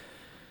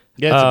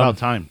 Yeah, it's about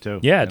time, too.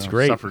 Yeah, it's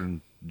great.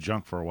 Suffered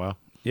junk for a while.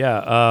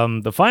 Yeah,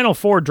 the final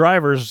 4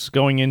 drivers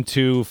going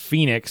into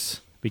Phoenix,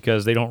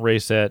 because they don't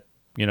race at,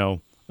 a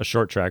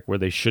short track where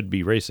they should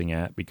be racing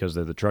at because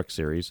they're the truck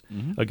series.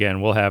 Mm-hmm. Again,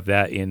 we'll have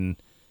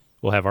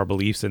our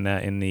beliefs in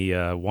that in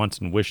the Wants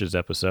and Wishes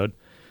episode.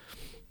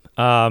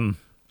 Include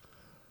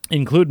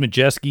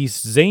Majeski,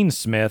 Zane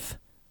Smith,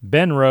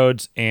 Ben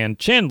Rhodes, and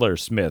Chandler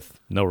Smith,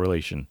 no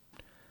relation,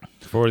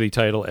 for the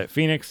title at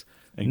Phoenix.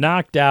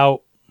 Knocked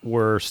out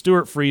were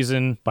Stuart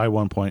Friesen by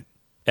 1 point,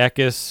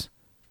 Eckes,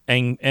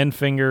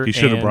 Enfinger. He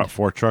should have brought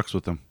 4 trucks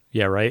with him.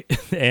 Yeah, right.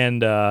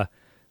 And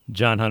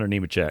John Hunter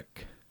Nemechek.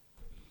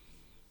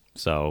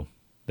 So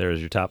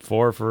there's your top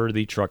 4 for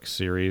the truck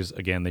series.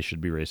 Again, they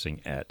should be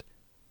racing at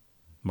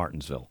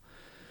Martinsville.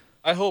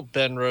 I hope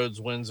Ben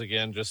Rhodes wins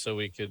again just so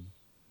we could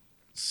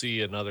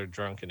see another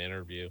drunken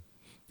interview.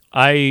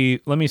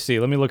 Let me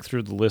see. Let me look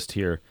through the list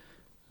here.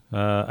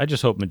 I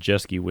just hope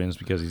Majeski wins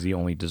because he's the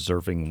only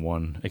deserving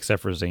one,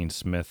 except for Zane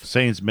Smith.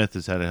 Zane Smith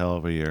has had a hell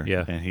of a year.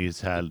 Yeah.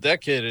 And that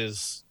kid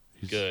is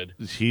good.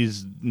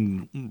 He's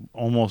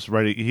almost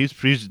ready.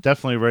 He's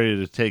definitely ready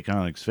to take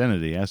on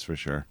Xfinity, that's for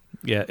sure.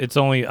 Yeah,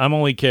 I'm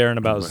only caring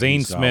about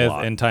Zane Smith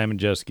and Ty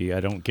Majeski.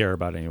 I don't care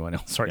about anyone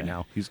else right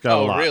now. He's got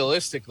a lot.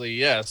 Realistically,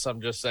 yes.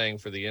 I'm just saying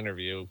for the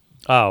interview.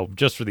 Oh,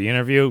 just for the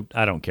interview?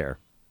 I don't care.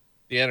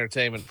 The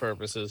entertainment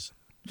purposes.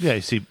 Yeah,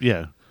 you see,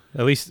 yeah.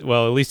 At least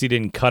he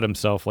didn't cut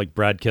himself like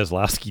Brad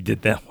Keselowski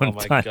did that one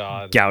time. Oh, my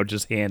God. Gouge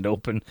his hand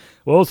open.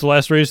 Well, it's the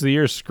last race of the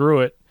year.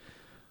 Screw it.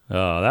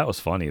 That was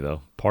funny,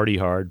 though. Party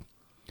hard.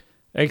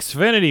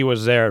 Xfinity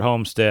was there at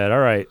Homestead. All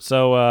right,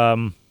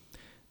 so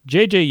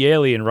J.J.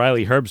 Yaley and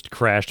Riley Herbst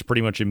crashed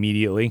pretty much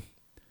immediately.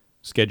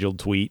 Scheduled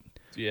tweet.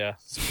 Yeah,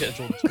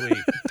 scheduled tweet.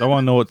 I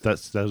want to know what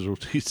that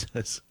tweet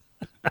says.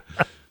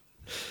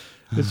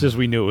 It's just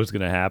we knew it was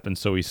going to happen,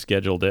 so we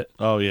scheduled it.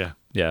 Oh, yeah.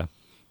 Yeah.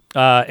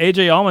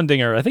 AJ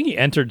Allmendinger, I think he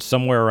entered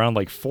somewhere around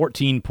like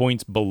 14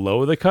 points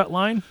below the cut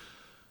line.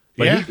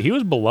 But yeah, he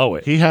was below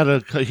it. He had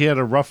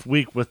a rough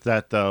week with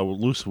that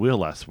loose wheel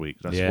last week.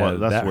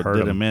 That's what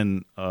did him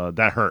in.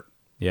 That hurt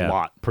a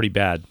lot. Pretty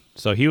bad.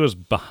 So he was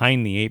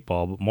behind the 8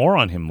 ball, but more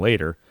on him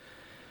later.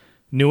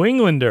 New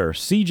Englander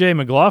C.J.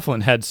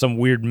 McLaughlin had some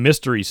weird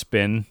mystery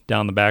spin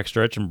down the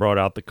backstretch and brought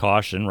out the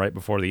caution right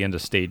before the end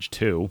of stage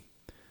 2.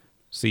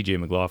 C.J.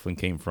 McLaughlin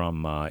came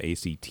from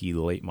ACT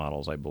late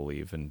models, I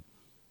believe, and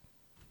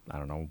I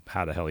don't know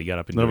how the hell he got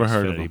up into Never Xfinity,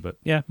 heard of him. But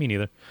yeah, me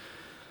neither.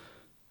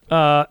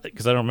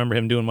 Because I don't remember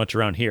him doing much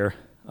around here.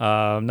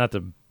 Not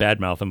to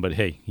badmouth him, but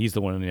hey, he's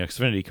the one in the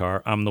Xfinity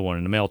car. I'm the one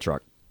in the mail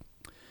truck.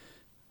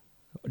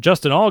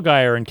 Justin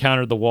Allgaier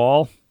encountered the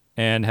wall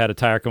and had a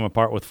tire come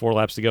apart with 4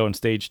 laps to go in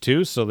stage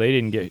 2, so they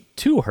didn't get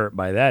too hurt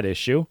by that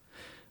issue.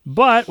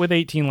 But with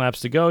 18 laps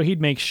to go, he'd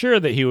make sure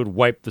that he would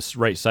wipe the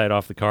right side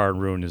off the car and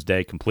ruin his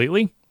day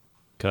completely,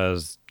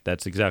 because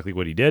that's exactly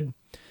what he did.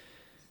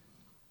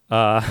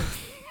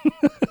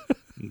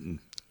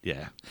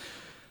 Yeah.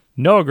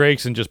 Noah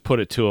Gragson just put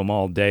it to him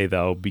all day,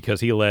 though,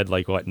 because he led, in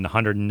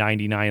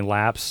 199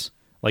 laps.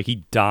 Like,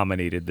 he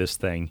dominated this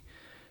thing.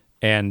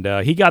 And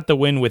he got the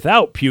win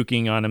without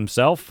puking on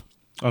himself.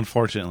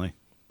 Unfortunately.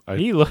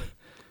 He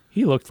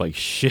looked like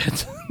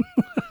shit.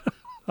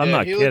 I'm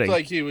not kidding. He looked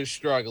like he was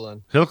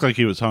struggling. He looked like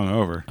he was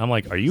hungover. I'm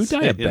like, are you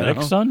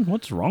diabetic, son?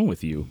 What's wrong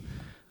with you?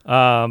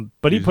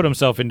 But he put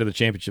himself into the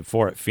championship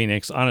 4 at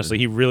Phoenix. Honestly,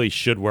 he really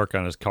should work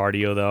on his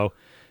cardio, though.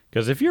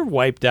 Because if you're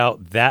wiped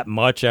out that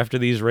much after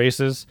these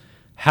races,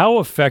 how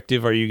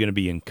effective are you going to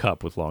be in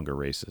Cup with longer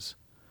races?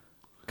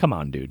 Come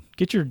on, dude.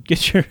 Get your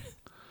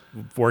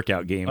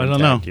workout game. I don't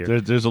know. Here.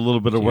 There's a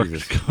little bit of work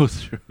to go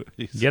through.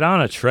 Get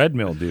on a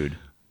treadmill, dude.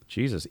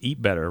 Jesus, eat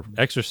better,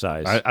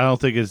 exercise. I don't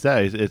think it's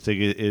that.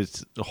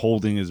 It's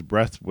holding his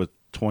breath with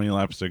 20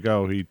 laps to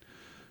go.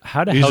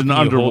 How the He's hell an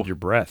can you hold your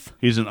breath?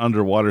 He's an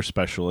underwater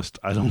specialist.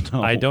 I don't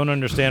know. I don't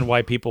understand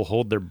why people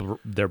hold their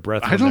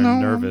breath when I don't they're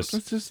know.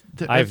 nervous.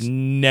 I've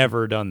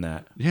never done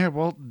that. Yeah,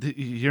 well,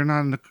 you're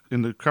not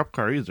in the Cup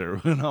car either.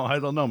 I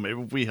don't know.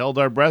 Maybe if we held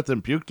our breath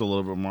and puked a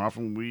little bit more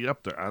often, we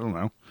up there. I don't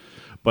know.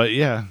 But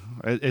yeah,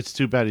 it's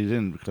too bad he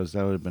didn't, because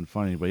that would have been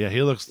funny. But yeah,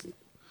 he looked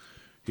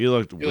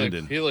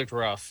winded. He looked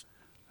rough.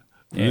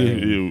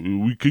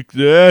 We kicked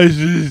the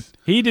asses.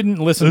 He didn't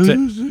listen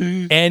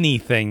to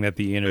anything that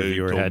the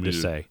interviewer had to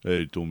say.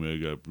 Hey, told me I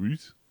got to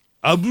breathe.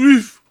 I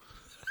breathe.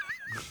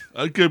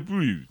 I can't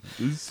breathe.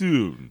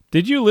 Soon.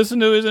 Did you listen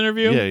to his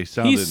interview?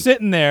 Yeah, he's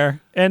sitting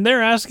there, and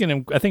they're asking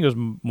him. I think it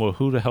was,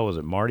 who the hell was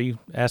it? Marty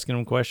asking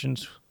him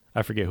questions.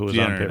 I forget who was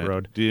on pit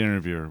road. The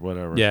interviewer,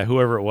 whatever. Yeah,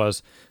 whoever it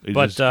was. He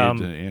but just gave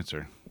the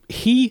answer.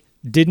 He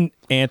didn't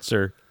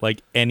answer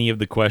like any of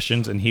the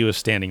questions, and he was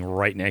standing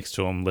right next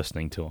to him,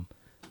 listening to him.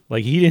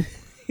 Like he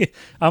didn't.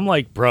 I'm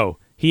like, bro.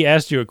 He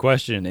asked you a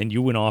question, and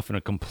you went off in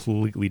a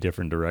completely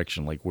different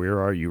direction. Like, where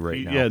are you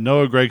right now? Yeah,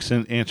 Noah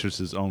Gragson answers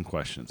his own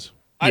questions.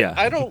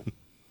 I don't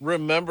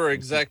remember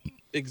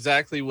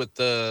exactly what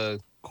the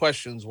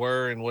questions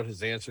were and what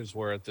his answers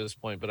were at this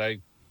point, but I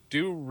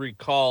do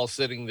recall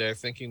sitting there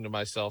thinking to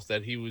myself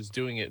that he was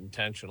doing it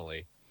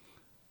intentionally.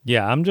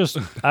 Yeah,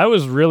 I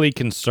was really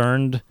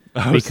concerned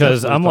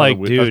because I'm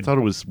like, dude. I thought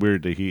it was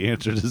weird that he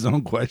answered his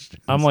own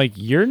questions. I'm like,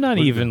 you're not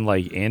even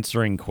like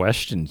answering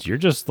questions. You're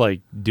just like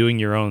doing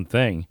your own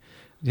thing.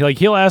 Like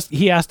he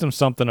asked him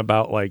something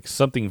about like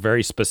something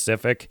very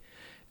specific,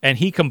 and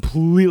he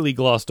completely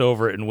glossed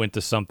over it and went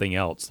to something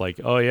else.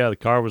 Like, oh yeah, the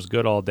car was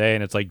good all day,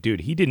 and it's like,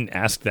 dude, he didn't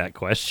ask that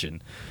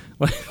question.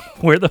 Like,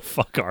 where the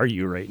fuck are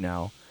you right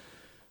now?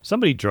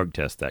 Somebody drug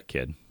test that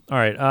kid. All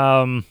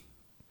right.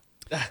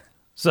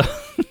 So,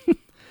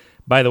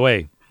 by the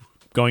way,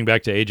 going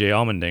back to AJ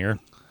Allmendinger,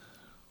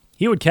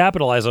 he would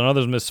capitalize on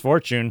others'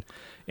 misfortune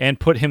and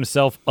put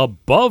himself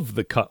above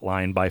the cut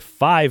line by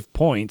 5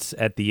 points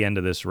at the end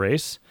of this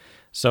race.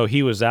 So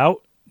he was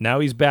out. Now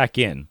he's back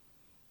in.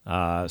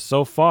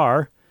 So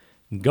far,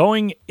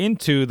 going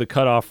into the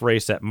cutoff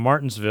race at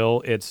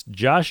Martinsville, it's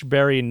Josh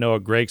Berry and Noah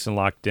Gragson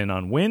locked in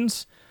on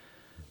wins.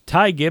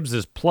 Ty Gibbs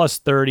is plus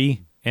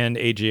 30. And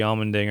AJ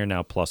Allmendinger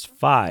now plus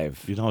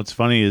 5. You know what's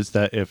funny is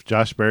that if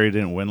Josh Berry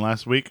didn't win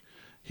last week,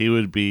 he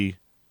would be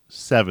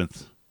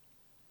 7th.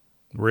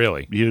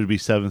 Really? He would be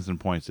 7th in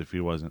points if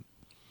he wasn't.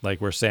 Like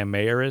where Sam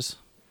Mayer is?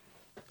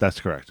 That's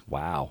correct.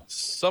 Wow.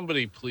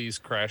 Somebody please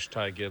crash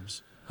Ty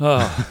Gibbs.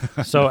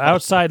 So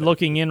outside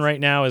looking in right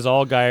now is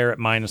Allgaier at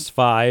minus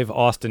 5.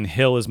 Austin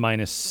Hill is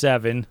minus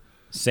 7.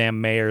 Sam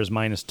Mayer is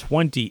minus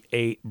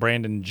 28.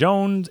 Brandon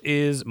Jones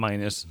is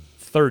minus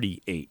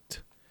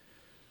 38.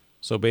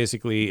 So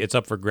basically, it's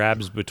up for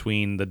grabs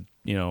between the,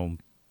 AJ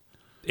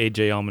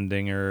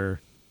Allmendinger,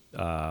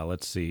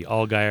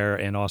 Allgaier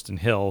and Austin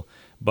Hill,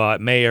 but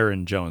Mayer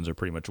and Jones are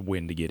pretty much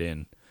win to get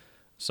in.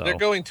 So they're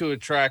going to a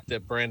track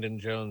that Brandon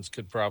Jones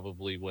could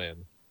probably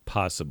win.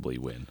 Possibly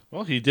win.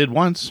 Well, he did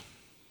once.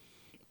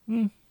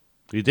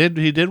 He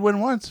did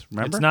win once,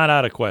 remember? It's not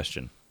out of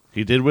question.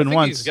 He did win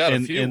once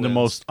in the wins.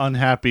 most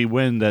unhappy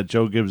win that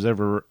Joe Gibbs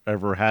ever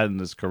had in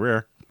his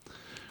career.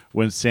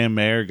 When Sam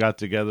Mayer got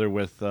together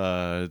with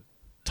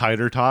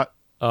Tighter Tot.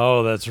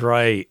 Oh, that's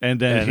right. And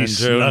then he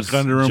snuck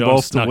under them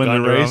both to win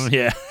the race.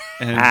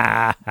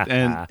 Yeah.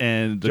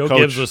 And the Joe coach,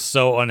 Gibbs was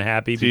so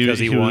unhappy because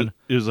he won.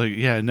 He was like,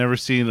 yeah, I've never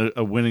seen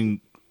a winning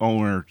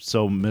owner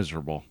so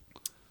miserable.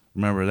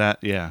 Remember that?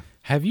 Yeah.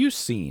 Have you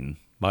seen,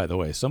 by the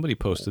way, somebody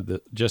posted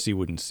that Jesse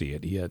wouldn't see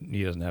it.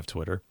 He doesn't have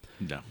Twitter.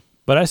 No.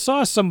 But I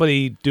saw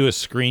somebody do a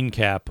screen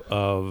cap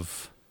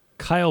of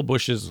Kyle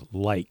Busch's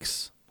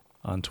likes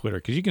on Twitter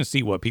because you can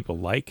see what people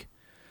like.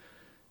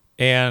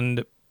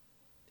 And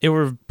it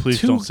were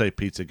Please don't say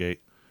Pizzagate.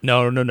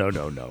 No.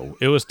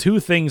 It was 2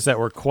 things that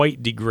were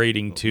quite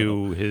degrading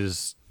to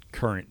his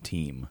current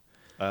team.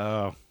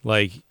 Oh.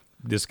 Like,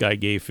 this guy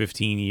gave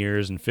 15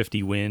 years and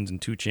 50 wins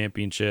and 2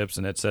 championships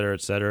and et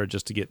cetera,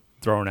 just to get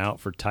thrown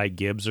out for Ty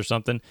Gibbs or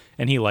something.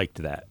 And he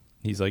liked that.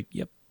 He's like,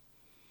 yep.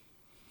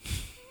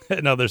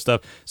 And other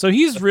stuff. So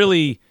he's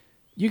really,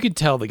 you can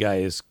tell the guy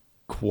is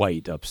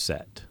quite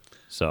upset.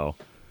 So,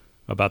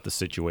 about the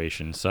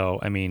situation. So,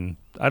 I mean,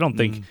 I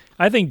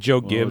think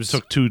Joe Gibbs, it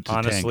took 2 to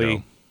honestly,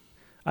 tango.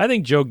 I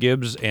think Joe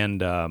Gibbs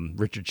and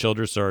Richard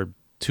Childress are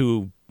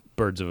 2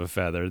 birds of a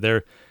feather.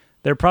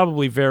 They're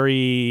probably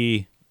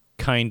very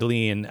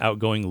kindly and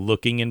outgoing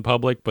looking in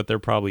public, but they're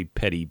probably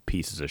petty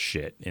pieces of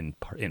shit in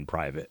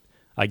private.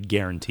 I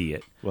guarantee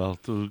it. Well,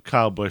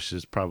 Kyle Busch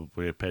is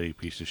probably a petty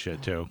piece of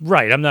shit too.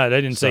 Right. I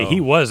didn't say he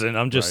wasn't.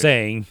 I'm just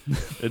saying.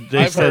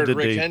 I've heard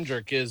Rick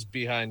Hendrick is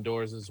behind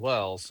doors as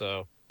well.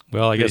 So.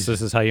 Well, I guess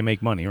this is how you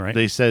make money, right?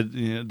 They said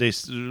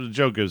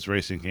Joe Gibbs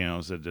Racing,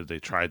 said that they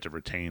tried to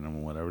retain him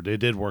or whatever. They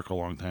did work a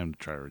long time to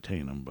try to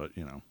retain him, but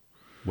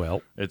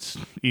well, it's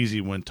easy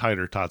when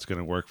Tighter Tot's going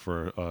to work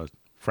for a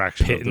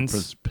fraction pittance.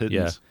 of the pittance.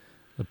 Yeah,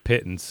 the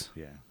pittance.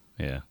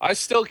 Yeah. I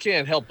still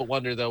can't help but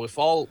wonder, though, if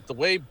all the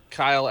way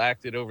Kyle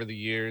acted over the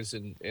years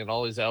and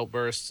all his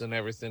outbursts and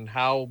everything,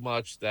 how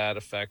much that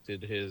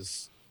affected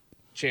his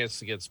chance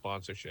to get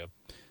sponsorship.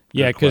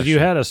 Yeah, because you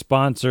had a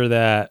sponsor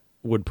that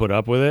would put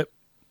up with it,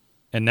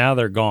 and now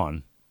they're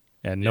gone,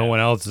 and no one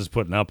else is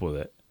putting up with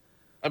it.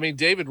 I mean,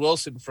 David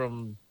Wilson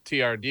from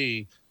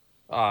TRD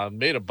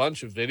made a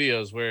bunch of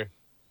videos where,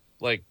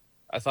 like,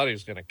 I thought he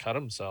was going to cut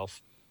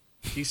himself.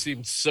 He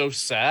seemed so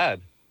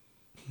sad.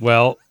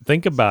 Well,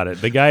 think about it.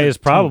 The guy is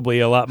probably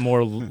a lot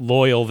more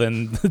loyal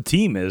than the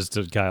team is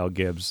to Kyle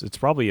Gibbs. It's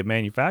probably a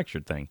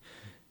manufactured thing.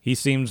 He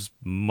seems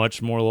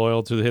much more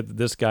loyal to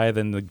this guy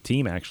than the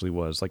team actually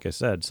was, like I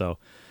said. So,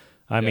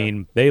 I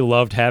mean, they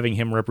loved having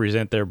him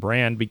represent their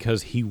brand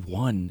because he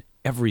won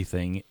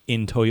everything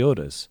in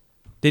Toyotas.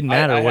 Didn't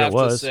matter what it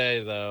was. I have to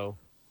say, though,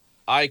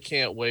 I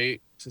can't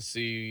wait to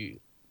see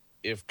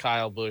if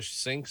Kyle Busch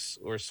sinks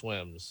or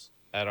swims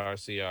at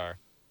RCR.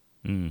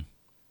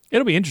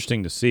 It'll be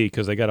interesting to see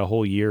because they got a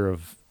whole year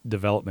of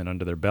development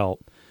under their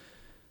belt,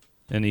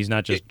 and he's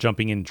not just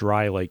jumping in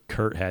dry like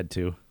Kurt had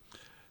to.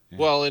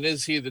 Well, and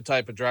is he the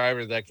type of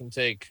driver that can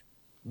take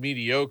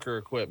mediocre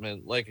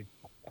equipment? Like,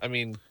 I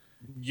mean,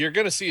 you're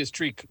going to see his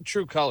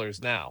true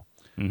colors now.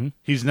 Mm-hmm.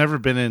 He's never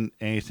been in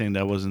anything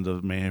that wasn't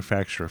the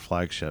manufacturer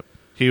flagship.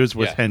 He was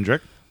with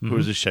Hendrick, who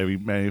is a Chevy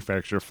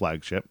manufacturer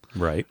flagship.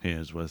 Right. He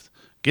is with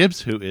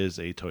Gibbs, who is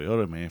a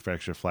Toyota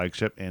manufacturer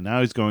flagship, and now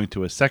he's going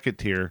to a second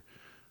tier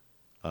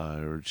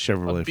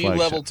Chevrolet flagship.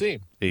 B-level team.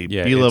 A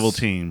B-level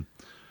team.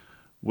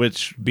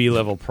 Which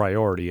B-level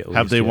priority at least.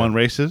 Have they won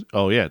races?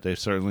 Oh yeah, they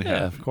certainly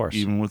have. Of course.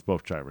 Even with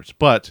both drivers.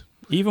 But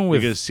even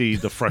with you're going to see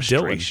the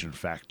frustration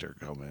factor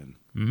come in.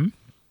 Mm-hmm.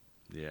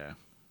 Yeah.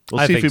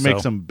 We'll see if he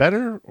makes them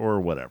better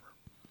or whatever.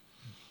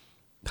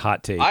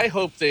 Hot take. I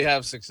hope they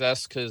have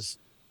success because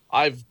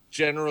I've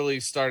generally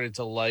started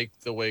to like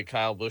the way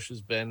Kyle Busch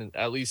has been,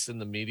 at least in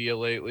the media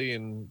lately,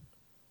 and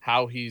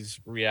how he's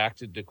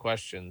reacted to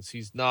questions.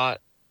 He's not,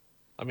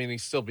 I mean,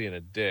 he's still being a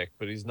dick,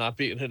 but he's not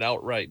being an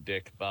outright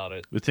dick about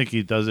it. We think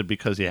he does it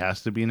because he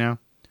has to be now?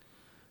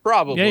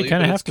 Probably. Yeah, he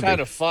kind of has to be. It's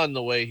kind of fun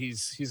the way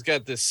he's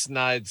got this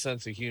snide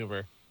sense of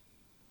humor.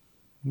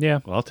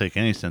 Yeah. Well, I'll take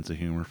any sense of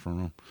humor from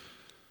him.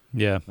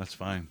 Yeah. That's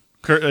fine.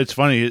 Kurt, it's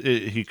funny.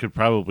 He could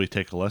probably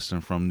take a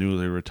lesson from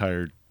newly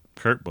retired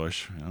Kurt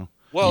Busch, you know.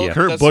 Well,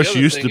 Kurt Busch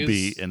used to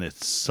be an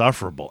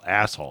insufferable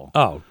asshole.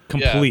 Oh,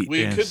 complete. Yeah,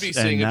 we could be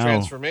seeing a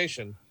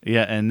transformation.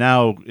 Yeah, and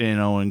now, you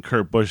know, in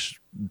Kurt Busch,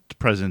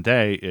 present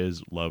day,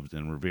 is loved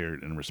and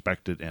revered and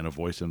respected and a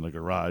voice in the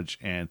garage,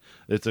 and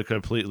it's a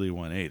completely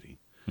 180.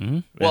 Mm-hmm.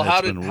 Well,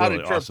 how did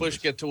Kurt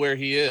Busch get to where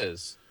he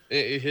is?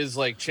 His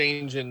like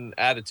change in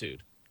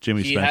attitude.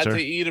 Jimmy Spencer. He had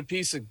to eat a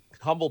piece of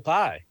humble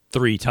pie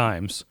 3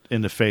 times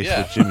in the face.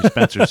 Yeah. With Jimmy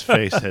Spencer's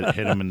face hit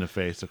him in the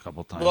face a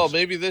couple times. Well,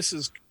 maybe this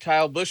is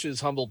Kyle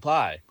Busch's humble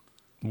pie.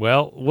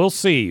 Well, we'll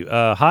see.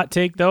 Hot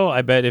take, though,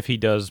 I bet if he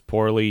does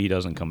poorly, he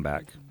doesn't come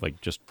back.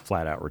 Like, just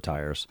flat out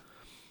retires.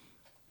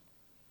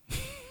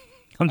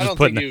 I don't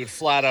think he would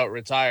flat out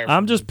retire.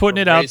 I'm just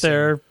putting it out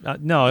there.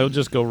 No, he'll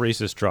just go race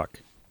his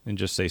truck and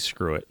just say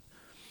screw it.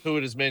 Who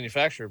would his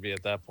manufacturer be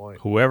at that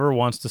point? Whoever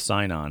wants to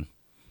sign on.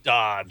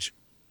 Dodge.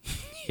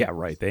 Yeah,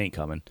 right. They ain't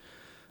coming.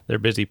 They're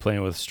busy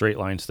playing with straight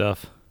line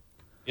stuff.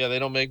 Yeah,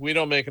 we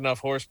don't make enough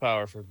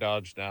horsepower for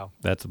Dodge now.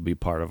 That'll be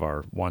part of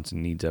our wants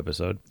and needs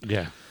episode.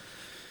 Yeah.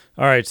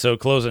 All right, so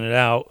closing it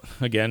out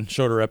again,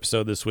 shorter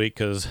episode this week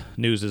because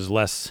news is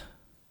less.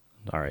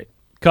 All right,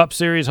 Cup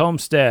Series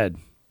Homestead.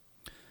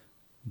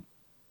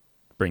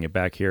 Bring it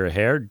back here a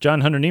hair.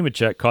 John Hunter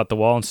Nemechek caught the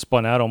wall and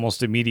spun out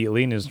almost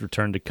immediately in his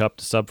return to Cup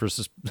to sub for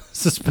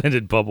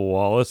suspended Bubba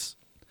Wallace.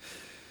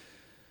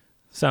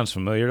 Sounds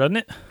familiar, doesn't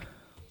it?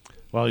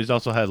 Well, he's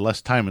also had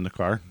less time in the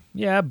car.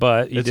 Yeah,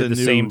 but he did the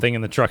same thing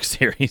in the Truck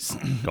Series.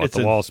 Got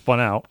the wall spun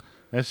out.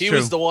 That's he true.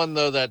 was the one,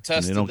 though, that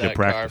tested that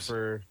car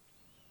practice.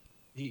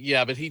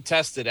 Yeah, but he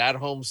tested at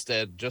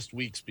Homestead just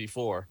weeks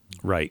before.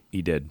 Right,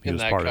 he did. He in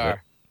was that part car. of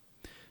it.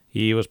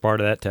 He was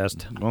part of that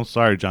test. Well,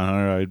 sorry, John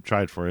Hunter. I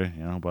tried for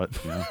you, but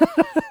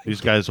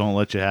these guys won't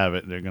let you have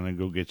it. They're going to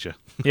go get you.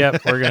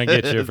 Yep, we're going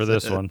to get you for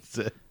this one.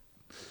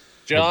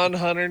 John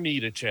Hunter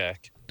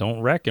Nemechek. Don't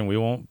reckon we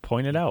won't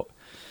point it out.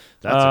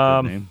 That's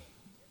a good name.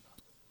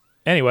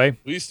 Anyway.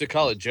 We used to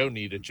call it Joe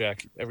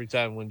Nemechek every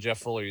time when Jeff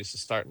Fuller used to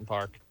start and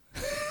park.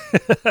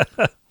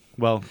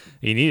 Well,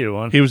 he needed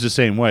one. He was the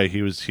same way.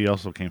 He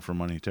also came for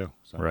money too.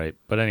 So. Right.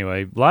 But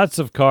anyway, lots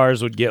of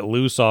cars would get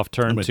loose off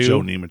turn 2.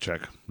 Joe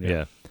Nemechek.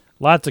 Yeah.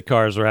 Lots of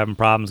cars were having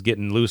problems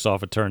getting loose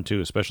off of turn 2,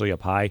 especially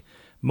up high.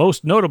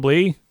 Most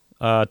notably,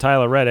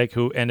 Tyler Reddick,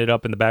 who ended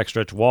up in the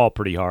backstretch wall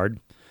pretty hard.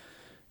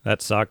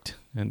 That sucked.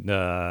 And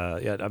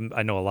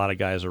I know a lot of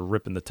guys are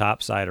ripping the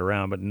top side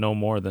around, but no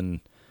more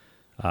than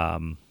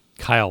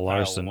Kyle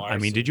Larson. I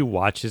mean, did you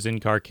watch his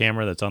in-car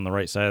camera that's on the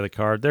right side of the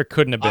car? There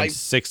couldn't have been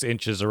 6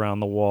 inches around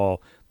the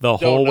wall the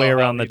whole way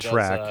around the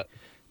track.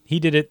 He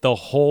did it the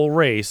whole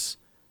race.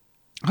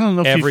 I don't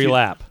know if every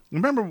lap. You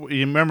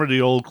remember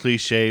the old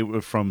cliche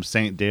from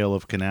St. Dale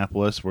of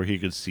Kannapolis where he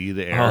could see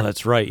the air? Oh,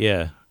 that's right,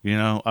 yeah. You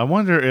know, I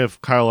wonder if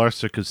Kyle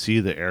Larson could see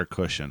the air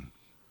cushion.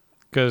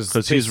 Because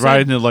he's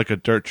riding it like a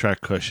dirt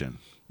track cushion.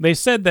 They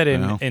said that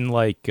in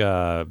like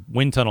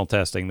wind tunnel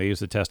testing, they used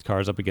to test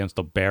cars up against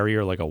a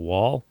barrier like a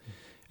wall,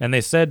 And they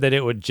said that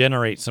it would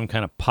generate some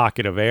kind of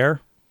pocket of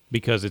air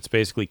because it's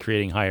basically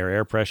creating higher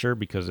air pressure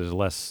because there's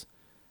less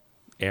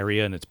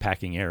area and it's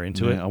packing air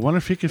into it. I wonder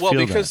if you could feel that.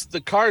 Well, because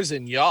the car's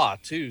in yaw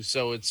too,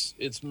 so it's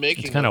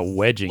making It's kind of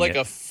wedging like it.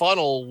 a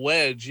funnel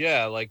wedge,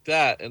 yeah, like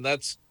that. And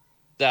that's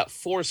that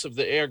force of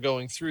the air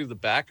going through the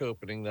back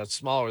opening that's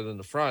smaller than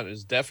the front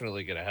is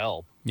definitely going to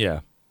help. Yeah.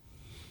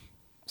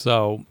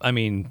 So, I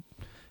mean,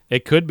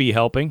 it could be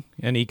helping,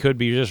 and he could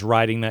be just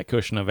riding that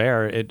cushion of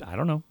air. I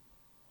don't know.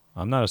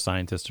 I'm not a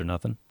scientist or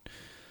nothing.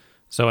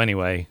 So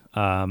anyway,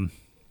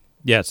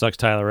 it sucks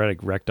Tyler Reddick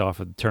wrecked off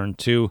at turn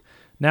 2.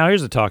 Now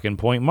here's a talking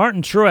point.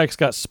 Martin Truex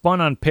got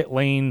spun on pit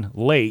lane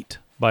late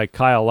by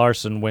Kyle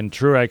Larson when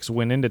Truex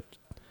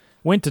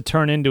went to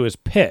turn into his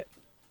pit.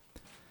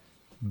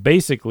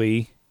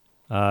 Basically,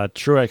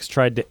 Truex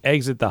tried to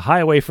exit the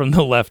highway from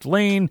the left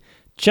lane,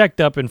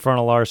 checked up in front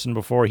of Larson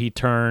before he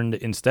turned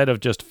instead of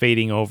just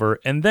fading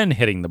over and then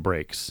hitting the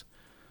brakes.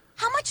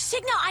 How much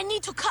signal I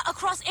need to cut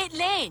across 8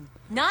 lane?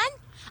 None?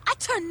 I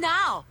turn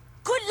now.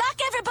 Good luck,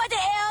 everybody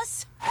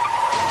else.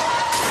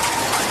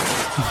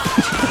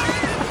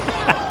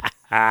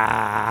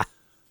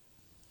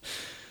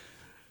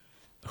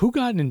 Who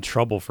got in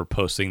trouble for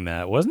posting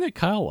that? Wasn't it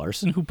Kyle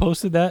Larson who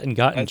posted that and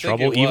got in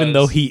trouble, it even was.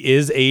 though he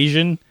is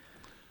Asian?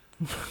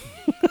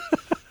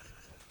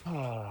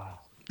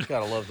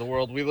 Gotta love the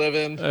world we live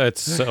in.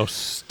 It's so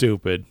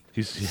stupid.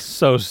 He's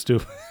So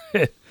stupid.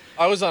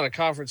 I was on a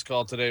conference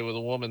call today with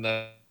a woman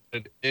that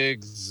did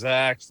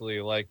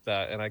exactly like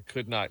that, and I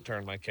could not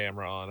turn my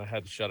camera on. I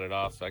had to shut it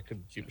off. I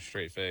couldn't keep a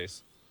straight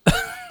face.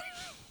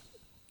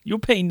 You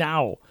pay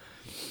now.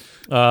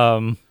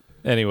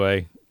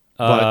 Anyway,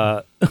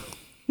 But-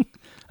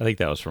 I think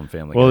that was from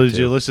Family Well, Guy, did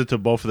too. you listen to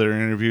both of their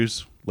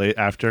interviews late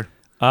after?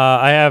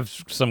 I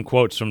have some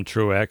quotes from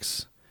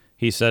Truex.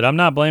 He said, "I'm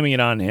not blaming it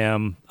on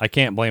him. I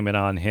can't blame it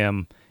on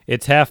him.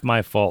 It's half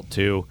my fault,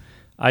 too.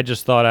 I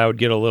just thought I would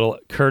get a little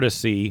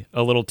courtesy,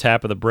 a little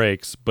tap of the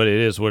brakes, but it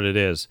is what it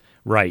is."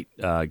 Right,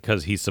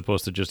 because he's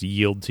supposed to just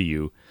yield to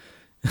you.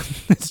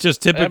 It's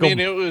just typical. I mean,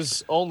 it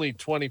was only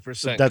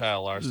 20% That-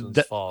 Kyle Larson's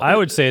that- fault. I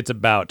would say it's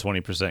about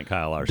 20%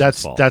 Kyle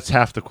Larson's fault. That's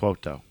half the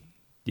quote though.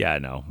 Yeah, I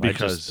know.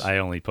 Because- I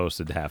only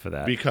posted half of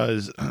that.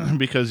 Because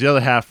the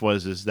other half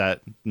is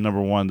that number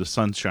one, the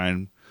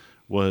sunshine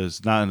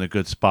was not in a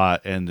good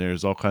spot, and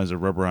there's all kinds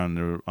of rubber on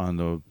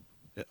the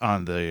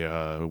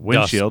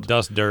windshield,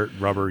 Dust, dirt,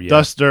 rubber, yeah.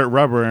 dust, dirt,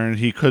 rubber, and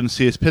he couldn't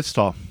see his pit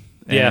stall.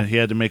 And Yeah. he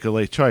had to make a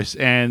late choice.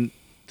 And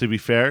to be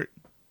fair,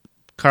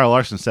 Kyle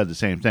Larson said the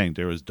same thing.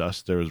 There was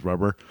dust, there was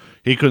rubber.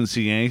 He couldn't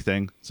see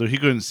anything, so he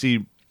couldn't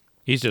see.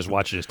 He's just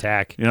watching his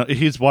tack. You know,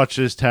 he's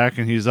watching his tack,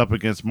 and he's up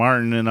against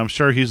Martin, and I'm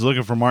sure he's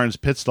looking for Martin's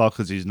pit stall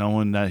because he's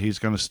knowing that he's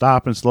going to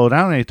stop and slow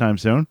down anytime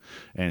soon.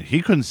 And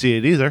he couldn't see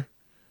it either,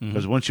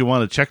 because wouldn't you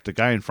want to check the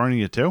guy in front of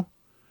you too?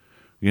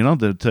 You know,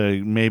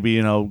 to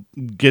maybe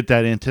get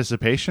that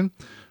anticipation.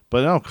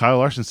 But no, Kyle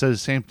Larson said the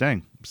same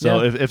thing.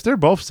 So Yeah. if they're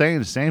both saying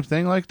the same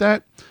thing like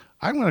that,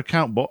 I'm going to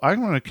count. I'm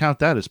going to count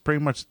that as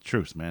pretty much the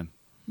truth, man.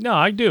 No,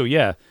 I do,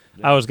 yeah.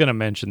 I was going to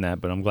mention that,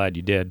 but I'm glad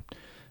you did.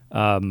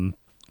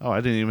 Oh, I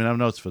didn't even have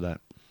notes for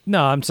that.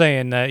 No, I'm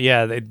saying that,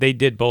 yeah, they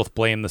did both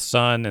blame the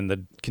sun and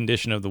the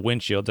condition of the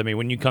windshields. I mean,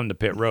 when you come to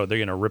pit road, they're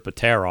going to rip a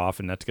tear off,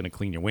 and that's going to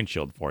clean your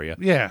windshield for you.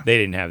 Yeah. They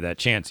didn't have that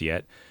chance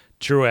yet.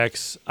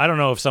 Truex, I don't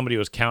know if somebody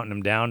was counting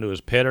him down to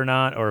his pit or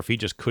not, or if he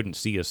just couldn't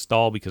see his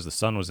stall because the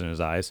sun was in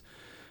his eyes.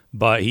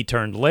 But he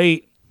turned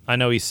late. I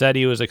know he said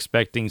he was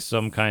expecting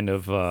some kind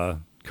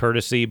of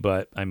courtesy,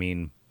 but, I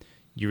mean,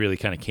 you really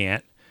kind of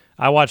can't.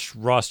 I watched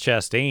Ross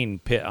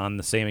Chastain pit on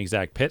the same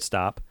exact pit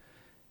stop.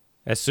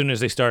 As soon as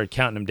they started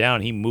counting him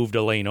down, he moved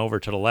a lane over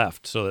to the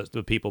left so that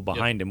the people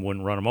behind him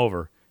wouldn't run him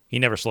over. He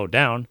never slowed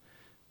down,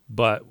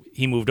 but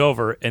he moved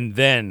over and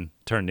then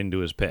turned into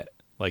his pit.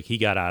 Like, he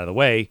got out of the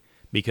way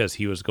because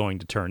he was going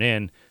to turn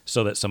in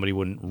so that somebody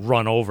wouldn't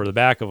run over the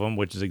back of him,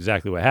 which is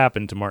exactly what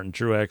happened to Martin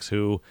Truex,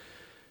 who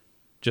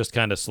just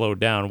kind of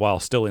slowed down while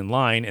still in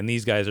line, and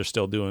these guys are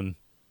still doing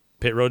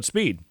pit road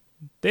speed.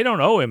 They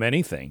don't owe him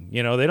anything.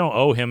 You know, they don't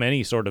owe him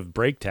any sort of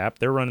brake tap.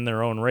 They're running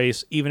their own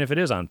race, even if it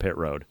is on pit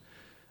road.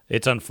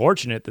 It's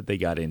unfortunate that they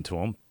got into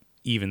him,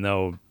 even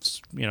though,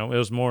 it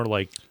was more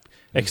like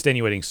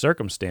extenuating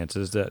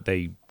circumstances that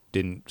they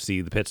didn't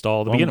see the pit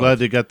stall to Well, begin I'm glad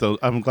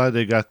with.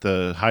 they got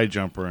the high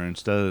jumper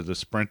instead of the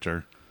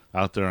sprinter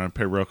out there on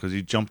pit road because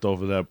he jumped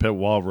over that pit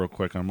wall real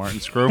quick on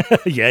Martin's screw.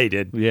 Yeah, he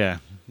did. Yeah,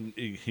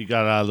 he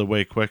got out of the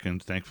way quick,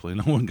 and thankfully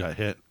no one got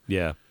hit.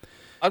 Yeah.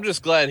 I'm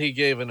just glad he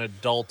gave an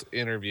adult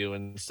interview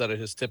instead of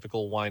his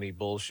typical whiny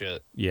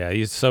bullshit. Yeah,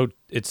 it's pretty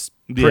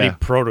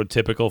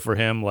prototypical for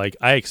him. Like,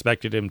 I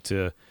expected him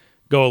to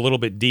go a little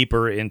bit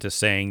deeper into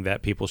saying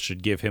that people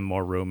should give him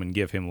more room and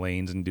give him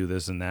lanes and do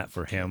this and that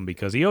for him,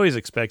 because he always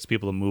expects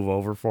people to move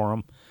over for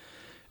him.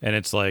 And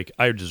it's like,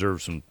 I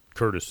deserve some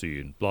courtesy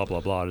and blah,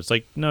 blah, blah. It's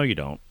like, no, you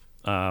don't.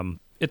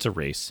 It's a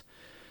race.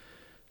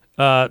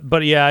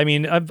 But yeah, I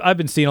mean, I've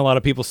been seeing a lot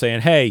of people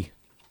saying, hey,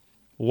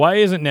 why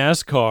isn't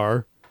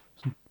NASCAR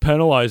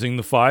penalizing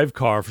the 5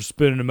 car for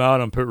spinning him out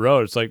on pit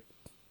road? It's like,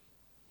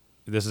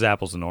 this is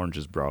apples and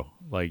oranges, bro.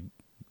 Like,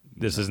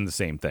 this isn't the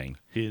same thing.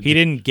 He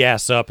didn't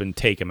gas up and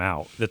take him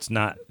out. That's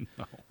not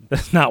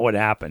what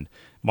happened.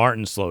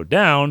 Martin slowed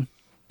down,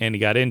 and he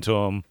got into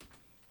him.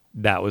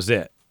 That was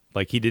it.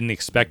 Like, he didn't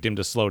expect him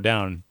to slow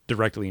down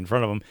directly in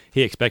front of him.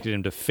 He expected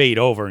him to fade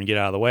over and get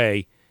out of the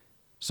way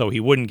so he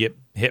wouldn't get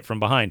hit from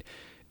behind.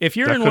 If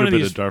you're in one of these... That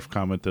could have been a Darth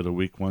comment to the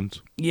weak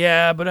ones.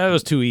 Yeah, but that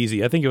was too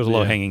easy. I think it was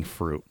low-hanging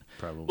fruit.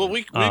 Probably. Well,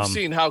 we've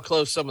seen how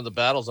close some of the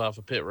battles off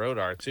of pit road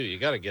are, too. You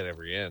got to get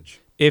every inch.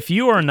 If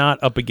you are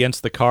not up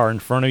against the car in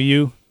front of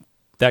you,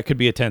 that could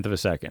be a tenth of a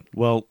second.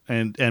 Well,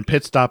 and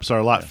pit stops are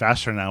a lot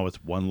faster now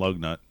with one lug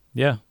nut.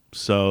 Yeah.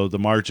 So the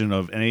margin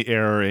of any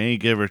error, any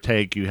give or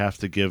take, you have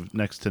to give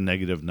next to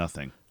negative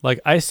nothing.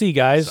 Like, I see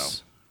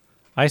guys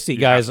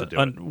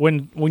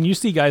when you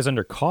see guys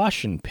under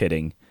caution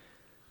pitting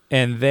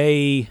and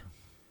they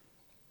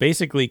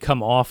basically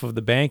come off of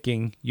the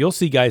banking, you'll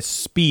see guys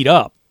speed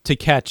up to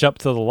catch up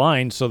to the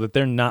line so that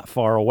they're not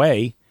far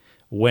away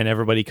when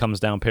everybody comes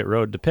down pit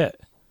road to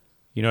pit.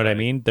 You know what I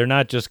mean? They're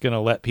not just going to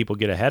let people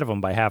get ahead of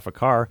them by half a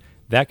car.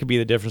 That could be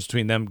the difference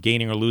between them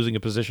gaining or losing a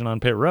position on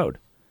pit road.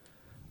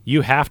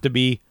 You have to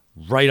be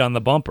right on the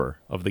bumper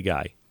of the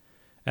guy.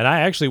 And I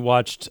actually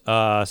watched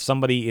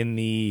somebody in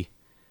the...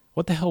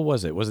 What the hell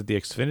was it? Was it the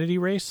Xfinity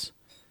race?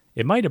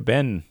 It might have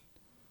been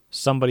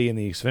somebody in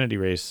the Xfinity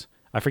race.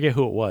 I forget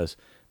who it was.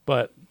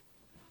 But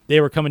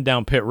they were coming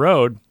down pit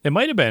road. It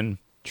might have been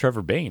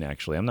Trevor Bayne,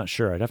 actually. I'm not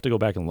sure. I'd have to go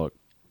back and look.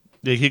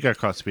 Yeah, he got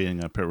caught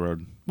speeding on pit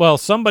road. Well,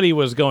 somebody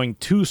was going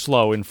too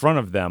slow in front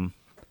of them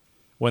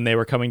when they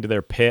were coming to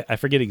their pit. I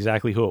forget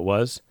exactly who it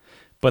was.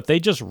 But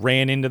they just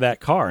ran into that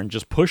car and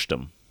just pushed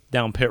them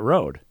down pit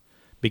road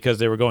because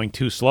they were going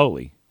too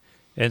slowly.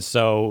 And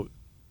so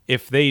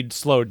if they'd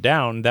slowed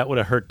down, that would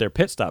have hurt their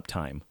pit stop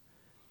time.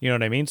 You know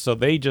what I mean? So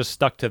they just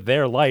stuck to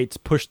their lights,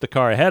 pushed the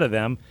car ahead of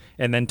them,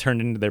 and then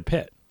turned into their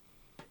pit.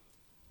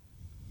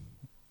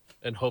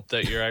 And hope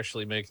that you're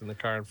actually making the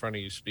car in front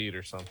of you speed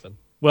or something.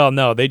 Well,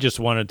 no, they just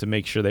wanted to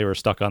make sure they were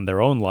stuck on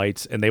their own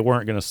lights, and they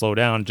weren't going to slow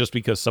down just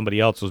because somebody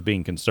else was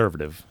being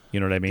conservative.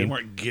 You know what I mean? They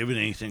weren't giving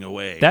anything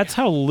away. That's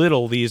how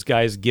little these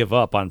guys give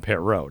up on pit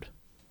road.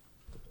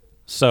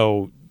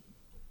 So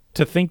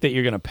to think that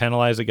you're going to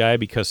penalize a guy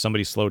because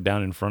somebody slowed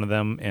down in front of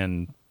them,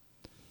 and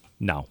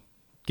no,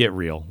 get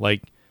real.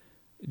 Like,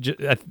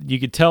 you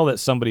could tell that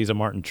somebody's a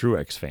Martin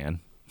Truex fan.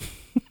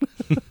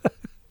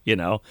 You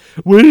know,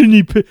 why didn't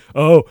he?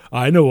 Oh,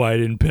 I know why I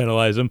didn't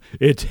penalize him.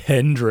 It's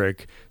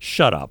Hendrick.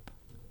 Shut up.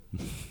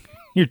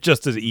 You're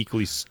just as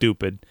equally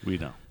stupid. We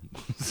know.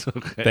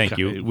 Okay. Thank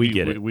you. We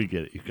get it. We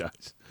get it, you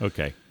guys.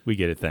 Okay, we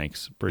get it.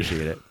 Thanks.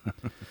 Appreciate it.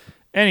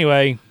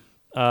 Anyway,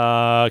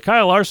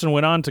 Kyle Larson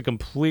went on to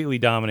completely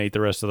dominate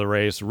the rest of the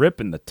race,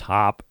 ripping the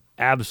top.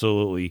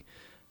 Absolutely.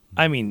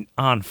 I mean,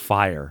 on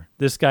fire.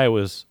 This guy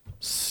was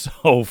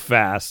so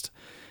fast.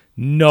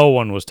 No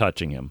one was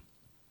touching him.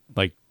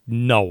 Like,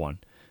 no one.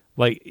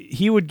 Like,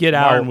 he would get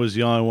out. Martin was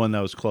the only one that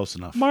was close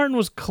enough. Martin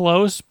was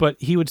close, but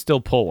he would still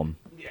pull him.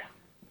 Yeah.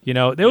 You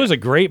know, there was a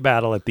great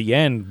battle at the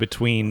end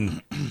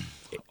between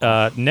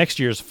next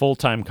year's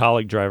full-time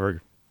college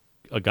driver,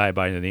 a guy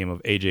by the name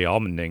of A.J.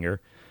 Allmendinger,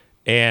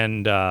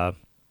 and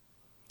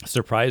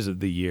surprise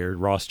of the year,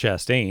 Ross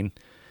Chastain.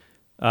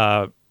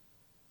 I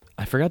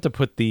forgot to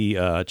put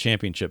the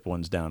championship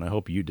ones down. I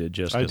hope you did,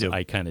 just because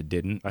I kind of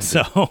didn't.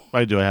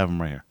 I do. I have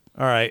them right here.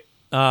 All right.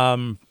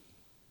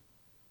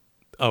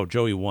 Oh,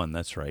 Joey won.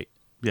 That's right.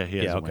 Yeah, he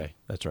has. Yeah, okay,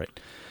 that's right.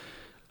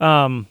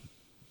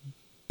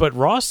 But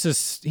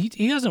Ross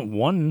he hasn't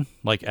won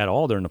like at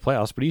all during the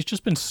playoffs, but he's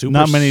just been super.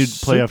 Not many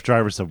playoff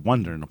drivers have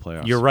won during the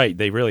playoffs. You're right.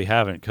 They really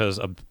haven't, because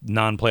a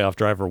non-playoff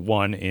driver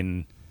won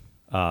in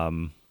a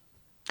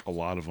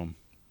lot of them.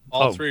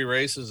 All three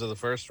races of the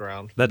first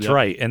round. That's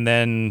right. And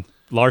then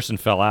Larson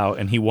fell out,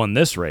 and he won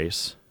this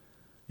race.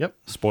 Yep.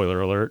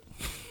 Spoiler alert.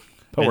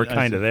 But we're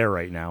kind of there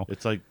right now.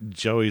 It's like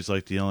Joey's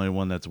like the only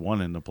one that's won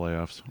in the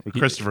playoffs. Or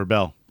Christopher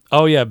Bell.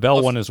 Oh, yeah.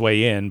 Bell won his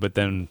way in, but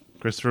then...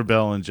 Christopher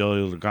Bell and Joey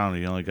Logano are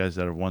the only guys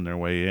that have won their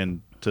way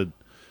in to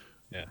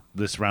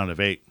this round of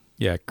 8.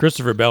 Yeah,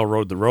 Christopher Bell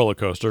rode the roller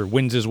coaster,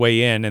 wins his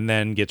way in, and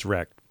then gets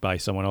wrecked by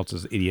someone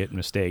else's idiot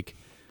mistake.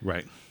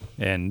 Right.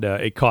 And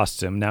it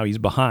costs him. Now he's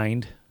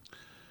behind.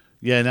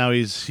 Yeah, now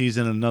he's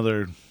in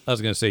another... I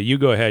was going to say, you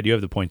go ahead. You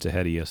have the points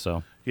ahead of you,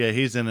 so... Yeah,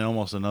 he's in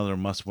almost another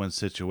must-win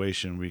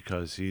situation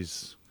because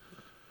he's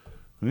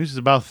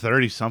about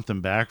 30-something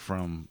back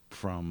from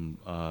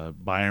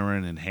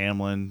Byron and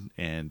Hamlin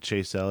and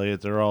Chase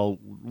Elliott. They're all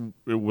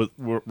with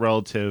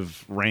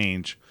relative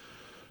range.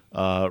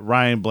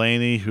 Ryan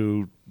Blaney,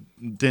 who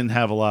didn't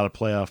have a lot of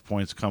playoff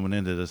points coming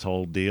into this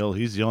whole deal,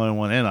 he's the only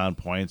one in on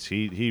points.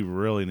 He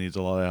really needs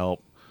a lot of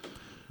help.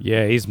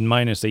 Yeah, he's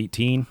minus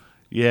 18.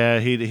 Yeah,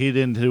 he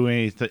didn't do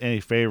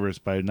any favors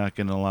by not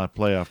getting a lot of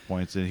playoff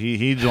points, and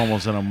he's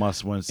almost in a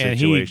must-win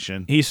situation.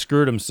 And he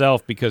screwed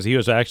himself because he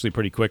was actually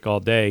pretty quick all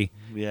day.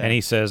 Yeah. And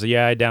he says,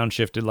 "Yeah, I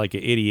downshifted like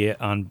an idiot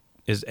on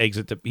his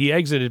exit. He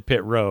exited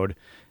pit road,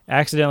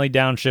 accidentally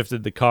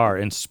downshifted the car,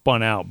 and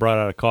spun out, brought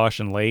out a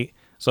caution late.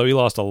 So he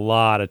lost a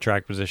lot of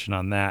track position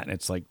on that. And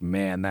it's like,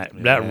 man, that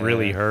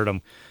really hurt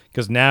him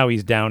because now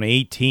he's down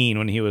 18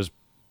 when he was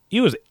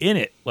in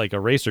it like a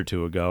race or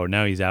two ago.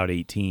 Now he's out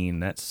 18.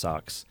 That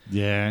sucks.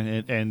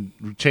 Yeah,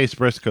 and Chase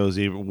Briscoe's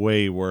even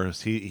way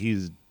worse.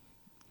 He's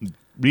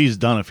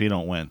done if he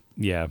don't win.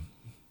 Yeah.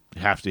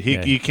 You have to.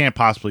 He can't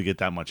possibly get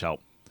that much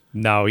help.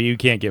 No, you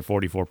can't get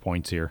 44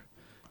 points here.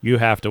 You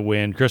have to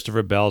win.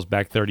 Christopher Bell's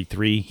back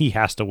 33. He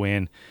has to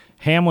win.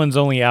 Hamlin's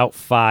only out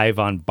 5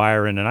 on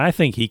Byron, and I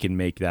think he can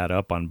make that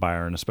up on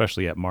Byron,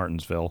 especially at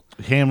Martinsville.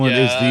 Hamlin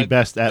is the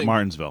best at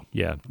Martinsville.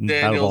 Yeah,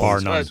 Daniels, bar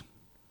none.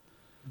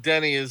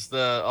 Denny is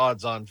the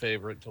odds-on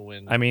favorite to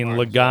win. I mean,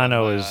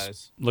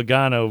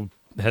 Logano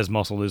has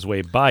muscled his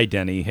way by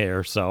Denny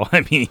here, so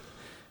I mean,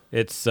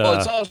 it's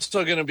it's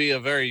also going to be a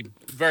very,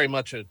 very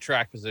much a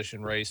track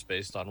position race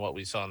based on what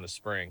we saw in the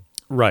spring.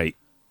 Right.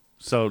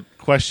 So,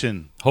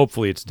 question.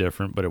 Hopefully, it's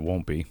different, but it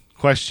won't be.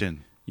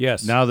 Question.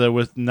 Yes. Now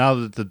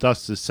that the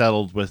dust is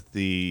settled with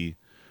the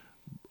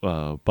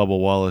Bubba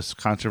Wallace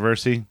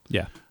controversy,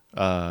 yeah,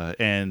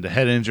 and the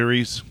head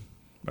injuries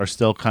are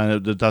still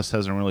the dust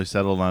hasn't really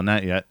settled on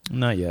that yet.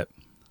 Not yet.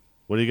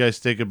 What do you guys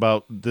think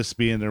about this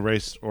being the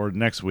race or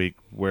next week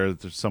where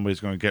somebody's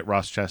going to get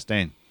Ross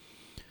Chastain,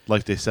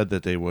 like they said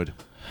that they would?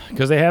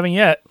 Because they haven't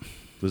yet.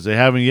 Because they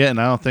haven't yet, and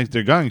I don't think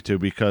they're going to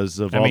because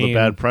of the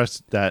bad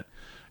press that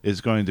is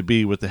going to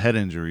be with the head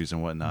injuries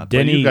and whatnot.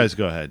 Denny, but you guys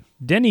go ahead.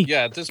 Denny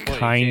at this point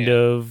kind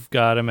of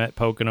got him at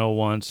Pocono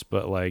once,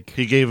 but like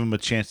he gave him a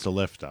chance to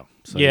lift though.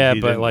 So yeah,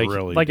 he but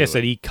really like I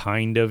said, he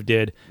kind of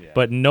did. Yeah.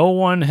 But no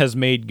one has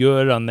made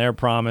good on their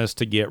promise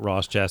to get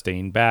Ross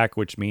Chastain back,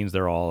 which means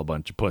they're all a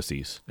bunch of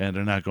pussies. And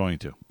they're not going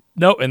to.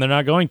 No, and they're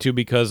not going to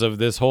because of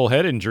this whole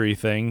head injury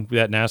thing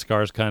that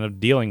NASCAR is kind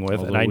of dealing with.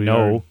 Although and I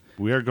know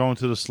we are going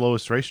to the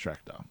slowest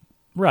racetrack though.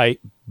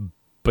 Right.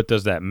 But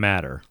does that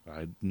matter?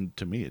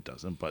 To me, it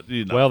doesn't. But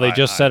well, they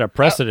just set a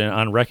precedent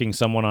on wrecking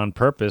someone on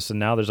purpose, and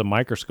now there's a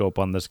microscope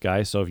on this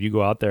guy. So if you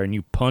go out there and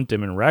you punt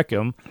him and wreck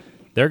him,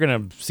 they're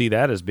going to see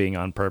that as being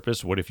on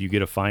purpose. What if you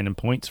get a fine and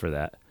points for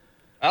that?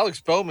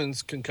 Alex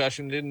Bowman's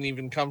concussion didn't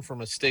even come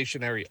from a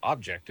stationary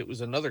object. It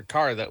was another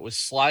car that was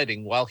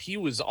sliding while he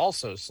was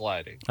also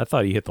sliding. I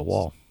thought he hit the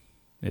wall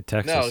at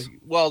Texas. No,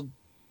 well,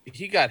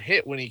 he got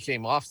hit when he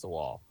came off the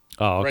wall.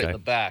 Oh, okay. Right in the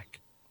back.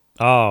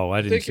 Oh,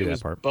 I didn't see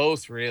that part.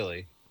 Both,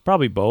 really.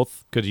 Probably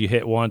both, because you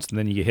hit once and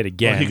then you hit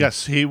again. Well,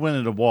 he went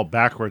into the wall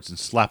backwards and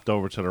slapped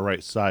over to the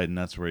right side, and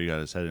that's where he got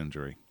his head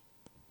injury.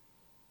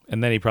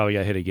 And then he probably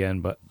got hit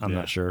again, but I'm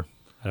not sure.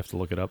 I'd have to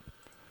look it up.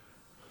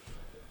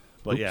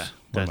 But Oops,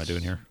 what am I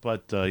doing here?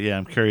 But yeah,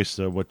 I'm curious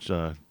what,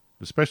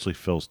 especially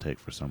Phil's take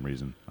for some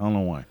reason. I don't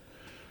know why.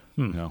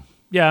 You know?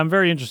 Yeah, I'm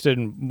very interested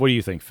in. What do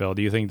you think, Phil?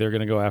 Do you think they're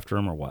going to go after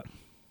him or what?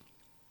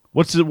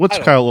 What's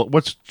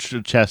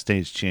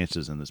Chastain's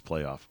chances in this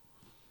playoff?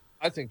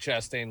 I think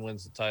Chastain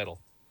wins the title.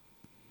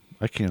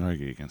 I can't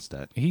argue against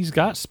that. He's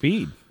got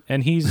speed,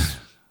 and he's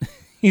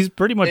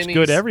pretty much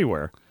good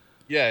everywhere.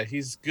 Yeah,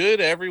 he's good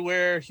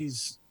everywhere.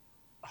 He's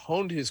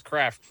honed his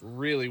craft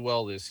really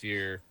well this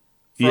year.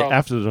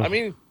 Yeah,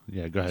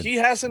 go ahead. He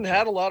hasn't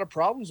had a lot of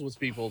problems with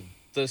people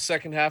the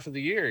second half of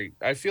the year.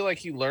 I feel like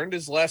he learned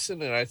his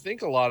lesson, and I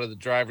think a lot of the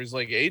drivers,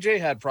 like AJ,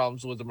 had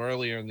problems with him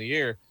earlier in the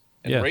year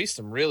and raced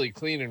him really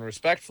clean and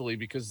respectfully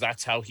because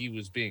that's how he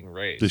was being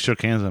raced. They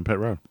shook hands on pit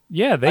road.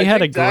 Yeah, they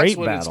had a great battle. That's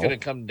what it's going to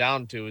come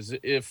down to is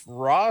if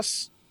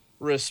Ross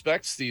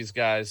respects these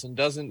guys and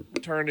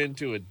doesn't turn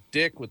into a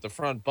dick with the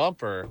front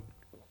bumper,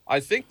 I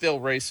think they'll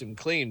race him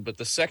clean, but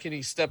the second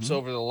he steps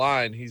over the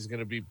line, he's going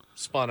to be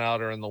spun out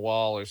or in the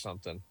wall or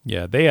something.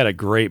 Yeah, they had a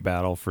great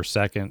battle for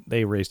second.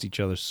 They raced each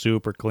other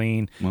super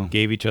clean,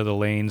 gave each other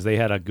lanes. They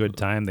had a good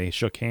time. They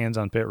shook hands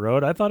on pit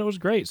road. I thought it was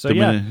great. So,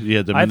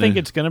 I think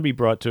it's going to be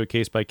brought to a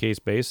case-by-case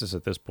basis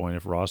at this point.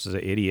 If Ross is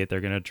an idiot,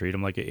 they're going to treat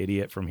him like an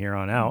idiot from here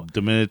on out.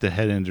 The minute the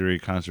head injury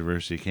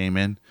controversy came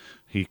in,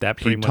 he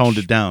toned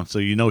it down, so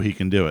you know he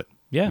can do it.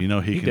 Yeah, you know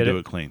he can do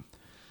it clean.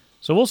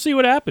 So we'll see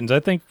what happens. I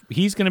think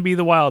he's going to be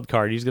the wild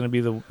card. He's going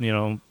to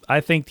be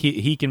I think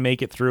he can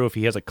make it through if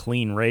he has a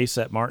clean race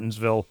at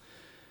Martinsville.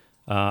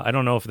 I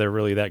don't know if they're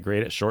really that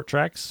great at short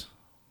tracks,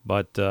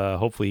 but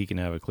hopefully he can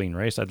have a clean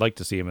race. I'd like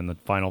to see him in the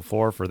Final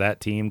Four for that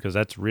team because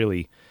that's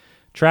really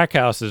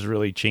Trackhouse is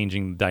really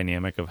changing the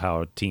dynamic of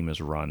how a team is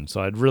run.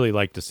 So I'd really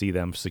like to see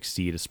them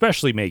succeed,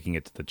 especially making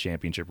it to the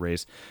championship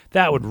race.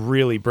 That would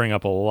really bring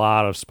up a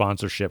lot of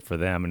sponsorship for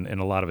them and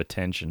a lot of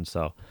attention.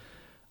 So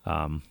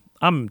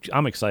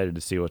I'm excited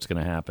to see what's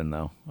going to happen,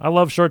 though. I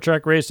love short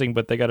track racing,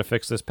 but they got to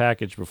fix this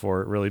package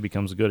before it really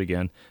becomes good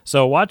again.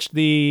 So watch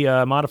the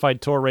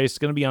modified tour race. It's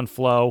going to be on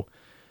Flow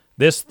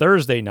this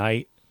Thursday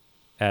night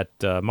at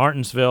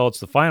Martinsville. It's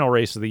the final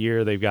race of the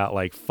year. They've got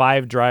like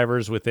 5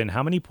 drivers within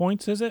how many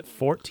points is it?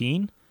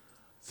 14?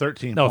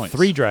 13 no,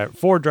 points.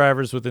 4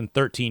 drivers within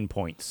 13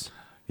 points.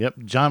 Yep,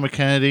 John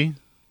McKennedy.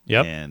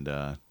 Yep.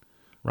 And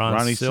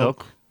Ronnie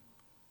Silk.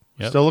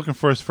 Yep. Still looking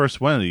for his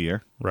first win of the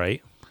year.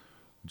 Right.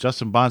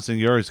 Justin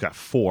Bonsignori's got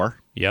 4.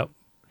 Yep.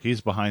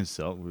 He's behind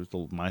Silk,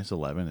 who's minus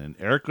 11. And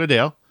Eric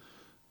Goodale,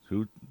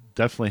 who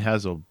definitely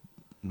has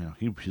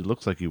he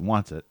looks like he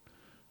wants it.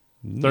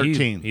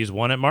 13. He's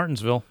won at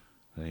Martinsville.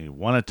 And he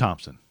won at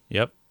Thompson.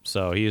 Yep.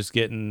 So he's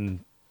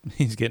getting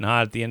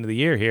hot at the end of the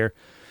year here.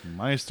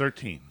 Minus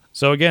 13.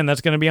 So again,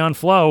 that's going to be on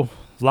Flow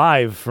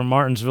live from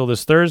Martinsville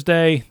this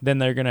Thursday. Then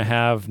they're going to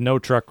have no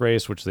truck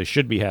race, which they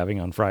should be having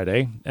on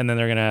Friday. And then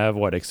they're going to have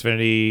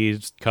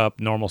Xfinity Cup,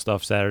 normal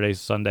stuff Saturday,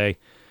 Sunday.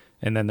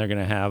 And then they're going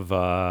to have,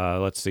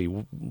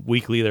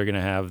 weekly they're going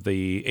to have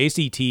the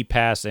ACT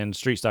Pass and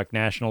Street Stock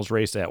Nationals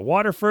race at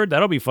Waterford.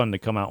 That'll be fun to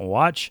come out and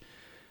watch.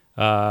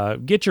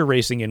 Get your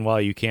racing in while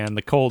you can.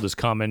 The cold is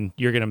coming.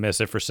 You're going to miss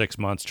it for 6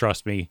 months.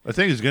 Trust me. I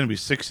think it's going to be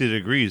 60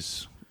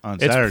 degrees on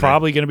Saturday. It's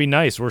probably going to be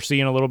nice. We're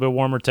seeing a little bit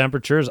warmer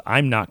temperatures.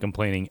 I'm not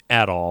complaining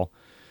at all.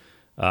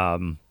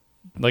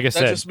 Like I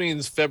said, that just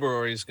means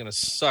February is going to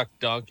suck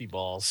donkey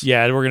balls.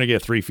 Yeah, we're going to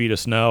get 3 feet of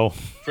snow.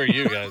 For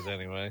you guys,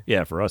 anyway.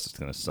 Yeah, for us, it's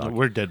going to suck.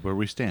 We're dead where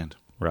we stand.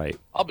 Right.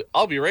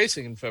 I'll be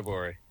racing in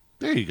February.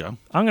 There you go.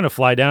 I'm going to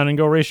fly down and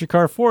go race your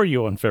car for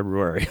you in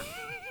February.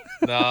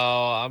 No,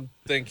 I'm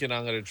thinking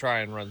I'm going to try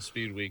and run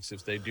Speed Weeks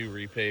if they do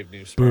repave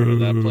New Smyrna.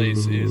 That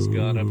place is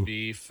going to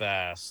be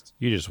fast.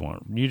 You just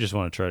want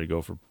to try to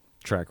go for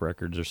track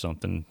records or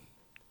something.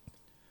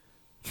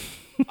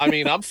 I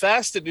mean, I'm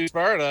fast at New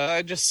Smyrna.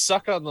 I just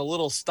suck on the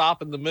little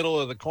stop in the middle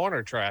of the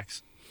corner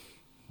tracks.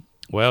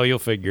 Well, you'll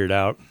figure it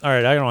out. All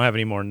right, I don't have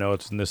any more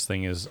notes, and this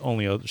thing is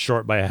only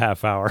short by a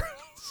half hour.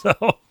 So,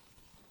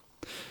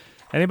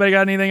 anybody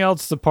got anything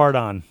else to part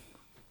on?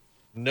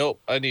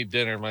 Nope, I need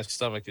dinner. My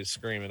stomach is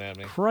screaming at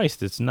me.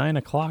 Christ, it's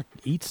 9:00.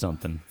 Eat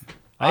something.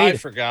 I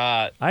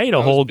forgot. I ate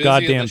a whole busy in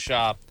goddamn the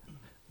shop.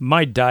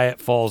 My diet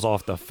falls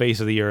off the face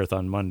of the earth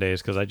on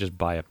Mondays because I just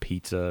buy a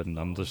pizza and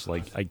I'm just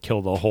like, I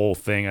kill the whole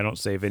thing. I don't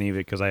save any of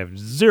it because I have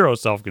zero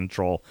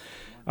self-control.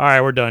 All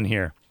right, we're done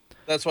here.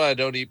 That's why I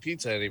don't eat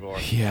pizza anymore.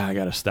 Yeah, I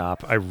got to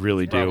stop. I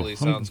really do. Probably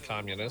sounds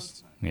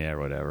communist. Yeah,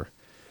 whatever.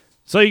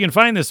 So you can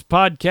find this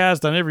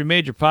podcast on every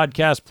major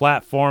podcast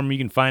platform. You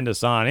can find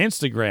us on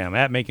Instagram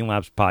at Making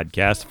Laps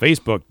Podcast,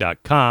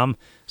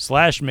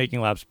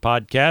 Facebook.com/Making Laps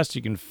Podcast.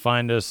 You can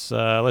find us,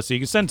 you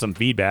can send some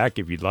feedback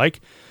if you'd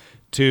like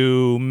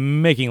to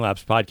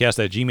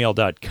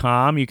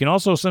makinglapspodcast@gmail.com. You can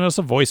also send us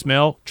a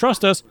voicemail.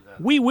 Trust us,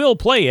 we will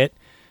play it.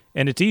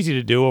 And it's easy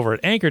to do over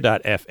at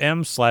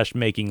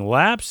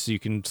anchor.fm/makinglaps. You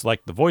can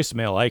select the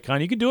voicemail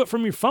icon. You can do it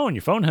from your phone.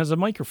 Your phone has a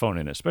microphone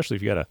in it, especially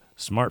if you got a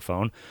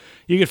smartphone.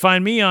 You can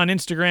find me on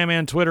Instagram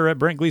and Twitter at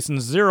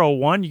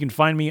BrentGleason01. You can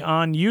find me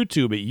on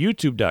YouTube at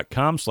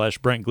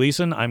youtube.com/Brent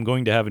Gleason. I'm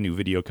going to have a new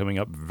video coming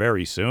up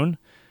very soon.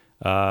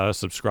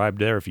 Subscribe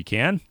there if you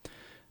can.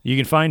 You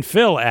can find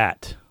Phil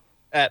at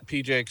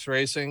PJX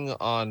Racing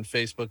on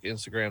Facebook,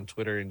 Instagram,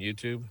 Twitter, and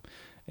YouTube.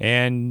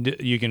 And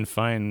you can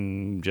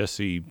find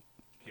Jesse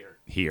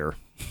here.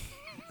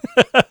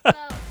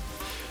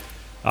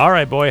 All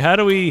right, boy. How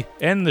do we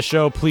end the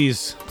show?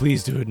 Please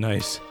do it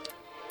nice.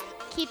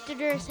 Keep the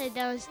door side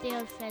down, stay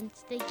on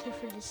fence. Thank you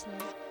for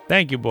listening.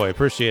 Thank you, boy.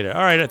 Appreciate it.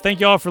 All right. Thank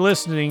you all for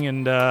listening,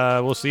 and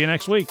we'll see you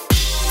next week.